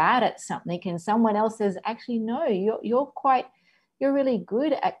really bad at something and someone else says, actually, no, you're really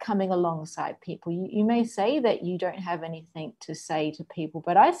good at coming alongside people. You may say that you don't have anything to say to people,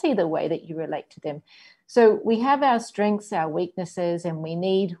 but I see the way that you relate to them. So we have our strengths, our weaknesses, and we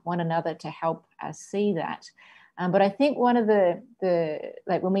need one another to help us see that. But I think one of the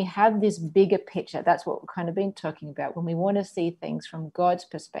when we have this bigger picture, that's what we've kind of been talking about, when we want to see things from God's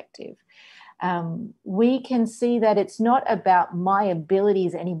perspective, we can see that it's not about my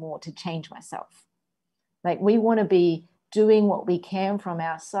abilities anymore to change myself. Like, we want to be doing what we can from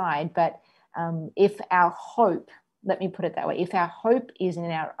our side, but if our hope, let me put it that way, if our hope is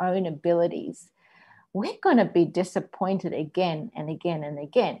in our own abilities, we're going to be disappointed again and again and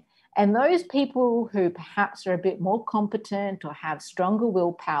again. And those people who perhaps are a bit more competent or have stronger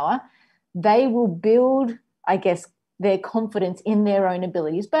willpower, they will build, I guess, their confidence in their own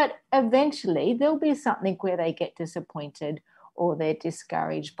abilities. But eventually there'll be something where they get disappointed or they're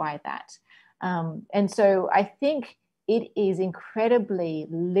discouraged by that. And so I think it is incredibly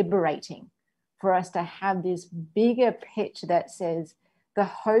liberating for us to have this bigger picture that says the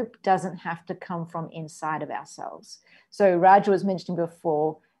hope doesn't have to come from inside of ourselves. So Raja was mentioning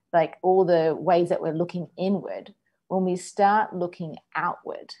before, like all the ways that we're looking inward. When we start looking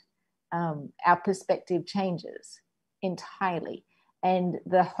outward, our perspective changes entirely. And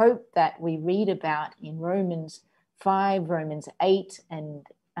the hope that we read about in Romans 5, Romans 8, and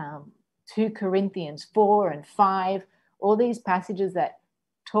 2 Corinthians 4 and 5, all these passages that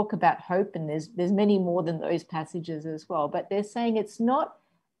talk about hope, and there's many more than those passages as well, but they're saying it's not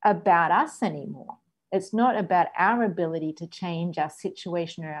about us anymore. It's not about our ability to change our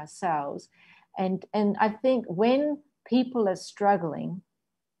situation or ourselves. And I think when people are struggling,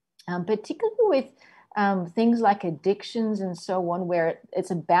 particularly with things like addictions and so on, where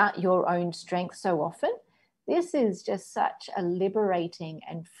it's about your own strength so often, this is just such a liberating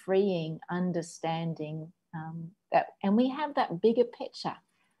and freeing understanding and we have that bigger picture.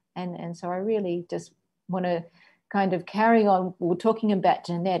 And so I really just want to kind of carry on. We're talking about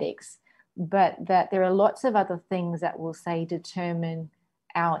genetics, but that there are lots of other things that will say determine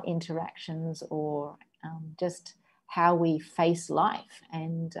our interactions or just how we face life.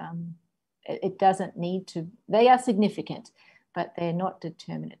 And it doesn't need to, they are significant, but they're not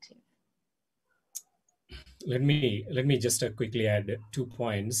determinative. Let me just quickly add 2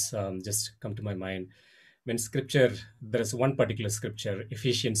 points, just come to my mind. When scripture, there is one particular scripture,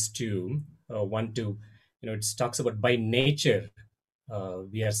 Ephesians 2, 1-2, it talks about by nature,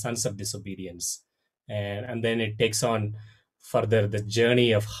 we are sons of disobedience. And then it takes on further the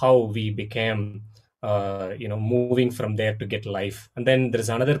journey of how we became, moving from there to get life. And then there's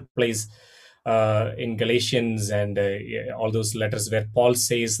another place in Galatians and all those letters where Paul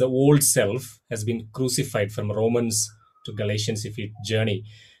says the old self has been crucified, from Romans to Galatians, if you journey.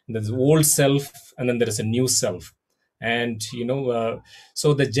 And there's old self, and then there is a new self. And,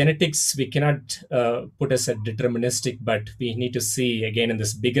 so the genetics we cannot put as a deterministic, but we need to see again in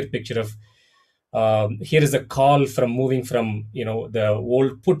this bigger picture of here is a call from moving from, the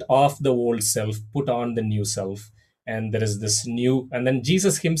old, put off the old self, put on the new self. And there is this new, and then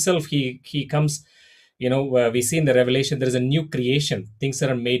Jesus himself, he comes, we see in the Revelation, there is a new creation, things that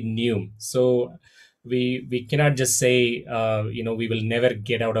are made new. So we cannot just say, we will never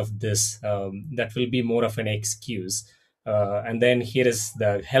get out of this. That will be more of an excuse. And then here is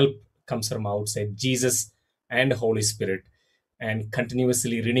the help comes from outside, Jesus and Holy Spirit, and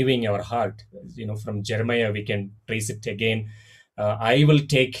continuously renewing our heart. From Jeremiah, we can trace it again. I will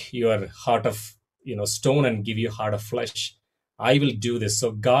take your heart of stone and give you heart of flesh. I will do this.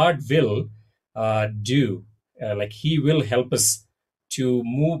 So God will do, like he will help us to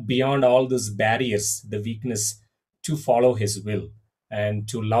move beyond all those barriers, the weakness, to follow his will and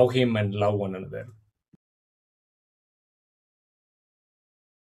to love him and love one another.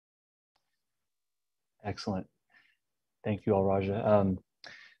 Excellent. Thank you all, Raja.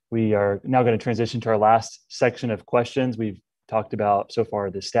 We are now going to transition to our last section of questions. We've talked about so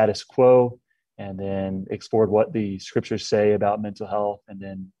far the status quo, and then explored what the scriptures say about mental health, and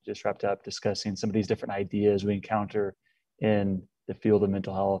then just wrapped up discussing some of these different ideas we encounter in the field of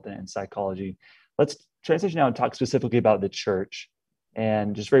mental health and psychology. Let's transition now and talk specifically about the church,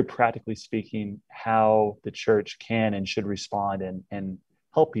 and just very practically speaking, how the church can and should respond and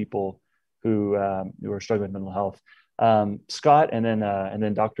help people who are struggling with mental health. Scott, and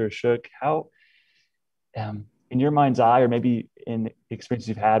then Dr. Ashok, how, in your mind's eye, or maybe in experiences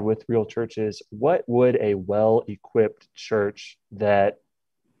you've had with real churches, what would a well-equipped church that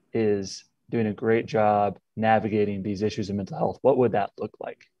is doing a great job navigating these issues of mental health, what would that look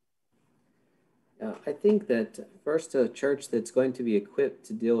like? I think that first, a church that's going to be equipped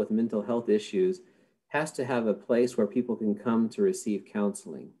to deal with mental health issues has to have a place where people can come to receive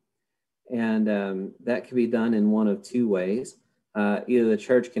counseling. And that can be done in one of two ways. Either the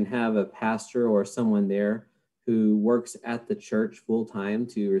church can have a pastor or someone there who works at the church full time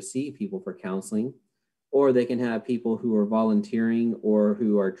to receive people for counseling, or they can have people who are volunteering or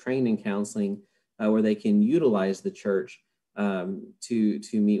who are trained in counseling where they can utilize the church to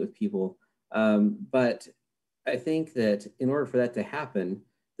meet with people. But I think that in order for that to happen,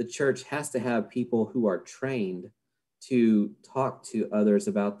 the church has to have people who are trained to talk to others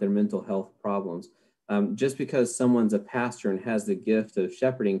about their mental health problems. Just because someone's a pastor and has the gift of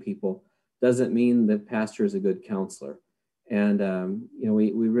shepherding people doesn't mean that pastor is a good counselor. And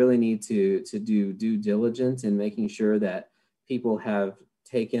we really need to do due diligence in making sure that people have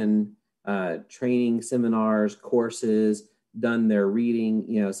taken training seminars, courses, done their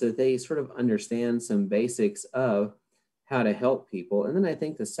reading, so that they sort of understand some basics of how to help people. And then I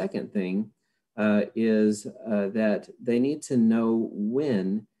think the second thing is that they need to know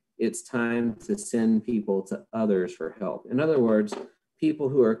when it's time to send people to others for help. In other words, people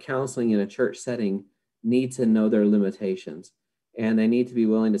who are counseling in a church setting need to know their limitations, and they need to be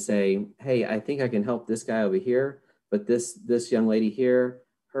willing to say, hey, I think I can help this guy over here, but this young lady here,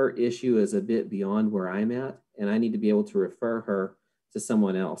 her issue is a bit beyond where I'm at, and I need to be able to refer her to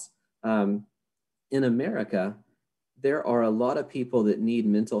someone else. In America, there are a lot of people that need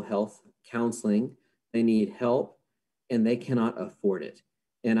mental health counseling, they need help, and they cannot afford it.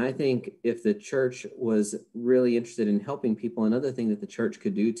 And I think if the church was really interested in helping people, another thing that the church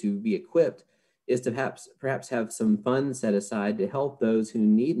could do to be equipped is to perhaps have some funds set aside to help those who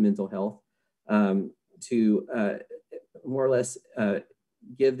need mental health, to more or less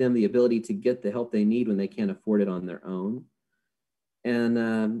give them the ability to get the help they need when they can't afford it on their own. And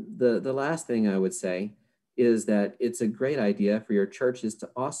the last thing I would say is that it's a great idea for your churches to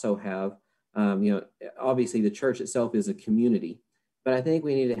also have, obviously the church itself is a community, but I think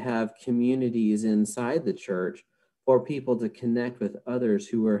we need to have communities inside the church for people to connect with others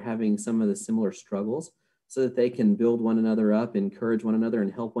who are having some of the similar struggles so that they can build one another up, encourage one another,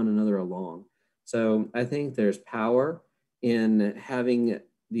 and help one another along. So I think there's power in having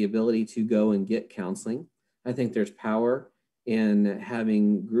the ability to go and get counseling. I think there's power in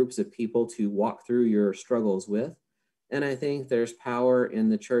having groups of people to walk through your struggles with. And I think there's power in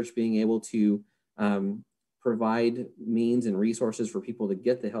the church being able to provide means and resources for people to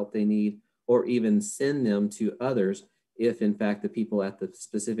get the help they need, or even send them to others if in fact the people at the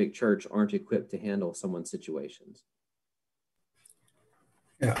specific church aren't equipped to handle someone's situations.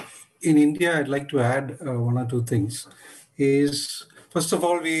 Yeah, in India, I'd like to add one or two things. Is First of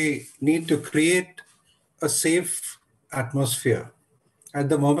all, we need to create a safe atmosphere. At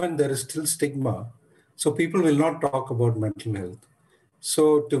the moment, there is still stigma, so people will not talk about mental health.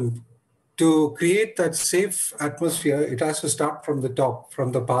 So to create that safe atmosphere, it has to start from the top,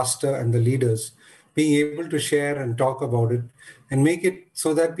 from the pastor and the leaders, being able to share and talk about it and make it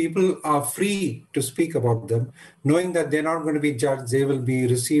so that people are free to speak about them, knowing that they're not going to be judged, they will be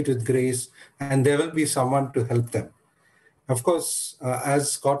received with grace, and there will be someone to help them. Of course,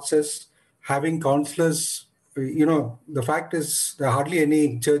 as Scott says, having counselors, the fact is there are hardly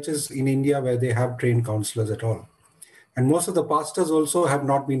any churches in India where they have trained counselors at all. And most of the pastors also have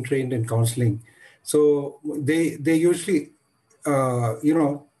not been trained in counseling. So they usually,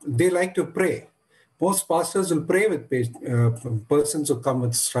 they like to pray. Most pastors will pray with persons who come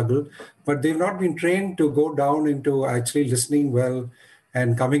with struggle, but they've not been trained to go down into actually listening well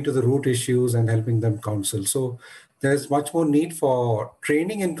and coming to the root issues and helping them counsel. So there's much more need for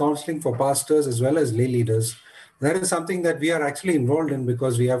training in counseling for pastors as well as lay leaders. That is something that we are actually involved in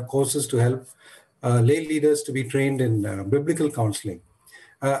because we have courses to help lay leaders to be trained in biblical counseling.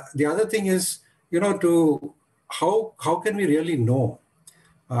 The other thing is, to how can we really know?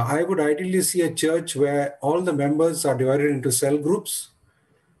 I would ideally see a church where all the members are divided into cell groups.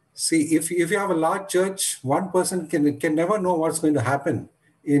 See, if you have a large church, one person can never know what's going to happen.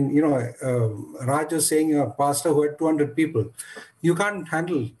 Raj was saying a pastor who had 200 people. You can't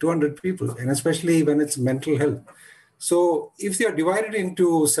handle 200 people, and especially when it's mental health. So if they are divided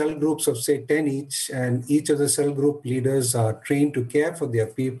into cell groups of say 10 each, and each of the cell group leaders are trained to care for their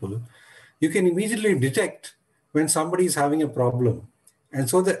people, you can immediately detect when somebody is having a problem. And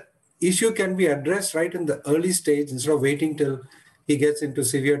so the issue can be addressed right in the early stage instead of waiting till he gets into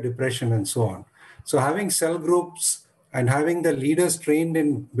severe depression and so on. So having cell groups and having the leaders trained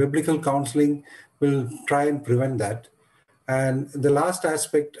in biblical counseling will try and prevent that. And the last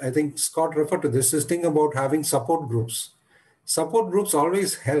aspect, I think Scott referred to this, is thing about having support groups. Support groups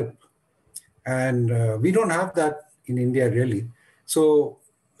always help. And we don't have that in India really. So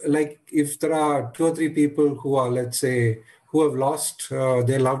like if there are 2 or 3 people who are, let's say, who have lost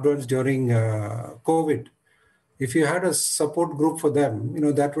their loved ones during COVID, if you had a support group for them,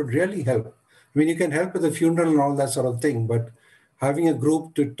 that would really help. I mean, you can help with the funeral and all that sort of thing, but having a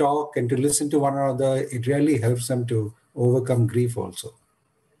group to talk and to listen to one another, it really helps them to overcome grief also.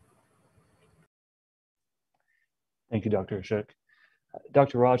 Thank you, Dr. Ashok.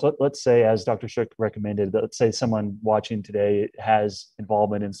 Dr. Raj, let's say, as Dr. Ashok recommended, let's say someone watching today has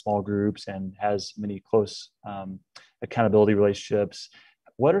involvement in small groups and has many close accountability relationships.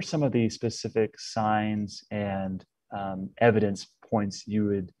 What are some of the specific signs and evidence points you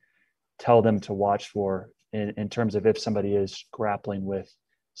would tell them to watch for in terms of if somebody is grappling with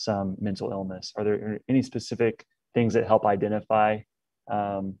some mental illness? Are there any specific things that help identify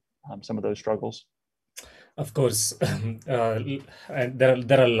some of those struggles? Of course, and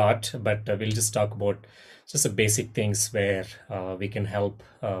there are a lot, but we'll just talk about just the basic things where we can help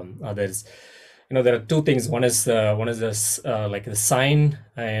others. There are 2 things. One is this like the sign,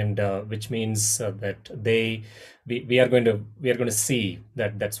 and which means that we are going to see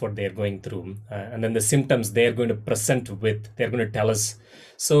that that's what they are going through, and then the symptoms they are going to present with. They are going to tell us.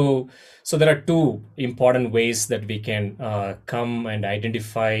 So there are 2 important ways that we can come and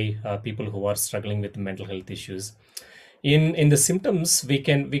identify people who are struggling with mental health issues. In the symptoms, we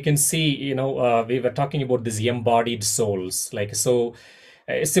can see, we were talking about these embodied souls. Like, so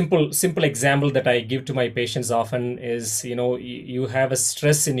a simple example that I give to my patients often is, you have a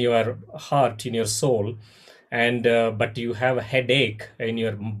stress in your heart, in your soul, and but you have a headache in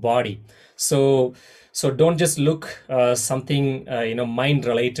your body. So don't just look something mind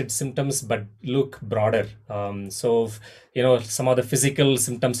related symptoms, but look broader. Some of the physical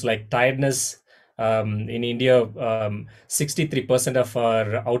symptoms like tiredness. In India, 63% of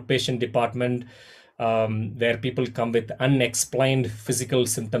our outpatient department, where people come with unexplained physical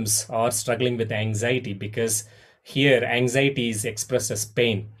symptoms, are struggling with anxiety, because here anxiety is expressed as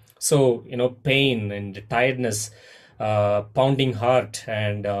pain. So, pain and tiredness, pounding heart,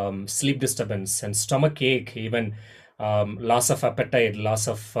 and sleep disturbance and stomach ache, even loss of appetite, loss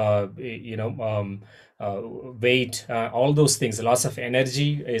of weight, all those things. Loss of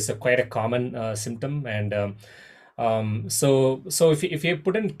energy is quite a common symptom. And so if you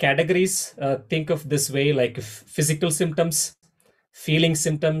put in categories, think of this way, like physical symptoms, feeling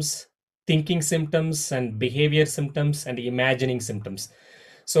symptoms, thinking symptoms, and behavior symptoms, and imagining symptoms.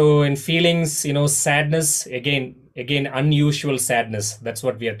 So in feelings, sadness, again unusual sadness, that's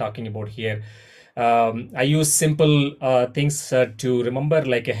what we are talking about here. I use simple things to remember,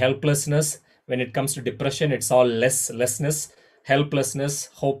 like a helplessness. When it comes to depression, it's all lessness. helplessness,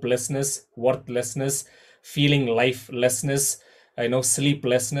 hopelessness, worthlessness, feeling lifelessness,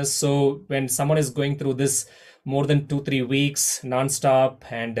 sleeplessness. So when someone is going through this more than 2-3 weeks nonstop,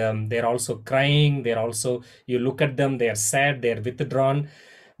 and they're also crying, they're also, you look at them, they're sad, they're withdrawn,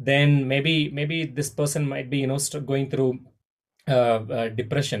 then maybe this person might be going through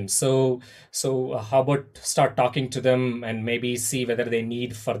depression. So how about start talking to them and maybe see whether they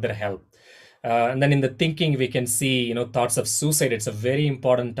need further help. And then in the thinking, we can see, thoughts of suicide. It's a very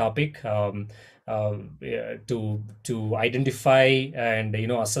important topic, to identify and,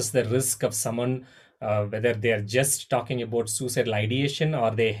 assess the risk of someone, whether they are just talking about suicidal ideation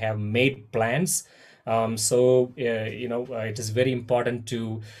or they have made plans. It is very important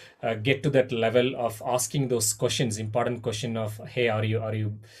to get to that level of asking those questions, important question of, hey, are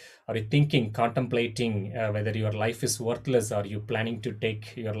you thinking, contemplating whether your life is worthless? Are you planning to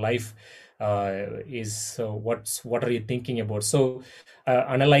take your life? What are you thinking about? So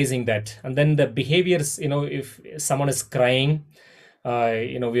analyzing that, and then the behaviors, if someone is crying,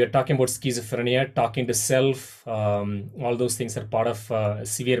 we are talking about schizophrenia, talking to self, all those things are part of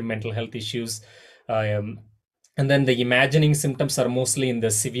severe mental health issues. And then the imagining symptoms are mostly in the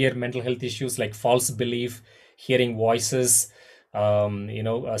severe mental health issues, like false belief, hearing voices,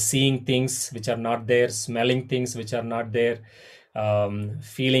 seeing things which are not there, smelling things which are not there,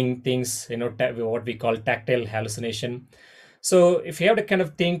 feeling things, what we call tactile hallucination. So if you have to kind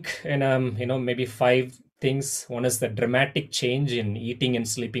of think in, maybe 5 things, one is the dramatic change in eating and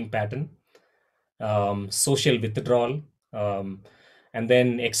sleeping pattern, social withdrawal, and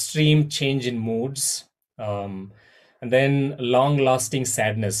then extreme change in moods, and then long lasting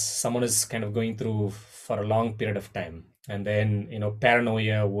sadness. Someone is kind of going through for a long period of time, and then,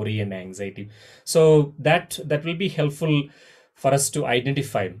 paranoia, worry, and anxiety. So that will be helpful for us to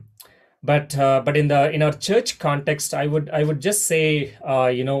identify. But in our church context, I would just say,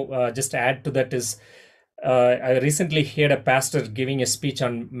 just add to that is, I recently heard a pastor giving a speech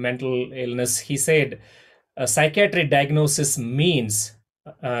on mental illness. He said a psychiatric diagnosis means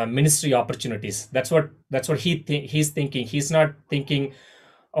ministry opportunities. That's what he's thinking. He's not thinking,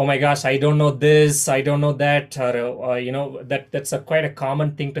 oh my gosh, I don't know this, I don't know that, or that's quite a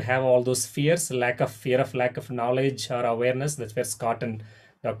common thing to have, all those fears, lack of knowledge or awareness. That's where Scott and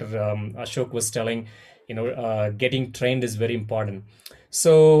Dr. Ashok was telling, getting trained is very important.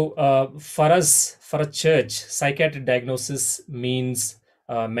 So for us, for a church, psychiatric diagnosis means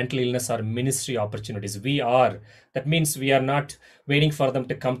mental illness or ministry opportunities. That means we are not waiting for them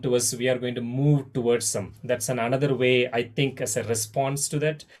to come to us. We are going to move towards them. That's another way, I think, as a response to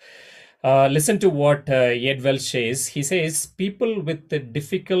that. Listen to what Ed Welch says. He says, people with the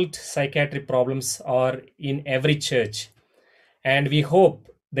difficult psychiatric problems are in every church, and we hope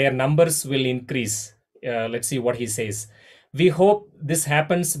their numbers will increase. Let's see what he says. We hope this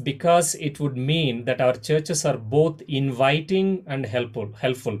happens because it would mean that our churches are both inviting and helpful.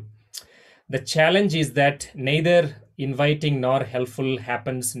 The challenge is that neither inviting nor helpful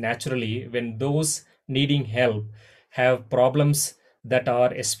happens naturally when those needing help have problems that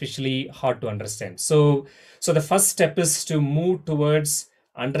are especially hard to understand. So the first step is to move towards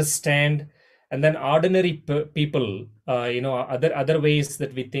understand. And then ordinary people, other ways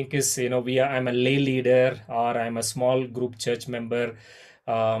that we think is, I'm a lay leader, or I'm a small group church member,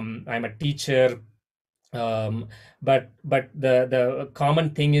 I'm a teacher. But the common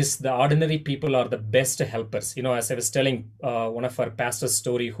thing is the ordinary people are the best helpers. As I was telling one of our pastor's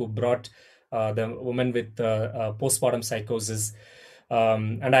story, who brought the woman with postpartum psychosis.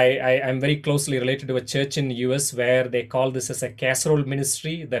 And I'm very closely related to a church in the US where they call this as a casserole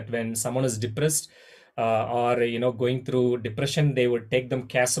ministry, that when someone is depressed or going through depression, they would take them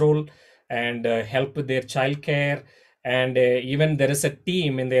casserole and help with their childcare. And even there is a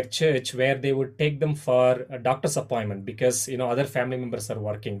team in their church where they would take them for a doctor's appointment, because other family members are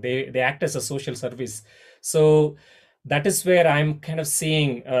working. They act as a social service. So that is where I'm kind of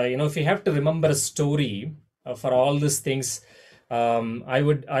seeing, if you have to remember a story for all these things, I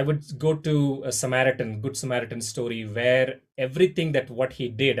would go to a Good Samaritan story, where everything that what he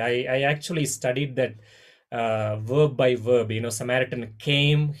did, I actually studied that verb by verb. Samaritan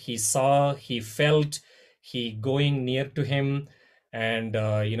came, he saw, he felt, he going near to him, and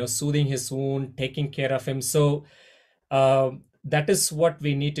soothing his wound, taking care of him. So that is what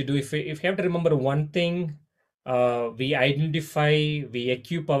we need to do. If you have to remember one thing, we identify, we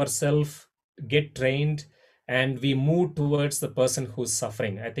equip ourselves, get trained, and we move towards the person who's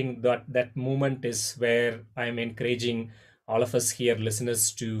suffering. I think that movement is where I'm encouraging all of us here,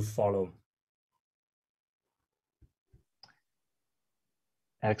 listeners, to follow.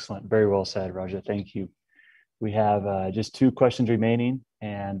 Excellent. Very well said, Raja. Thank you. We have just 2 questions remaining,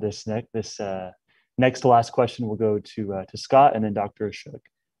 and this next to last question will go to Scott and then Dr.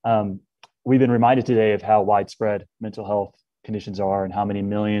 Ashok. We've been reminded today of how widespread mental health conditions are and how many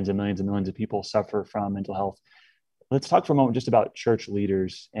millions and millions and millions of people suffer from mental health. Let's talk for a moment just about church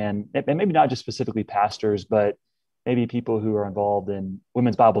leaders, and maybe not just specifically pastors, but maybe people who are involved in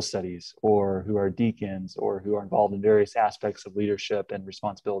women's Bible studies, or who are deacons, or who are involved in various aspects of leadership and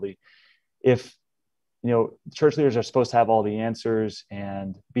responsibility. If church leaders are supposed to have all the answers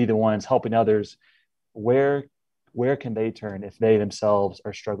and be the ones helping others, where can they turn if they themselves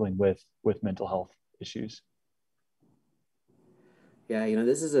are struggling with mental health issues? Yeah,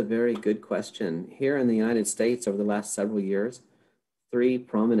 this is a very good question. Here in the United States, over the last several years, 3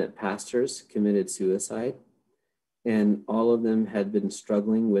 prominent pastors committed suicide, and all of them had been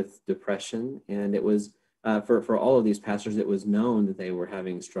struggling with depression. And it was, for all of these pastors, it was known that they were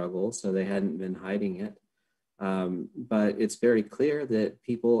having struggles, so they hadn't been hiding it. But it's very clear that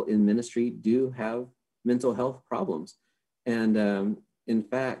people in ministry do have mental health problems. And in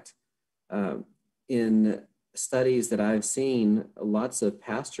fact, in studies that I've seen, lots of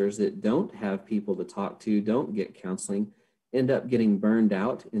pastors that don't have people to talk to, don't get counseling, end up getting burned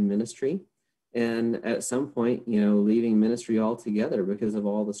out in ministry. And at some point, leaving ministry altogether because of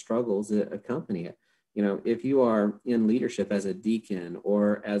all the struggles that accompany it. If you are in leadership as a deacon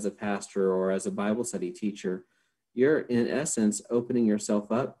or as a pastor or as a Bible study teacher, you're in essence opening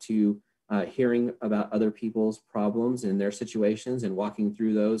yourself up to hearing about other people's problems and their situations and walking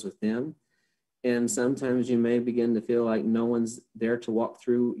through those with them. And sometimes you may begin to feel like no one's there to walk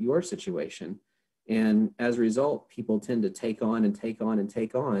through your situation. And as a result, people tend to take on and take on and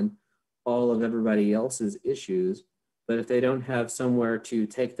take on all of everybody else's issues. But if they don't have somewhere to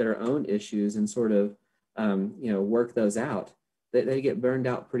take their own issues and sort of, work those out, they get burned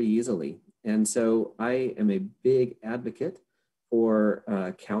out pretty easily. And so I am a big advocate for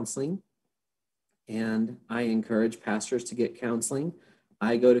counseling. And I encourage pastors to get counseling.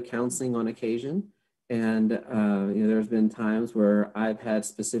 I go to counseling on occasion, and there's been times where I've had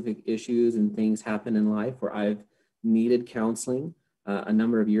specific issues and things happen in life where I've needed counseling. A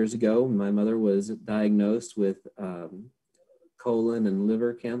number of years ago, my mother was diagnosed with colon and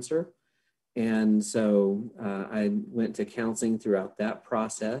liver cancer. And so I went to counseling throughout that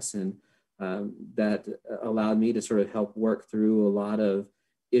process, and that allowed me to sort of help work through a lot of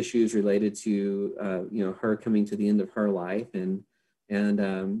issues related to her coming to the end of her life. And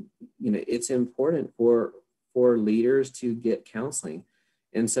it's important for leaders to get counseling.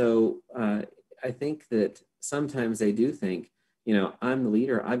 And so I think that sometimes they do think, I'm the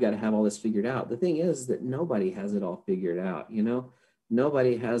leader, I've got to have all this figured out. The thing is that nobody has it all figured out.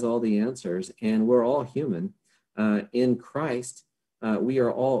 Nobody has all the answers, and we're all human. In Christ, we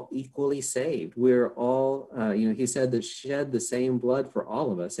are all equally saved. We're all, he said that shed the same blood for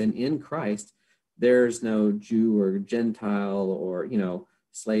all of us. And in Christ, there's no Jew or Gentile or,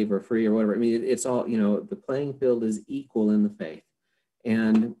 slave or free or whatever. I mean, it's all, the playing field is equal in the faith.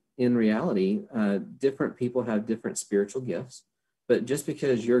 And in reality, different people have different spiritual gifts. But just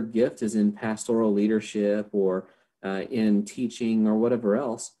because your gift is in pastoral leadership or in teaching or whatever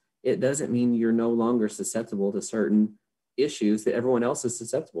else, it doesn't mean you're no longer susceptible to certain issues that everyone else is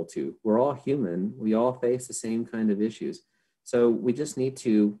susceptible to. We're all human. We all face the same kind of issues. So we just need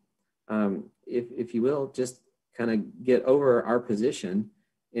to, if you will, just kind of get over our position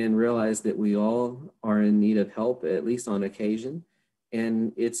and realize that we all are in need of help, at least on occasion.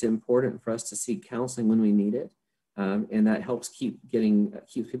 And it's important for us to seek counseling when we need it. And that helps keeps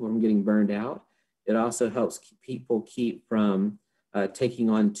people from getting burned out. It also helps people keep from taking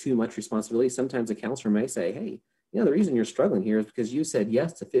on too much responsibility. Sometimes a counselor may say, hey, the reason you're struggling here is because you said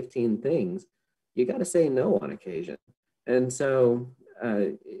yes to 15 things. You got to say no on occasion. And so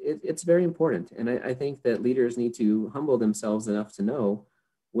it's very important. And I think that leaders need to humble themselves enough to know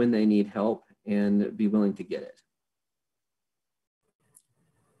when they need help and be willing to get it.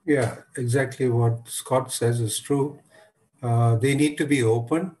 Yeah, exactly what Scott says is true. They need to be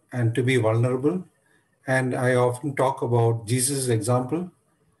open and to be vulnerable. And I often talk about Jesus' example.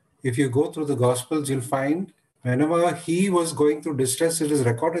 If you go through the Gospels, you'll find whenever he was going through distress, it is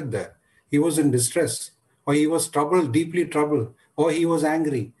recorded there. He was in distress, or he was troubled, deeply troubled, or he was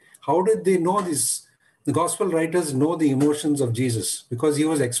angry. How did they know this? The Gospel writers know the emotions of Jesus because he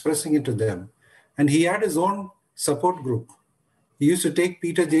was expressing it to them. And he had his own support group. He used to take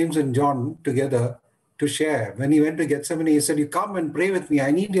Peter, James, and John together to share. When he went to Gethsemane, he said, you come and pray with me.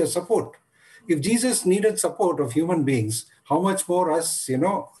 I need your support. If Jesus needed support of human beings, how much more us,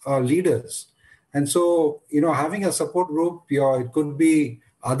 leaders? And so, having a support group, it could be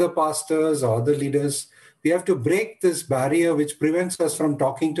other pastors or other leaders We have to break this barrier which prevents us from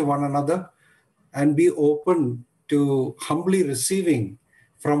talking to one another and be open to humbly receiving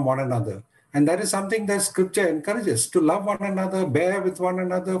from one another. And that is something that scripture encourages, to love one another, bear with one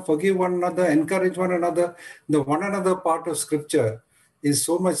another, forgive one another, encourage one another. The one another part of scripture is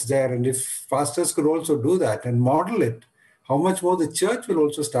so much there. And if pastors could also do that and model it, how much more the church will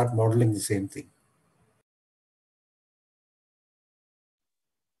also start modeling the same thing.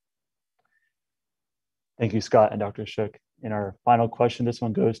 Thank you, Scott and Dr. Shook. In our final question, this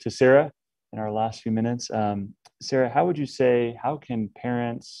one goes to Sarah in our last few minutes. Sarah, how would you say, how can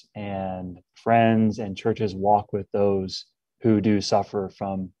parents and friends and churches walk with those who do suffer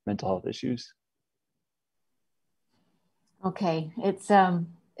from mental health issues? Okay, it's in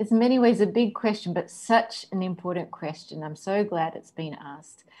many ways a big question, but such an important question. I'm so glad it's been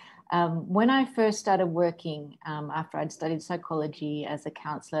asked. When I first started working, after I'd studied psychology as a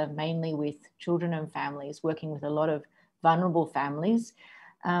counselor, mainly with children and families, working with a lot of vulnerable families,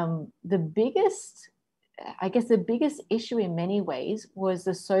 the biggest issue in many ways was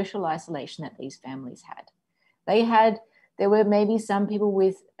the social isolation that these families had. There were maybe some people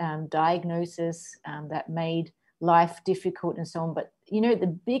with diagnosis that made life difficult and so on, but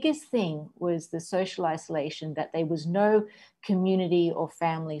the biggest thing was the social isolation, that there was no community or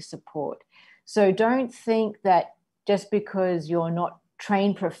family support. So don't think that just because you're not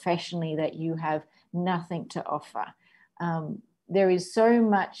trained professionally that you have nothing to offer. There is so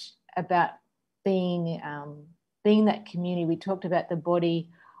much about being that community. We talked about the body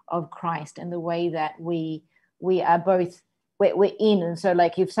of Christ and the way that we are both, we're in. And so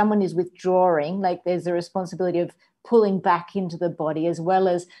like if someone is withdrawing, like there's a responsibility of pulling back into the body as well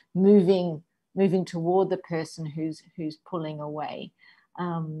as moving toward the person who's pulling away.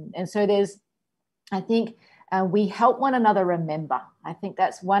 And so I think we help one another remember. I think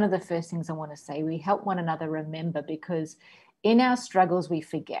that's one of the first things I want to say. We help one another remember, because in our struggles we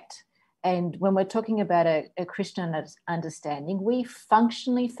forget. And when we're talking about a Christian understanding, we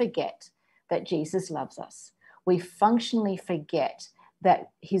functionally forget that Jesus loves us. We functionally forget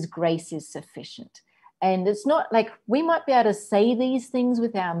that his grace is sufficient. And it's not like we might be able to say these things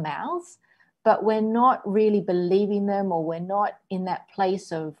with our mouths, but we're not really believing them, or we're not in that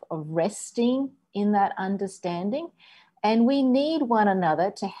place of resting in that understanding. And we need one another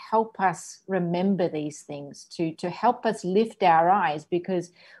to help us remember these things, to help us lift our eyes,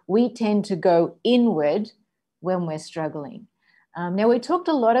 because we tend to go inward when we're struggling. Now, we talked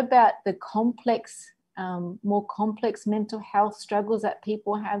a lot about the more complex mental health struggles that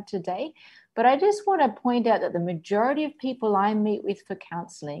people have today. But I just want to point out that the majority of people I meet with for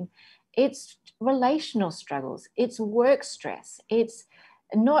counseling, it's relational struggles, it's work stress, it's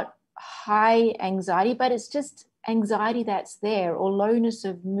not high anxiety, but it's just anxiety that's there, or lowness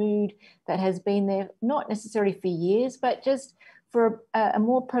of mood that has been there, not necessarily for years, but just for a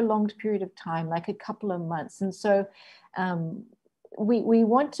more prolonged period of time, like a couple of months. And so we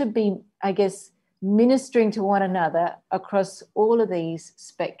want to be, I guess, ministering to one another across all of these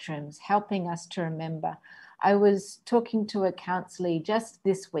spectrums, helping us to remember. I was talking to a counselor just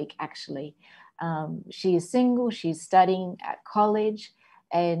this week, actually. She is single, she's studying at college,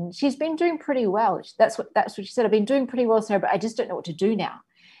 and she's been doing pretty well. That's what she said. I've been doing pretty well, Sarah, but I just don't know what to do now.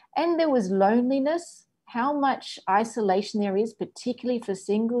 And there was loneliness, how much isolation there is, particularly for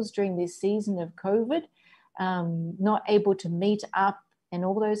singles during this season of COVID, not able to meet up, and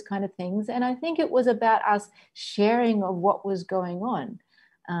all those kind of things. And I think it was about us sharing of what was going on,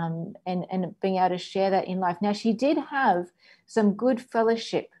 and being able to share that in life. Now, she did have some good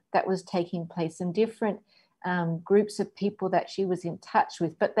fellowship that was taking place, some different groups of people that she was in touch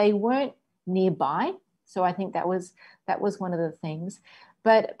with, but they weren't nearby. So I think that was one of the things.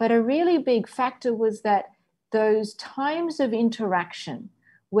 But a really big factor was that those times of interaction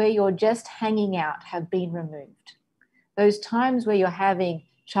where you're just hanging out have been removed. Those times where you're having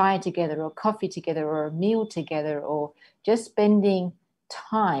chai together, or coffee together, or a meal together, or just spending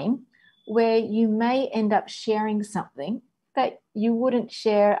time where you may end up sharing something that you wouldn't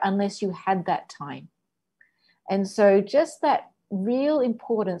share unless you had that time. And so just that real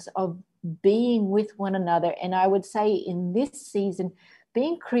importance of being with one another. And I would say in this season,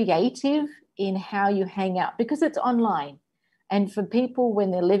 being creative in how you hang out, because it's online. And for people, when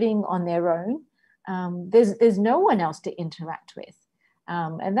they're living on their own, there's no one else to interact with.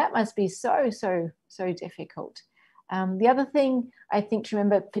 And that must be so difficult. The other thing I think to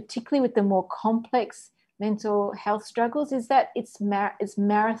remember, particularly with the more complex mental health struggles, is that it's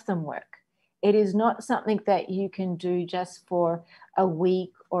marathon work. It is not something that you can do just for a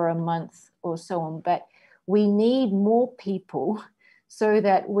week or a month or so on, but we need more people so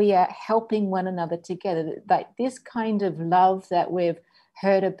that we are helping one another together. Like this kind of love that we've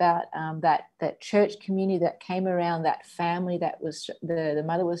heard about, that church community that came around, that family that was, the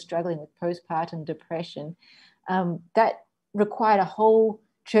mother was struggling with postpartum depression, that required a whole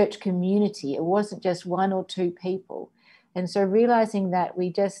church community. It wasn't just one or two people. And so realizing that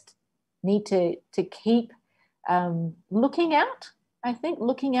we just need to keep looking out, I think,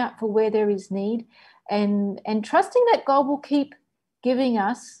 looking out for where there is need, and trusting that God will keep giving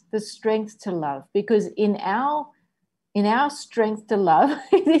us the strength to love, because in our strength to love,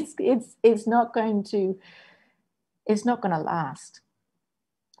 it's not going to last.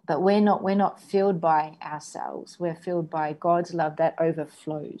 But we're not filled by ourselves. We're filled by God's love that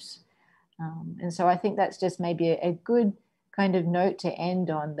overflows. And so I think that's just maybe a good kind of note to end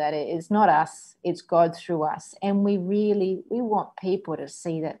on, that it is not us, it's God through us. And we want people to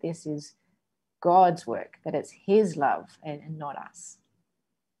see that this is God's work, that it's his love and not us.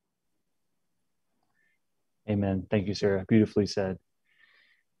 Amen. Thank you, Sarah. Beautifully said.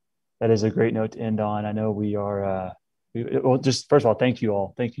 That is a great note to end on. I know we are, well, just first of all, thank you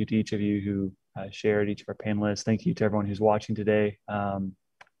all. Thank you to each of you who shared, each of our panelists. Thank you to everyone who's watching today.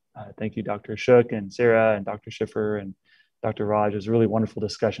 Thank you, Dr. Shook and Sarah and Dr. Schiffer and Dr. Raj. It was a really wonderful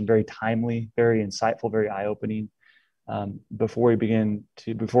discussion, very timely, very insightful, very eye-opening. Before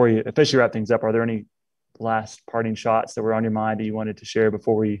we officially wrap things up, are there any last parting shots that were on your mind that you wanted to share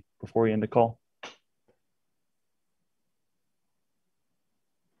before we end the call?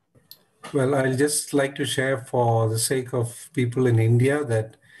 Well, I'll just like to share, for the sake of people in India,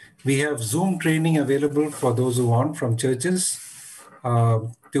 that we have Zoom training available for those who want from churches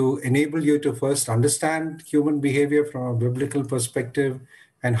to enable you to first understand human behavior from a biblical perspective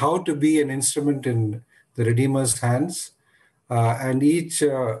and how to be an instrument in the Redeemer's hands. And each,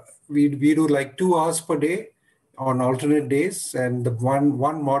 we do like 2 hours per day on alternate days. And the one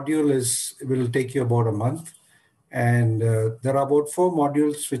module will take you about a month. And there are about 4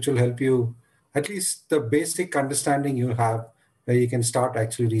 modules which will help you, at least the basic understanding you have, where you can start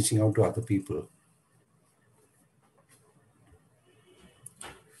actually reaching out to other people.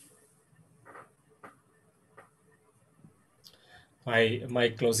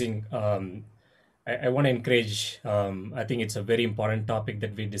 My closing, I want to encourage, I think it's a very important topic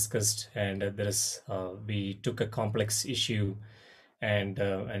that we discussed, and we took a complex issue and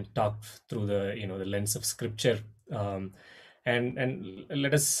talked through the lens of scripture, and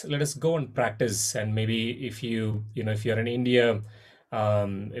let us go and practice. And maybe if you're in India,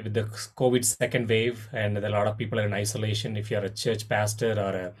 with the COVID second wave and a lot of people are in isolation, if you're a church pastor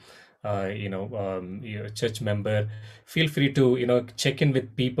or you're a church member, feel free to check in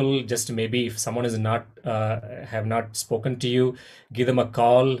with people. Just maybe if someone is not have not spoken to you, give them a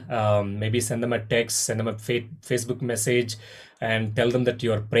call, maybe send them a text, send them a Facebook message, and tell them that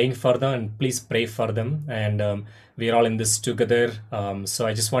you are praying for them, and please pray for them. And we are all in this together. So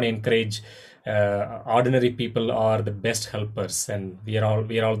I just want to encourage, ordinary people are the best helpers, and we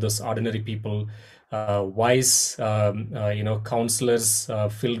are all those ordinary people, wise, counselors,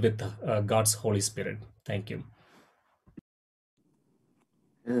 filled with God's Holy Spirit. Thank you.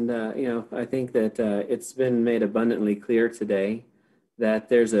 And, I think that it's been made abundantly clear today that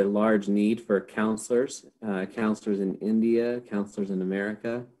there's a large need for counselors in India, counselors in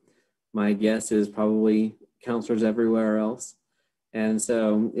America. My guess is probably counselors everywhere else. And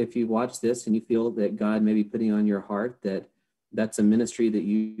so if you watch this and you feel that God may be putting on your heart that that's a ministry that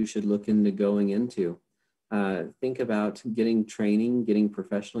you should look into going into, think about getting training, getting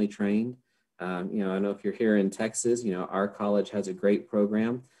professionally trained. I know if you're here in Texas, our college has a great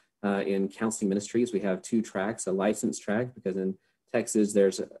program in counseling ministries. We have 2 tracks, a licensed track, because in Texas,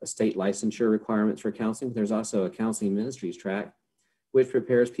 there's a state licensure requirements for counseling. There's also a counseling ministries track, which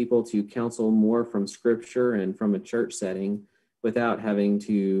prepares people to counsel more from scripture and from a church setting without having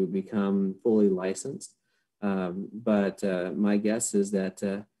to become fully licensed. But my guess is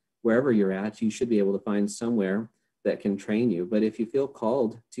that wherever you're at, you should be able to find somewhere that can train you. But if you feel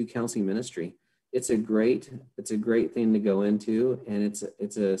called to counseling ministry, it's a great thing to go into, and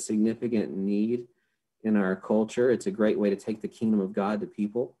it's a significant need in our culture. It's a great way to take the kingdom of God to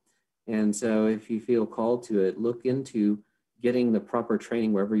people. And so if you feel called to it, look into getting the proper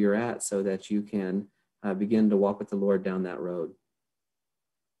training wherever you're at so that you can begin to walk with the Lord down that road.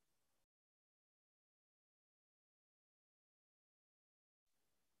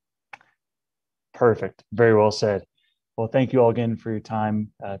 Perfect. Very well said. Well, thank you all again for your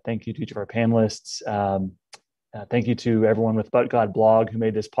time. Thank you to each of our panelists. Thank you to everyone with But God blog who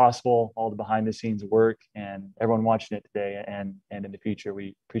made this possible, all the behind the scenes work, and everyone watching it today and in the future.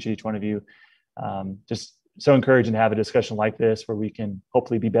 We appreciate each one of you. Just so encouraging to have a discussion like this where we can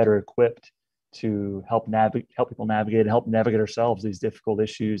hopefully be better equipped to help people navigate and help navigate ourselves these difficult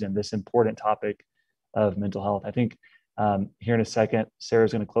issues and this important topic of mental health. I think here in a second,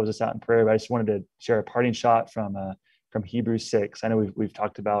 Sarah's going to close us out in prayer, but I just wanted to share a parting shot from Hebrews 6. I know we've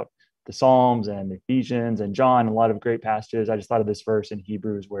talked about the Psalms and Ephesians and John, a lot of great passages. I just thought of this verse in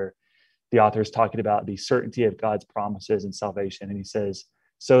Hebrews where the author is talking about the certainty of God's promises and salvation. And he says,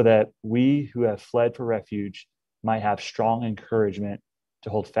 so that we who have fled for refuge might have strong encouragement to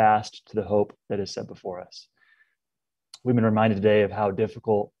hold fast to the hope that is set before us. We've been reminded today of how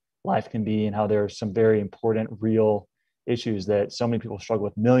difficult life can be and how there are some very important, real issues that so many people struggle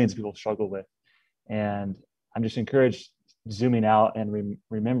with, millions of people struggle with. And I'm just encouraged, zooming out and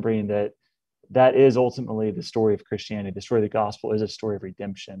remembering that that is ultimately the story of Christianity. The story of the gospel is a story of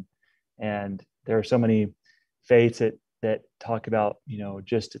redemption. And there are so many faiths that talk about,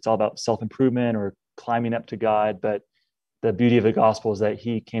 just it's all about self-improvement or climbing up to God. But the beauty of the gospel is that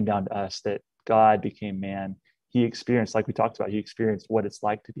he came down to us, that God became man. He experienced, like we talked about, he experienced what it's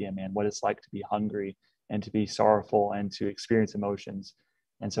like to be a man, what it's like to be hungry and to be sorrowful and to experience emotions.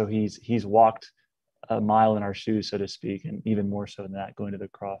 And so he's walked a mile in our shoes, so to speak, and even more so than that, going to the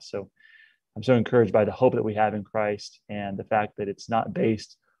cross. So I'm so encouraged by the hope that we have in Christ and the fact that it's not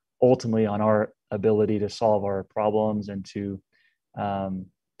based ultimately on our ability to solve our problems and to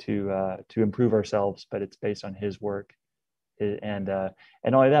improve ourselves, but it's based on his work. And not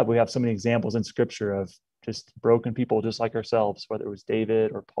only that, we have so many examples in Scripture of just broken people just like ourselves, whether it was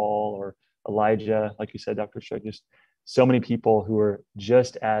David or Paul or Elijah, like you said, Dr. Shuck, just so many people who are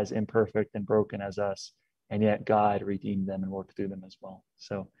just as imperfect and broken as us, and yet God redeemed them and worked through them as well.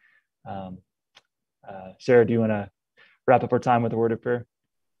 So, Sarah, do you want to wrap up our time with a word of prayer?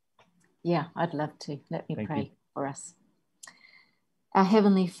 Yeah, I'd love to. Let me Thank pray you. for us. Our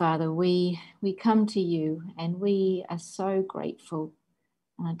Heavenly Father, we come to you and we are so grateful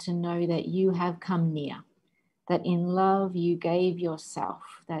to know that you have come near, that in love you gave yourself,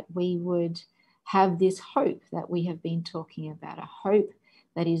 that we would have this hope that we have been talking about, a hope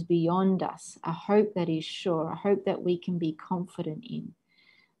that is beyond us, a hope that is sure, a hope that we can be confident in.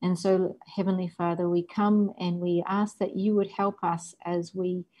 And so, Heavenly Father, we come and we ask that you would help us as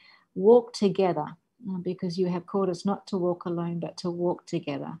we walk together, because you have called us not to walk alone, but to walk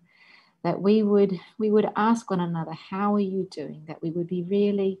together. That we would ask one another, how are you doing? That we would be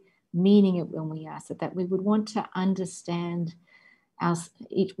really meaning it when we ask it, that we would want to understand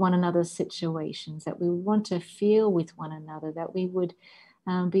each one another's situations, that we would want to feel with one another, that we would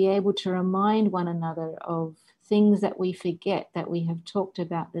be able to remind one another of things that we forget that we have talked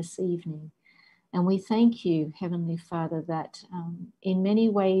about this evening. And we thank you, Heavenly Father, that in many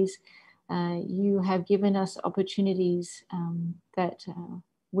ways you have given us opportunities that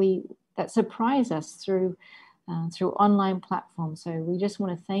surprise us through online platforms. So we just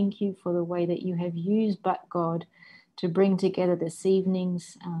want to thank you for the way that you have used But God to bring together this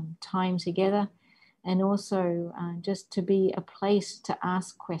evening's time together, and also just to be a place to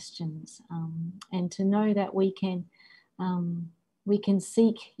ask questions and to know that we can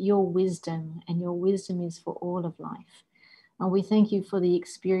seek your wisdom, and your wisdom is for all of life. And we thank you for the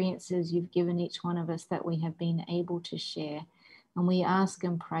experiences you've given each one of us that we have been able to share. And we ask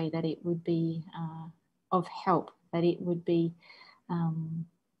and pray that it would be of help, that it would be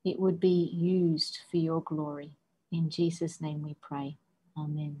used for your glory. In Jesus' name we pray.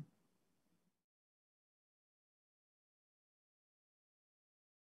 Amen.